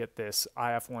you can get this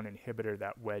IF1 inhibitor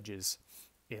that wedges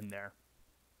in there.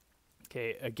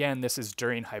 Okay, again, this is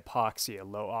during hypoxia,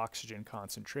 low oxygen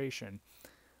concentration.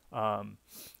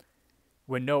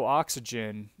 When no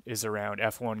oxygen is around,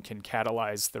 F1 can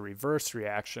catalyze the reverse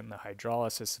reaction, the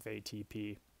hydrolysis of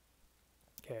ATP.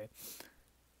 Okay,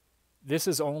 this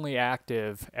is only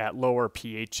active at lower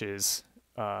pHs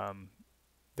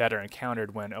that are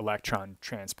encountered when electron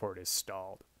transport is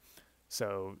stalled.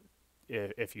 So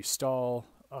if you stall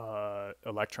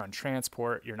electron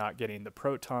transport, you're not getting the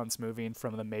protons moving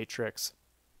from the matrix.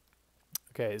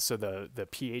 Okay, so the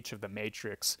pH of the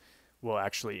matrix will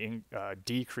actually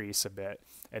decrease a bit,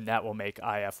 and that will make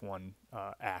IF1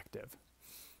 active.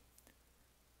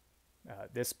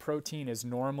 This protein is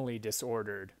normally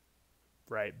disordered,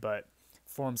 right, but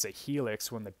forms a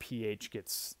helix when the pH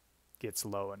gets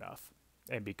low enough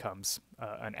and becomes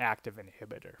an active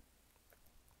inhibitor.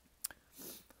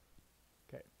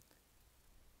 Okay.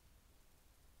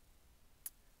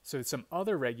 So some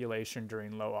other regulation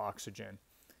during low oxygen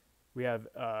we have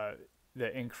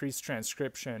the increased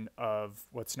transcription of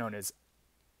what's known as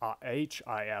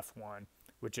HIF1,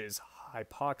 which is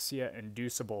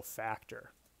hypoxia-inducible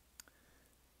factor.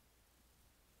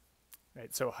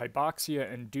 Right, so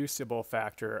hypoxia-inducible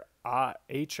factor,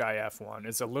 HIF1,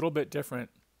 is a little bit different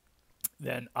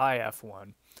than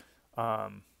IF1.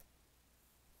 Right,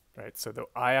 so the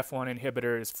IF1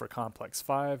 inhibitor is for complex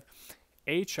 5.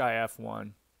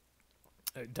 HIF1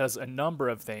 does a number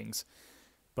of things,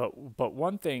 but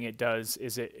one thing it does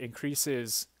is it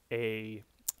increases the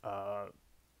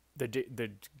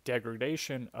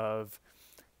degradation of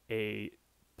a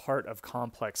part of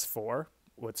complex 4,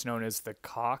 what's known as the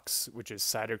COX, which is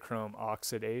cytochrome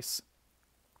oxidase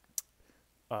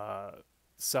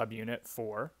subunit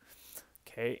 4.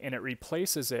 Okay, and it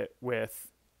replaces it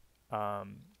with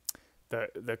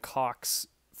the COX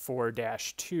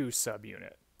 4-2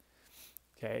 subunit.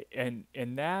 Okay, and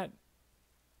that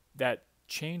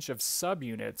change of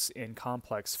subunits in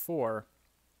complex 4,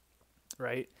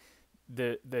 right?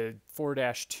 The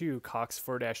 4-2 COX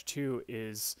 4-2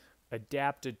 is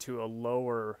adapted to a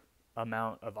lower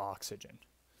amount of oxygen.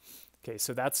 Okay,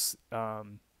 so that's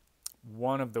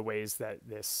one of the ways that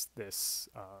this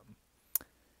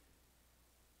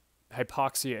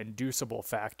hypoxia-inducible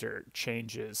factor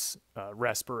changes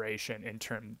respiration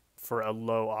for a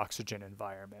low oxygen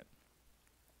environment.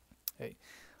 Okay.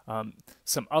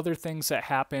 Some other things that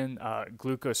happen,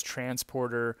 glucose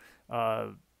transporter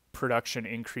production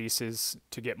increases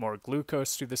to get more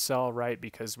glucose to the cell, right?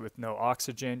 Because with no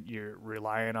oxygen, you're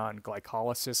relying on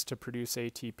glycolysis to produce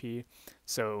ATP.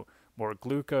 So more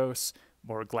glucose,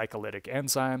 more glycolytic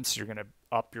enzymes, you're going to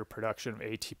up your production of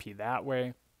ATP that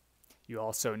way. You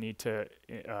also need to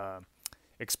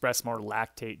express more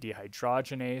lactate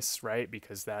dehydrogenase, right?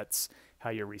 Because that's how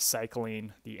you're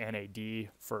recycling the NAD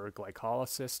for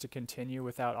glycolysis to continue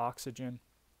without oxygen.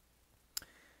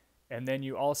 And then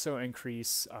you also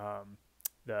increase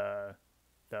the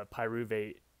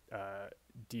pyruvate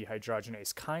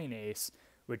dehydrogenase kinase,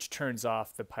 which turns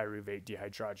off the pyruvate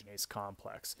dehydrogenase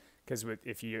complex. Because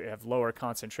if you have lower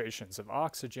concentrations of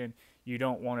oxygen, you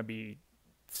don't want to be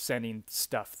sending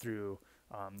stuff through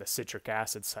the citric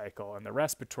acid cycle and the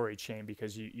respiratory chain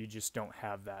because you just don't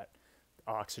have that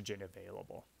oxygen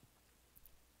available.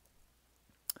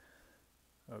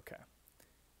 Okay,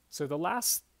 so the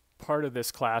last part of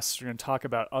this class, we're going to talk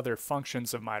about other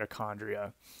functions of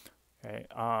mitochondria. Okay,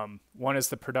 one is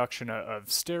the production of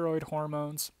steroid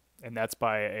hormones, and that's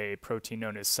by a protein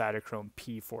known as cytochrome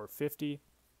P450.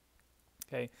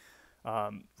 Okay,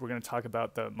 we're going to talk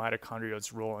about the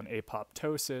mitochondria's role in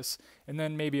apoptosis, and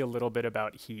then maybe a little bit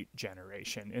about heat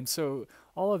generation. And so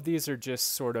all of these are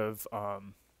just sort of,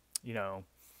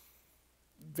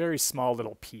 very small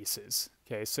little pieces.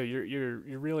 Okay, so you're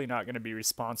really not going to be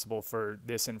responsible for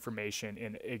this information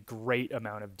in a great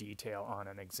amount of detail on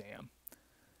an exam.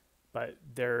 But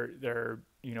there are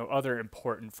other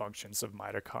important functions of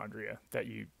mitochondria that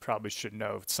you probably should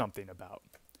know something about.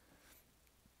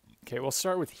 Okay, we'll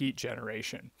start with heat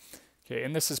generation. Okay,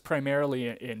 and this is primarily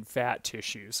in fat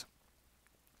tissues.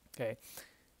 Okay,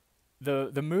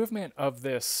 the movement of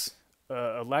this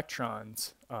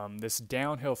electrons, this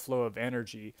downhill flow of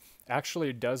energy,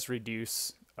 actually does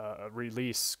release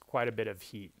quite a bit of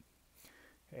heat.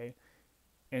 Okay,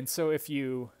 and so if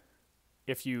you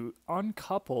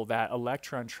uncouple that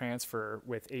electron transfer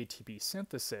with ATP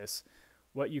synthesis,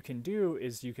 what you can do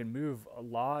is you can move a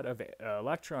lot of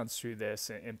electrons through this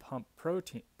and pump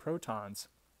protons,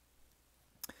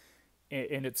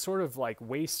 and it's sort of like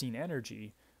wasting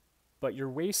energy, but you're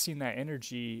wasting that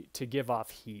energy to give off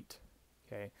heat.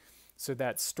 Okay, so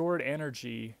that stored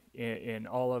energy in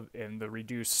the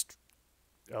reduced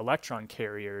electron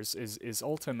carriers is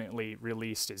ultimately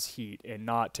released as heat and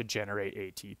not to generate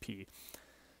ATP.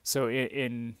 So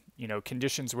in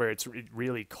conditions where it's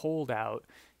really cold out,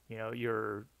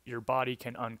 your body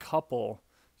can uncouple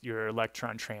your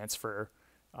electron transfer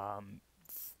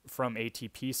from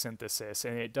ATP synthesis,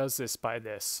 and it does this by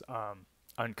this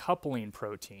uncoupling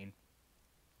protein,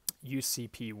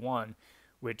 UCP1,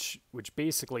 which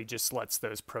basically just lets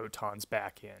those protons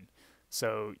back in.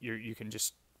 So you can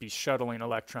just be shuttling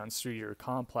electrons through your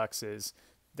complexes.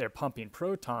 They're pumping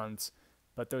protons,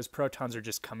 but those protons are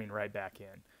just coming right back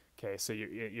in. Okay, so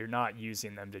you're not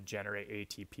using them to generate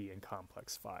ATP in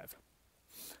complex 5.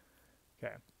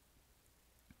 Okay.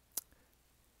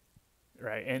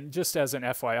 Right, and just as an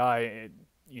FYI,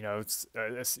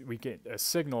 we get a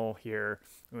signal here,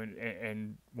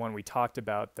 and when we talked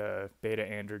about the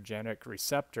beta-androgenic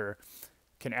receptor,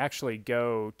 can actually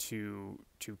go to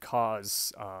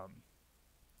cause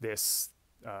this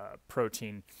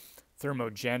protein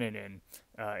thermogenin in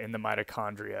the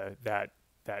mitochondria that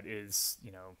is,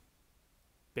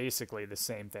 basically the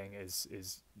same thing as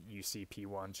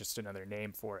UCP1, just another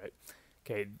name for it.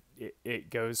 Okay, it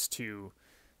goes to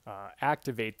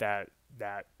activate that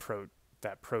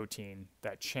protein,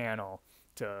 that channel,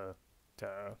 to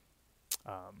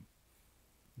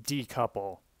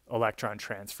decouple electron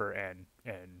transfer and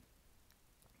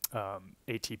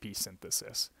ATP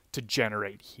synthesis to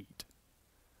generate heat.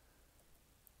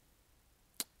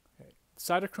 Okay.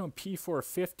 Cytochrome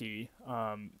P450,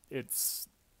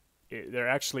 they're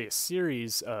actually a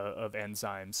series of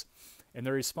enzymes, and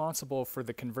they're responsible for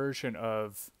the conversion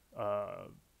of,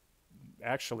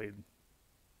 actually,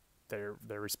 they're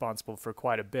responsible for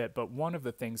quite a bit, but one of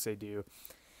the things they do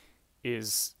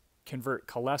is convert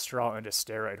cholesterol into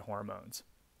steroid hormones.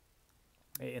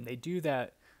 And they do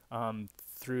that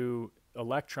through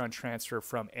electron transfer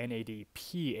from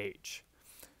NADPH.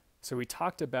 So we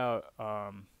talked about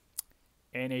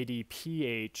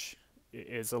NADPH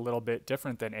is a little bit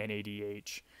different than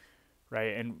NADH,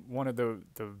 right? And one of the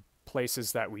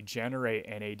places that we generate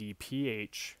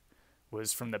NADPH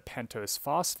was from the pentose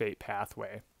phosphate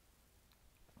pathway.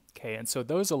 Okay, and so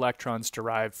those electrons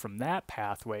derived from that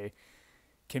pathway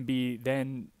can be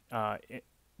then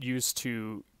used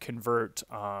to convert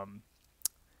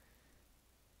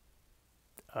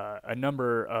a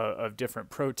number of different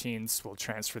proteins. Will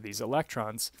transfer these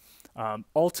electrons.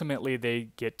 Ultimately,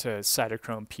 they get to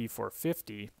cytochrome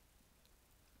P450,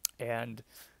 and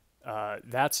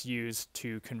that's used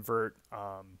to convert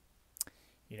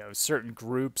certain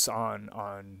groups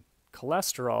on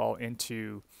cholesterol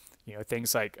into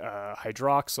things like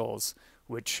hydroxyls,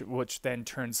 which then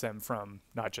turns them from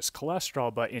not just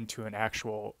cholesterol but into an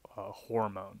actual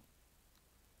hormone.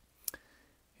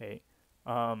 Okay.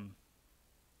 Cytochrome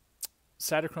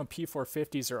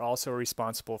P450s are also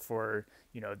responsible for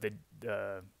the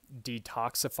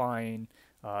detoxifying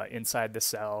inside the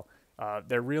cell.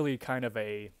 They're really kind of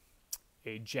a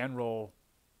general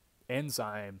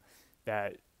enzyme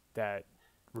that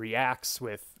reacts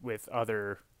with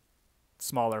other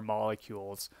smaller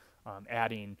molecules,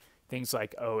 adding things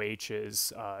like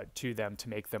OHs to them to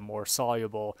make them more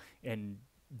soluble, and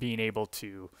being able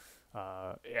to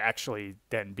actually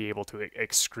then be able to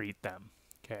excrete them.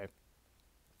 Okay.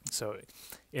 So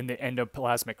in the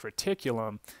endoplasmic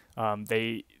reticulum,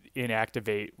 they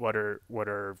inactivate what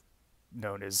are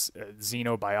known as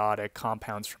xenobiotic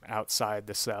compounds from outside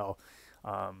the cell.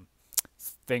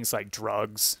 Things like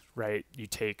drugs, right? You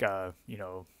take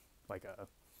like a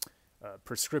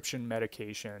prescription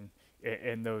medication,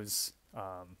 and those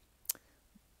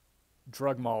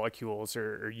drug molecules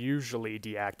are usually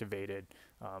deactivated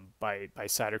by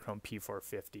cytochrome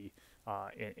P450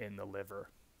 in the liver.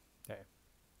 Okay.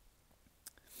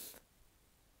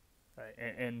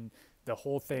 Right. And the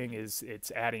whole thing is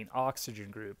it's adding oxygen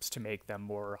groups to make them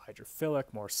more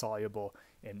hydrophilic, more soluble,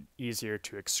 and easier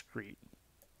to excrete.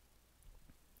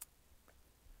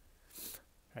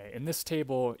 Right. In this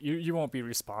table, you won't be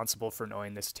responsible for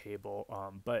knowing this table,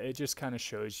 but it just kind of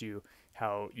shows you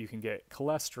how you can get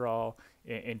cholesterol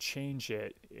and change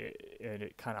it, and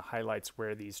it kind of highlights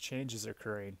where these changes are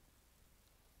occurring.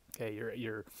 Okay,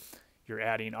 you're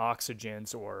adding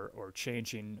oxygens or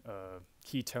changing a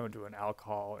ketone to an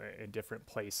alcohol in different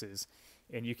places,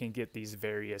 and you can get these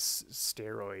various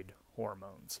steroid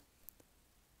hormones.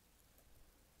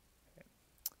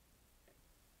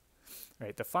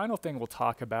 Right, the final thing we'll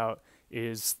talk about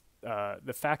is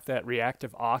the fact that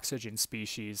reactive oxygen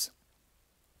species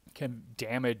can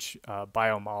damage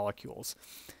biomolecules.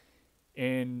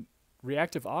 And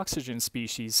reactive oxygen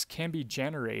species can be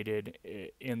generated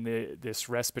in this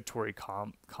respiratory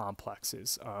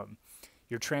complexes.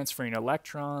 You're transferring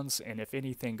electrons, and if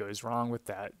anything goes wrong with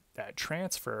that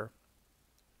transfer,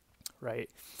 right,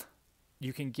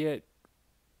 you can get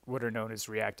what are known as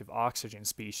reactive oxygen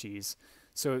species.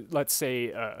 So let's say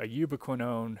a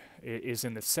ubiquinone is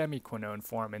in the semiquinone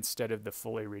form instead of the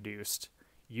fully reduced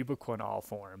ubiquinol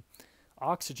form.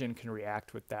 Oxygen can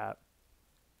react with that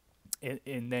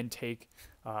and then take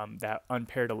that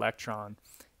unpaired electron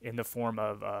in the form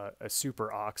of a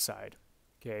superoxide.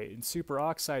 Okay, and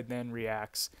superoxide then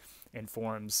reacts and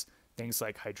forms things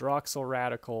like hydroxyl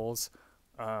radicals,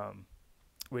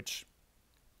 which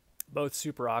both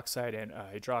superoxide and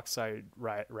hydroxide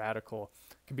radical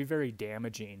can be very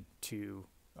damaging to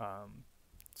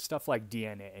stuff like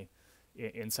DNA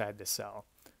inside the cell.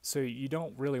 So you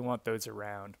don't really want those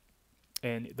around.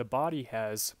 And the body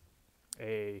has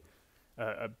a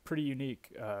pretty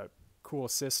unique, cool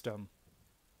system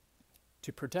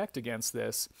to protect against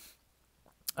this.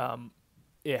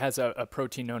 It has a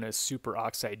protein known as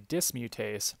superoxide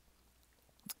dismutase,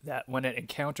 that when it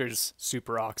encounters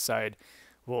superoxide,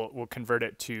 will convert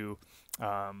it to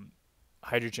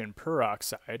hydrogen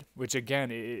peroxide, which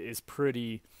again is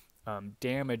pretty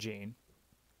damaging.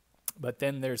 But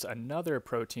then there's another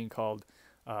protein called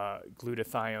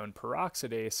glutathione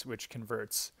peroxidase, which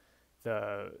converts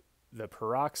the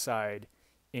peroxide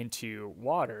into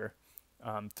water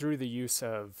through the use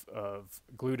of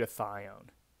glutathione.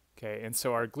 Okay, and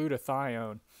so our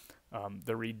glutathione,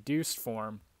 the reduced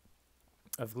form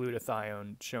of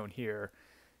glutathione shown here,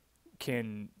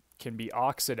 can be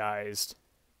oxidized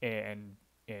and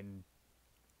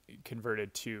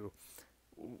converted to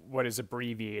what is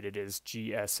abbreviated as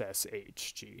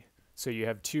GSSHG. So you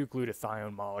have two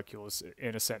glutathione molecules,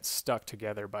 in a sense, stuck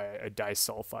together by a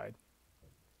disulfide.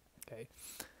 Okay.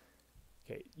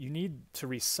 Okay. You need to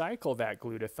recycle that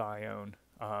glutathione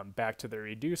back to the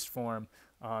reduced form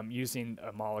using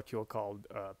a molecule called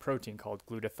protein called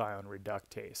glutathione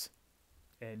reductase,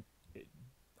 and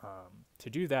to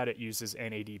do that, it uses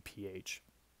NADPH.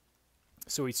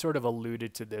 So we sort of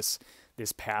alluded to this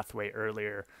pathway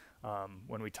earlier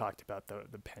when we talked about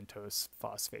the pentose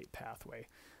phosphate pathway.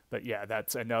 But yeah,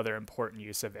 that's another important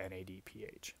use of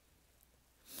NADPH.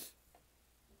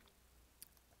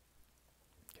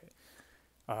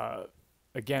 Okay.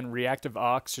 Again, reactive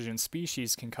oxygen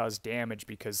species can cause damage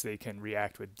because they can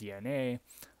react with DNA.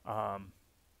 The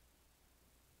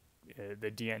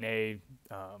DNA,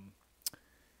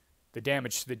 the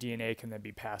damage to the DNA can then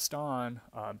be passed on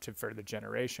to further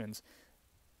generations.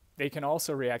 They can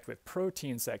also react with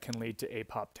proteins that can lead to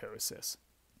apoptosis.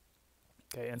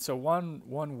 Okay, and so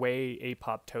one way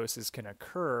apoptosis can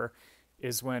occur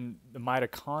is when the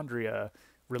mitochondria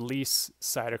release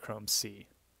cytochrome C.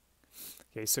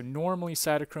 Okay, so normally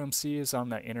cytochrome C is on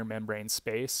the inner membrane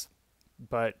space,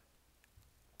 but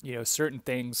certain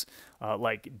things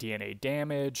like DNA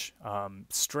damage,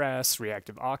 stress,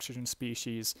 reactive oxygen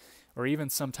species, or even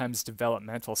sometimes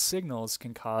developmental signals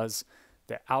can cause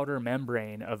the outer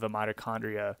membrane of the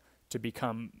mitochondria to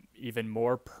become even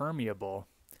more permeable,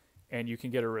 and you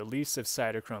can get a release of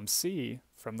cytochrome C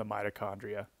from the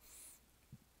mitochondria.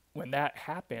 When that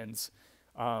happens,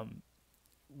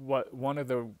 one of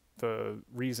the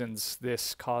reasons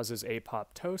this causes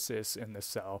apoptosis in the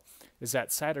cell is that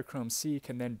cytochrome C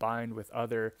can then bind with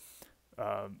other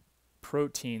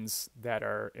proteins that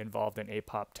are involved in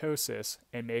apoptosis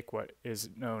and make what is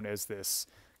known as this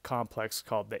complex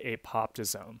called the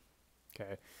apoptosome.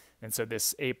 Okay, and so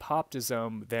this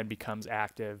apoptosome then becomes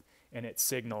active, and it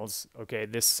signals, okay,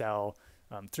 this cell,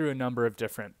 through a number of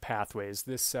different pathways,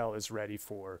 this cell is ready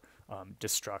for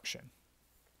destruction.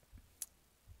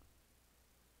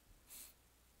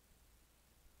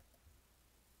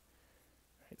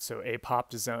 So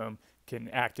apoptosome can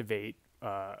activate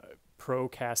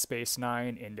pro-caspase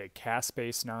 9 into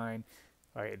caspase 9.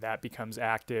 All right, that becomes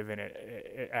active, and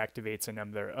it activates a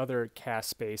number of other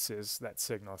caspases that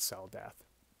signal cell death.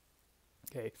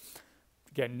 Okay,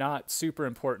 again, not super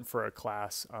important for a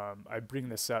class. I bring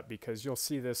this up because you'll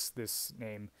see this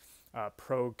name,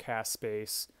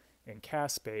 pro-caspase and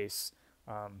caspase.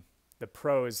 The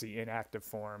pro is the inactive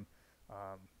form.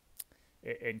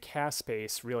 And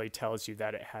caspase really tells you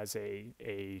that it has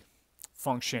a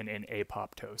function in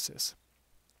apoptosis.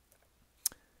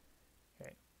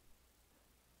 Okay.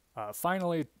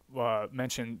 Finally,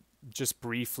 mention just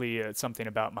briefly something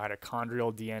about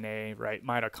mitochondrial DNA, right?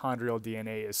 Mitochondrial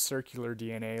DNA is circular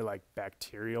DNA, like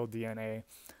bacterial DNA.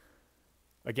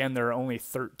 Again, there are only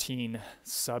 13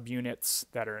 subunits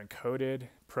that are encoded,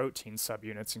 protein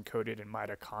subunits encoded in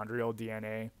mitochondrial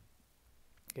DNA.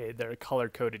 Okay, they're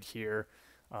color-coded here.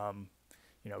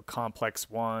 Complex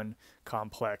 1,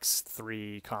 complex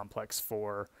 3, complex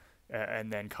 4,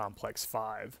 and then complex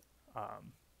 5.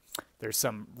 There's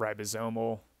some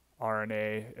ribosomal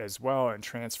RNA as well, and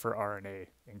transfer RNA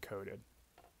encoded.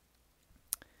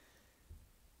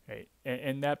 Okay,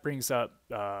 and that brings up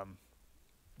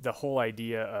the whole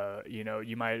idea.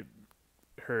 You might have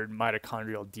heard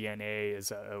mitochondrial DNA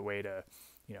is a way to,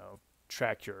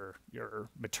 track your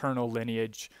maternal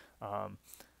lineage.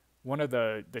 One of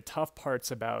the tough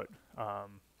parts about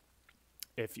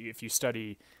if you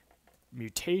study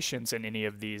mutations in any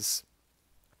of these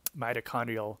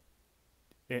mitochondrial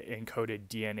encoded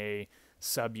DNA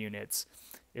subunits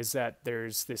is that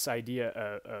there's this idea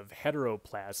of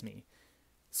heteroplasmy.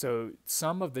 So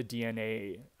some of the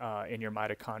DNA in your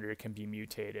mitochondria can be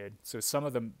mutated. So some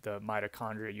of the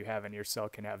mitochondria you have in your cell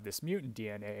can have this mutant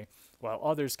DNA, while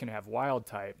others can have wild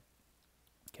type.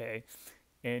 Okay,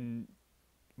 and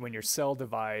when your cell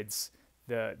divides,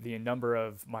 the number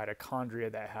of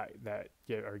mitochondria that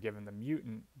are given the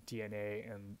mutant DNA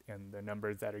and the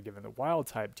numbers that are given the wild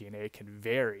type DNA can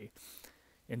vary.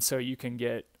 And so you can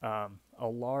get a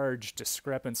large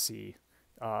discrepancy.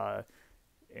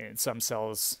 And some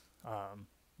cells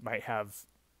might have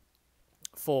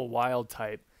full wild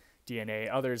type DNA,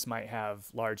 others might have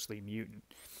largely mutant.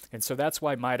 And so that's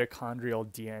why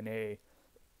mitochondrial DNA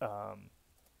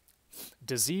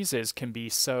diseases can be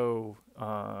so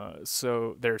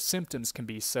their symptoms can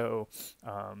be so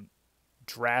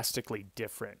drastically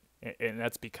different, and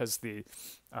that's because the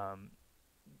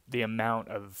amount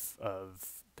of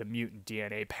the mutant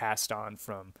DNA passed on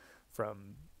from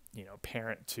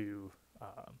parent to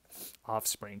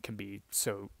offspring can be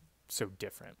so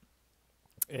different.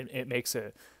 It makes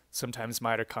sometimes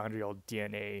mitochondrial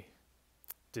DNA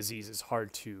diseases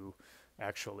hard to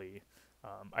actually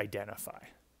identify.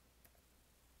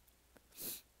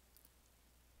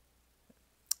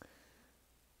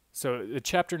 So the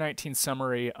Chapter 19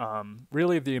 summary,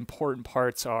 really the important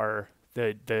parts are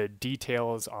the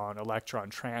details on electron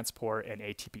transport and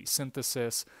ATP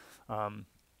synthesis.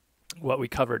 What we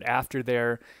covered after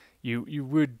there, you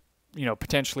would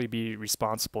potentially be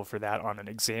responsible for that on an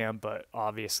exam, but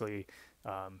obviously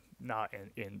not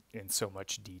in so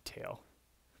much detail.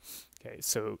 Okay,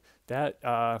 so that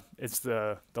is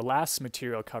the last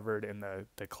material covered in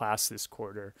the class this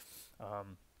quarter.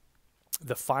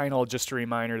 The final, just a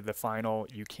reminder, the final,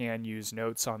 you can use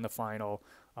notes on the final,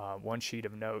 one sheet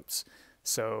of notes.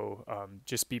 So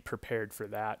just be prepared for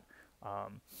that.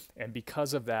 And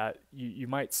because of that, you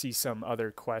might see some other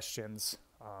questions,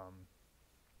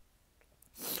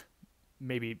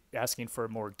 maybe asking for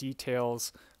more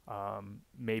details,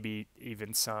 maybe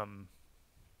even some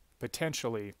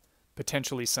potentially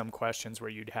some questions where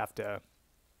you'd have to,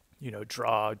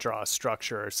 draw a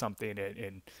structure or something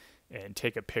and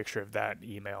take a picture of that and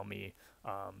email me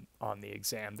on the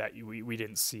exam that we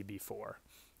didn't see before.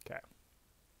 Okay.